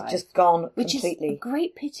hasn't survived. It's just gone which completely. Which is a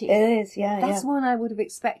great pity. It is, That's one I would have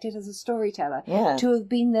expected as a storyteller to have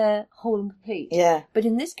been there whole and complete. Yeah. But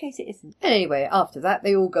in this case, it isn't. Anyway, after that,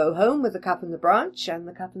 they all go home with the cup and the branch, and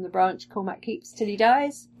the cup and the branch Cormac keeps till he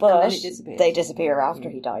dies, but and then it disappears. They disappear after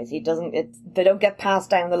he dies. They don't get passed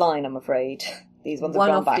down the line, I'm afraid. These ones have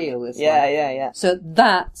gone back. Deal, this one. Yeah. So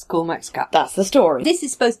that's Cormac's Cup. That's the story. This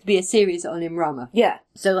is supposed to be a series on Imrama. Yeah.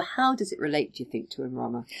 So how does it relate, do you think, to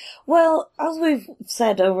Imrama? Well, as we've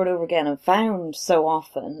said over and over again and found so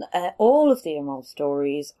often, all of the Imrama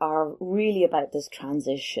stories are really about this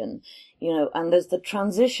transition, you know, and there's the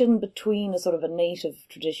transition between a sort of a native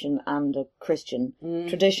tradition and a Christian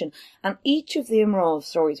tradition. And each of the Imrama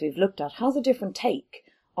stories we've looked at has a different take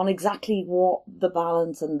on exactly what the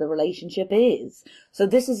balance and the relationship is. So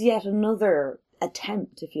this is yet another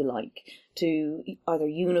attempt, if you like, to either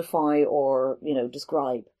unify or, you know,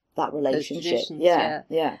 describe that relationship.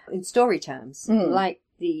 Yeah. In story terms, like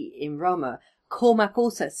the Imrama, Cormac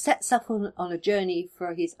also sets off on a journey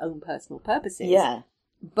for his own personal purposes. Yeah.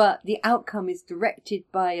 But the outcome is directed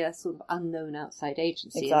by a sort of unknown outside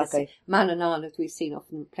agency. Exactly. Manannán, as we've seen,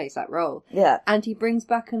 often plays that role. Yeah. And he brings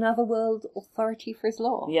back another world authority for his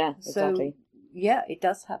law. Yeah, exactly. So, yeah, it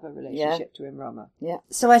does have a relationship to Imrama. Yeah.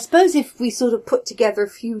 So I suppose if we sort of put together a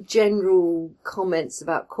few general comments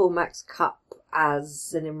about Cormac's Cup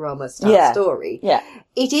as an Imrama style story. Yeah.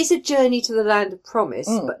 It is a journey to the land of promise,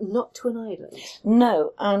 but not to an island.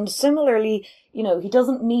 No, and similarly, you know, he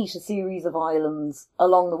doesn't meet a series of islands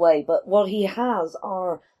along the way, but what he has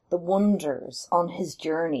are the wonders on his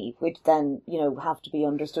journey, which then, you know, have to be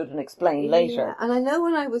understood and explained later. And I know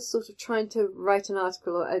when I was sort of trying to write an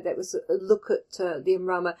article that was a look at the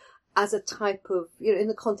Imrama as a type of, you know, in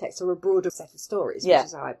the context of a broader set of stories, which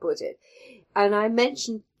is how I put it. And I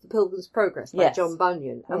mentioned The Pilgrim's Progress by John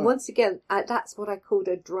Bunyan. And once again, that's what I called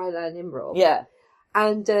a dryland Imrov. Yeah.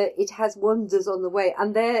 And it has wonders on the way,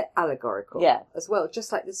 and they're allegorical as well,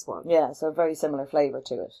 just like this one. Yeah, so a very similar flavour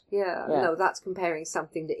to it. Yeah, no, that's comparing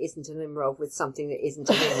something that isn't an Imrov with something that isn't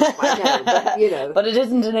an Imrov. I know, but, you know. But it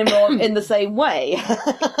isn't an Imrov in the same way.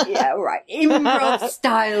 Yeah, right.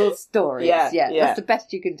 Imrov-style stories. Yeah, that's the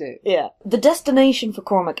best you can do. Yeah. The destination for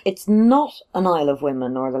Cormac, it's not an Isle of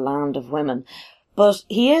Women or the Land of Women. But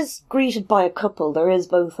he is greeted by a couple. There is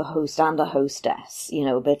both a host and a hostess, you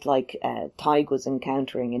know, a bit like Tig was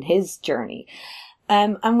encountering in his journey.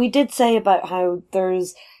 And we did say about how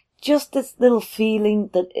there's just this little feeling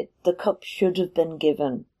that the cup should have been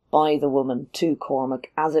given by the woman to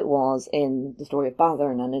Cormac, as it was in the story of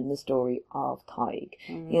Bathurn and in the story of Tig.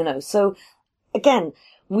 You know, so again,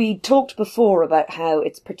 we talked before about how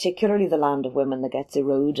it's particularly the land of women that gets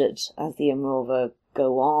eroded as the Imrova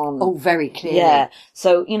go on. Oh, very clearly. Yeah.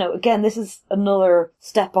 So, you know, again, this is another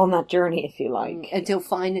step on that journey, if you like. Until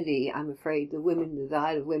finally, I'm afraid, the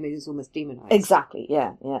Isle of Women is almost demonised. Exactly,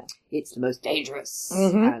 yeah. It's the most dangerous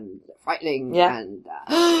and frightening and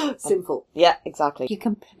sinful. Yeah, exactly. You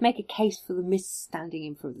can make a case for the mist standing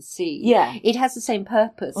in from the sea. Yeah. It has the same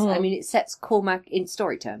purpose. I mean, it sets Cormac, in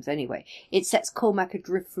story terms anyway, it sets Cormac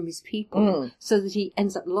adrift from his people so that he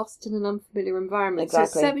ends up lost in an unfamiliar environment. Exactly.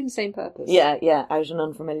 So it's serving the same purpose. Yeah, out in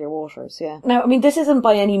unfamiliar waters, yeah. Now, I mean, this isn't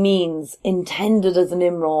by any means intended as an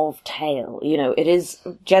Imrov tale, you know, it is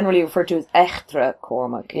generally referred to as Echtra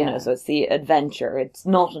Cormac, you know, so it's the adventure. It's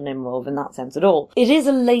not an Imrov in that sense at all. It is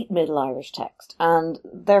a late Middle Irish text, and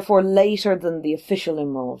therefore later than the official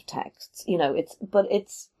Imrov texts, you know, but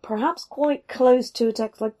it's perhaps quite close to a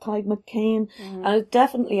text like Tig McCain, and it's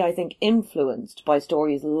definitely, I think, influenced by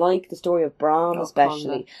stories like the story of Bran,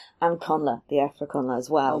 especially, and Conla, the Echtra Conla as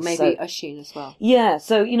well. Or maybe Oisin as well. Yeah,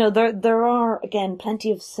 so, you know, there are, again,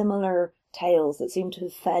 plenty of similar tales that seem to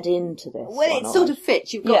have fed into this. Well, it sort of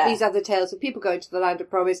fits. You've got these other tales of people going to the land of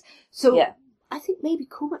promise. So I think maybe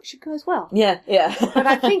Cormac should go as well. Yeah. But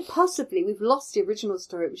I think possibly we've lost the original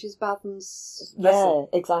story, which is Bathurn's vessel.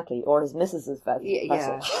 Yeah, exactly. Or his missus's vessel.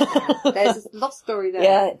 Yeah. There's a lost story there.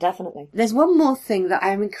 Yeah, definitely. There's one more thing that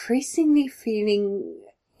I'm increasingly feeling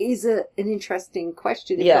is an interesting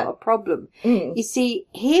question, if not a problem. You see,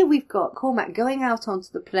 here we've got Cormac going out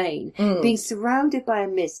onto the plain, being surrounded by a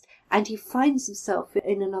mist, and he finds himself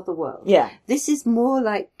in another world. Yeah. This is more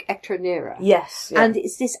like Ectranera. Yes. Yeah. And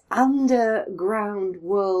it's this underground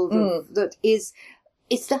world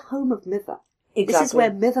it's the home of Mither. Exactly. This is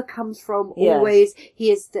where Mither comes from always.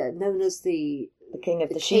 He is known as the king of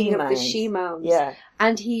the She-Mounds. Yeah.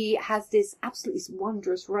 And he has this absolutely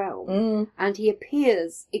wondrous realm. And he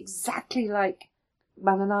appears exactly like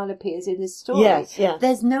Manannán appears in this story. Yes, yeah.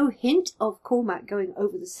 There's no hint of Cormac going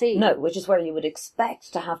over the sea. No, which is where you would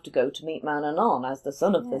expect to have to go to meet Manannán as the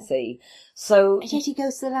son of the sea. So, and yet he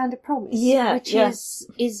goes to the land of promise, which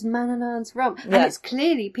is Manannán's realm. And it's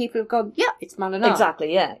clearly people have gone, it's Manannán.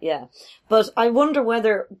 Exactly, yeah. But I wonder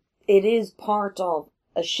whether it is part of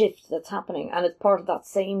a shift that's happening, and it's part of that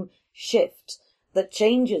same shift that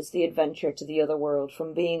changes the adventure to the other world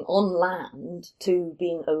from being on land to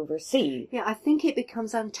being oversea. Yeah, I think it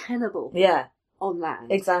becomes untenable. On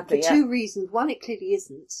land. Exactly, For two reasons. One, it clearly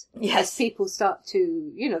isn't. Yes. As people start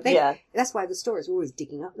to, that's why the stories are always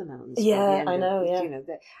digging up the mountains. Yeah, I know,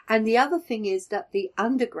 and the other thing is that the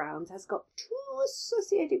underground has got too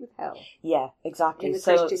associated with hell. Yeah, exactly. In the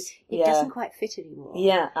Christian, it doesn't quite fit anymore.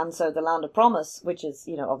 Yeah, and so the land of promise, which is,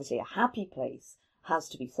 obviously a happy place, has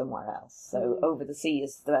to be somewhere else. So over the sea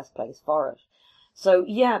is the best place for it. So,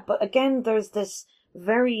 but again, there's this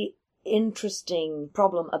very interesting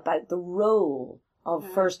problem about the role of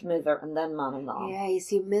first Mither and then Manannán. Yeah, you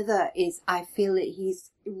see, Mither I feel that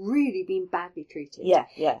he's really been badly treated.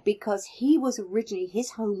 Yeah. Because he was originally,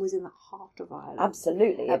 his home was in the heart of Ireland.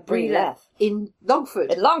 Absolutely, at Breleth. In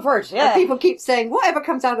Longford. In Longford, yeah. And people keep saying, whatever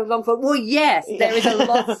comes out of Longford? Well, yes, there is a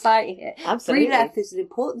lost site here. Absolutely. Breleth is an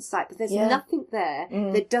important site, but there's nothing there.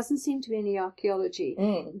 There doesn't seem to be any archaeology.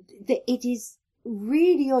 It is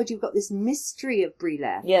really odd. You've got this mystery of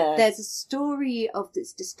Breleth. Yeah. There's a story of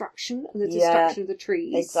its destruction and the destruction of the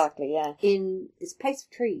trees. Exactly, yeah. In this place of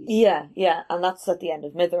trees. Yeah. And that's at the end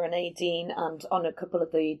of Mither and Aideen and on a couple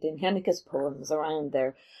of the Dinhenicus poems around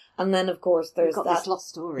there. And then, of course, there's this lost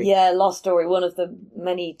story. Yeah, lost story. One of the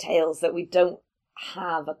many tales that we don't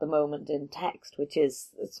have at the moment in text, which is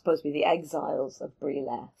supposed to be the exiles of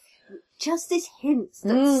Breleth. Just this hint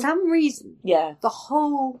that some reason, the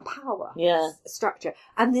whole power structure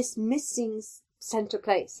and this missing centre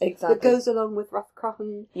place that goes along with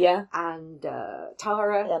Rathcroghan and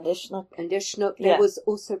Tara and Uisneach, there was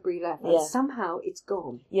also Breleth, and somehow it's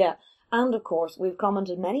gone. Yeah. And of course, we've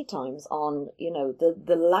commented many times on,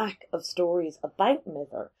 the lack of stories about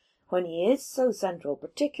Mither when he is so central,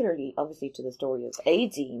 particularly, obviously, to the story of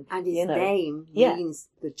Aideen. And his name means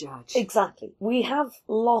the judge. Exactly. We have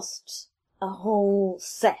lost a whole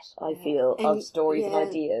set, I feel, of stories and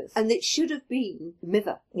ideas. And it should have been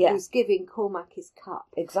Mither who's giving Cormac his cup.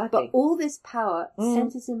 Exactly. But all this power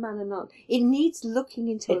centres in Manannán. It needs looking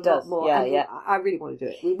into a lot more. Yeah, I really want to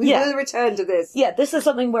do it. We will return to this. Yeah, this is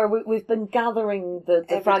something where we've been gathering the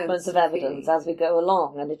fragments of evidence as we go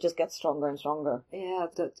along, and it just gets stronger and stronger. Yeah,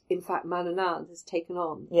 that in fact Manannán has taken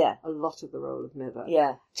on a lot of the role of Mither.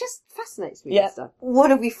 Yeah. Just fascinates me, this stuff. What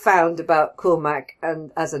have we found about Cormac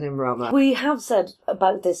and as an Imrama? We have said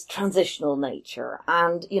about this transitional nature,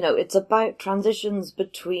 and, it's about transitions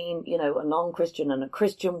between, a non-Christian and a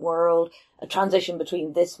Christian world, a transition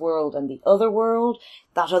between this world and the other world.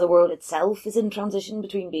 That other world itself is in transition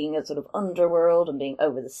between being a sort of underworld and being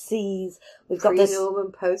over the seas. We've got this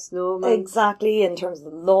pre-Norman, post-Norman. Exactly, in terms of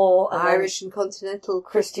the law. And Irish and continental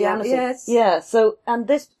Christianity. Yes. Yeah, and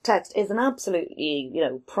this text is an absolutely,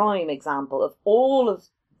 prime example of all of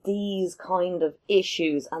these kind of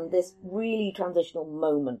issues and this really transitional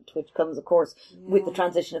moment, which comes, of course, with the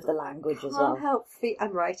transition of the language as well. I can't help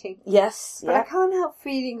I'm writing. Yes. But I can't help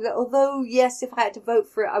feeling that although, yes, if I had to vote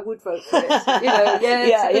for it, I would vote for it. It's a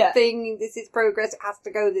good thing, this is progress, it has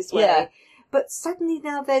to go this way. Yeah. But suddenly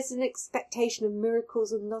now there's an expectation of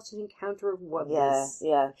miracles and not an encounter of wonders.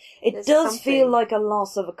 Yeah. It does feel like a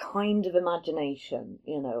loss of a kind of imagination,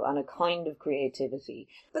 and a kind of creativity.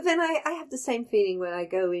 But then I have the same feeling when I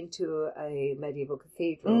go into a medieval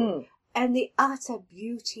cathedral. And the utter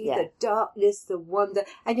beauty, the darkness, the wonder.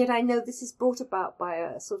 And yet I know this is brought about by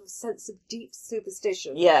a sort of sense of deep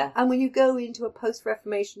superstition. Yeah. And when you go into a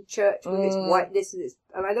post-Reformation church with its whiteness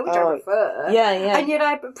and I know which I prefer. Yeah. And yet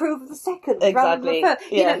I approve of the second. Exactly. Rather than the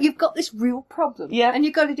first. Yeah. You've got this real problem. Yeah. And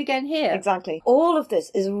you've got it again here. Exactly. All of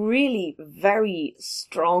this is really very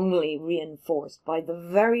strongly reinforced by the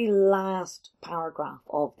very last paragraph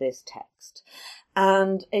of this text.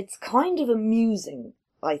 And it's kind of amusing,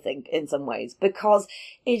 I think, in some ways, because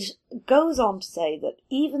it goes on to say that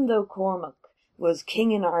even though Cormac was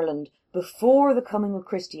king in Ireland before the coming of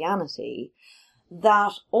Christianity,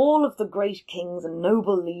 that all of the great kings and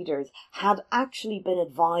noble leaders had actually been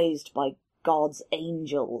advised by God's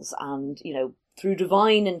angels and, through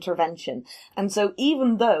divine intervention. And so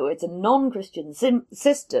even though it's a non-Christian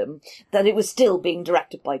system, that it was still being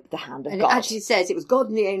directed by the hand of God. And it actually says it was God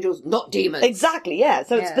and the angels, not demons. Exactly, yeah.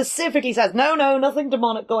 So it specifically says, no, nothing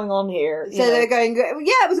demonic going on here. So they're going,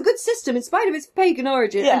 it was a good system in spite of its pagan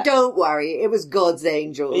origin. Yeah. And don't worry, it was God's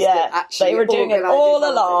angels that actually they were doing it all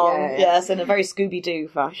along. Yes, in a very Scooby-Doo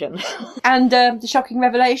fashion. And the shocking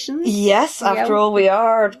revelations. Yes, after all, we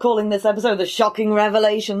are calling this episode The Shocking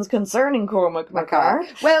Revelations Concerning Cormac MacArt.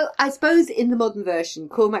 Well, I suppose in the modern version,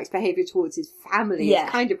 Cormac's behaviour towards his family is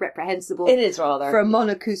kind of reprehensible. It is rather. For a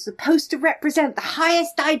monarch who's supposed to represent the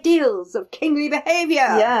highest ideals of kingly behaviour.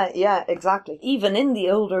 Yeah, exactly. Even in the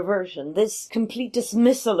older version, this complete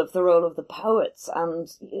dismissal of the role of the poets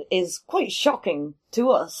is quite shocking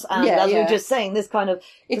to us. And as we were just saying, this kind of...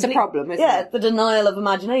 It's a problem, isn't it? The denial of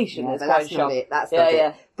imagination is quite shocking. That's not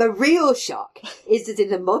it. The real shock is that in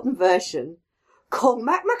the modern version,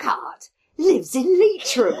 Cormac MacArt lives in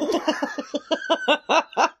Leitrim.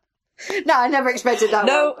 No, I never expected that.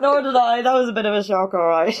 No, nor did I. That was a bit of a shock, all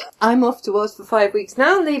right. I'm off to Oz for 5 weeks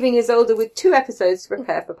now, leaving Isolde with 2 episodes to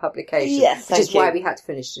prepare for publication. Yes, which is why we had to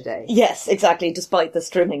finish today. Yes, exactly, despite the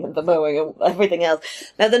trimming and the mowing and everything else.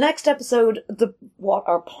 Now, the next episode, what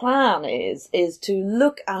our plan is to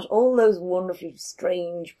look at all those wonderfully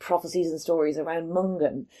strange prophecies and stories around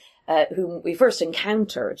Mungan, whom we first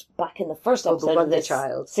encountered back in the first episode of this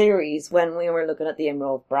series when we were looking at the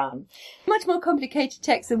Imra of Bran. Much more complicated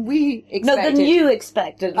text than we expected. No, than you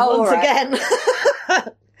expected, once again. This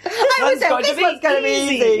one's going to be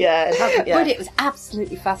easy. But it was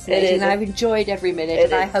absolutely fascinating and I've enjoyed every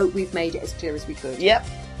minute I hope we've made it as clear as we could. Yep.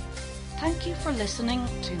 Thank you for listening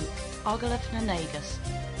to Ogilvy na Negus,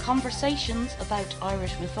 conversations about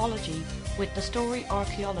Irish mythology with the story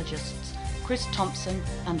archaeologists Chris Thompson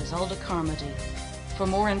and Isolde Carmody. For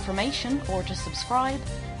more information or to subscribe,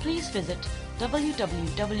 please visit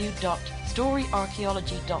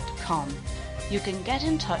www.storyarchaeology.com. You can get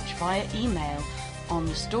in touch via email on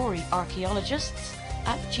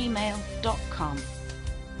storyarchaeologists@gmail.com.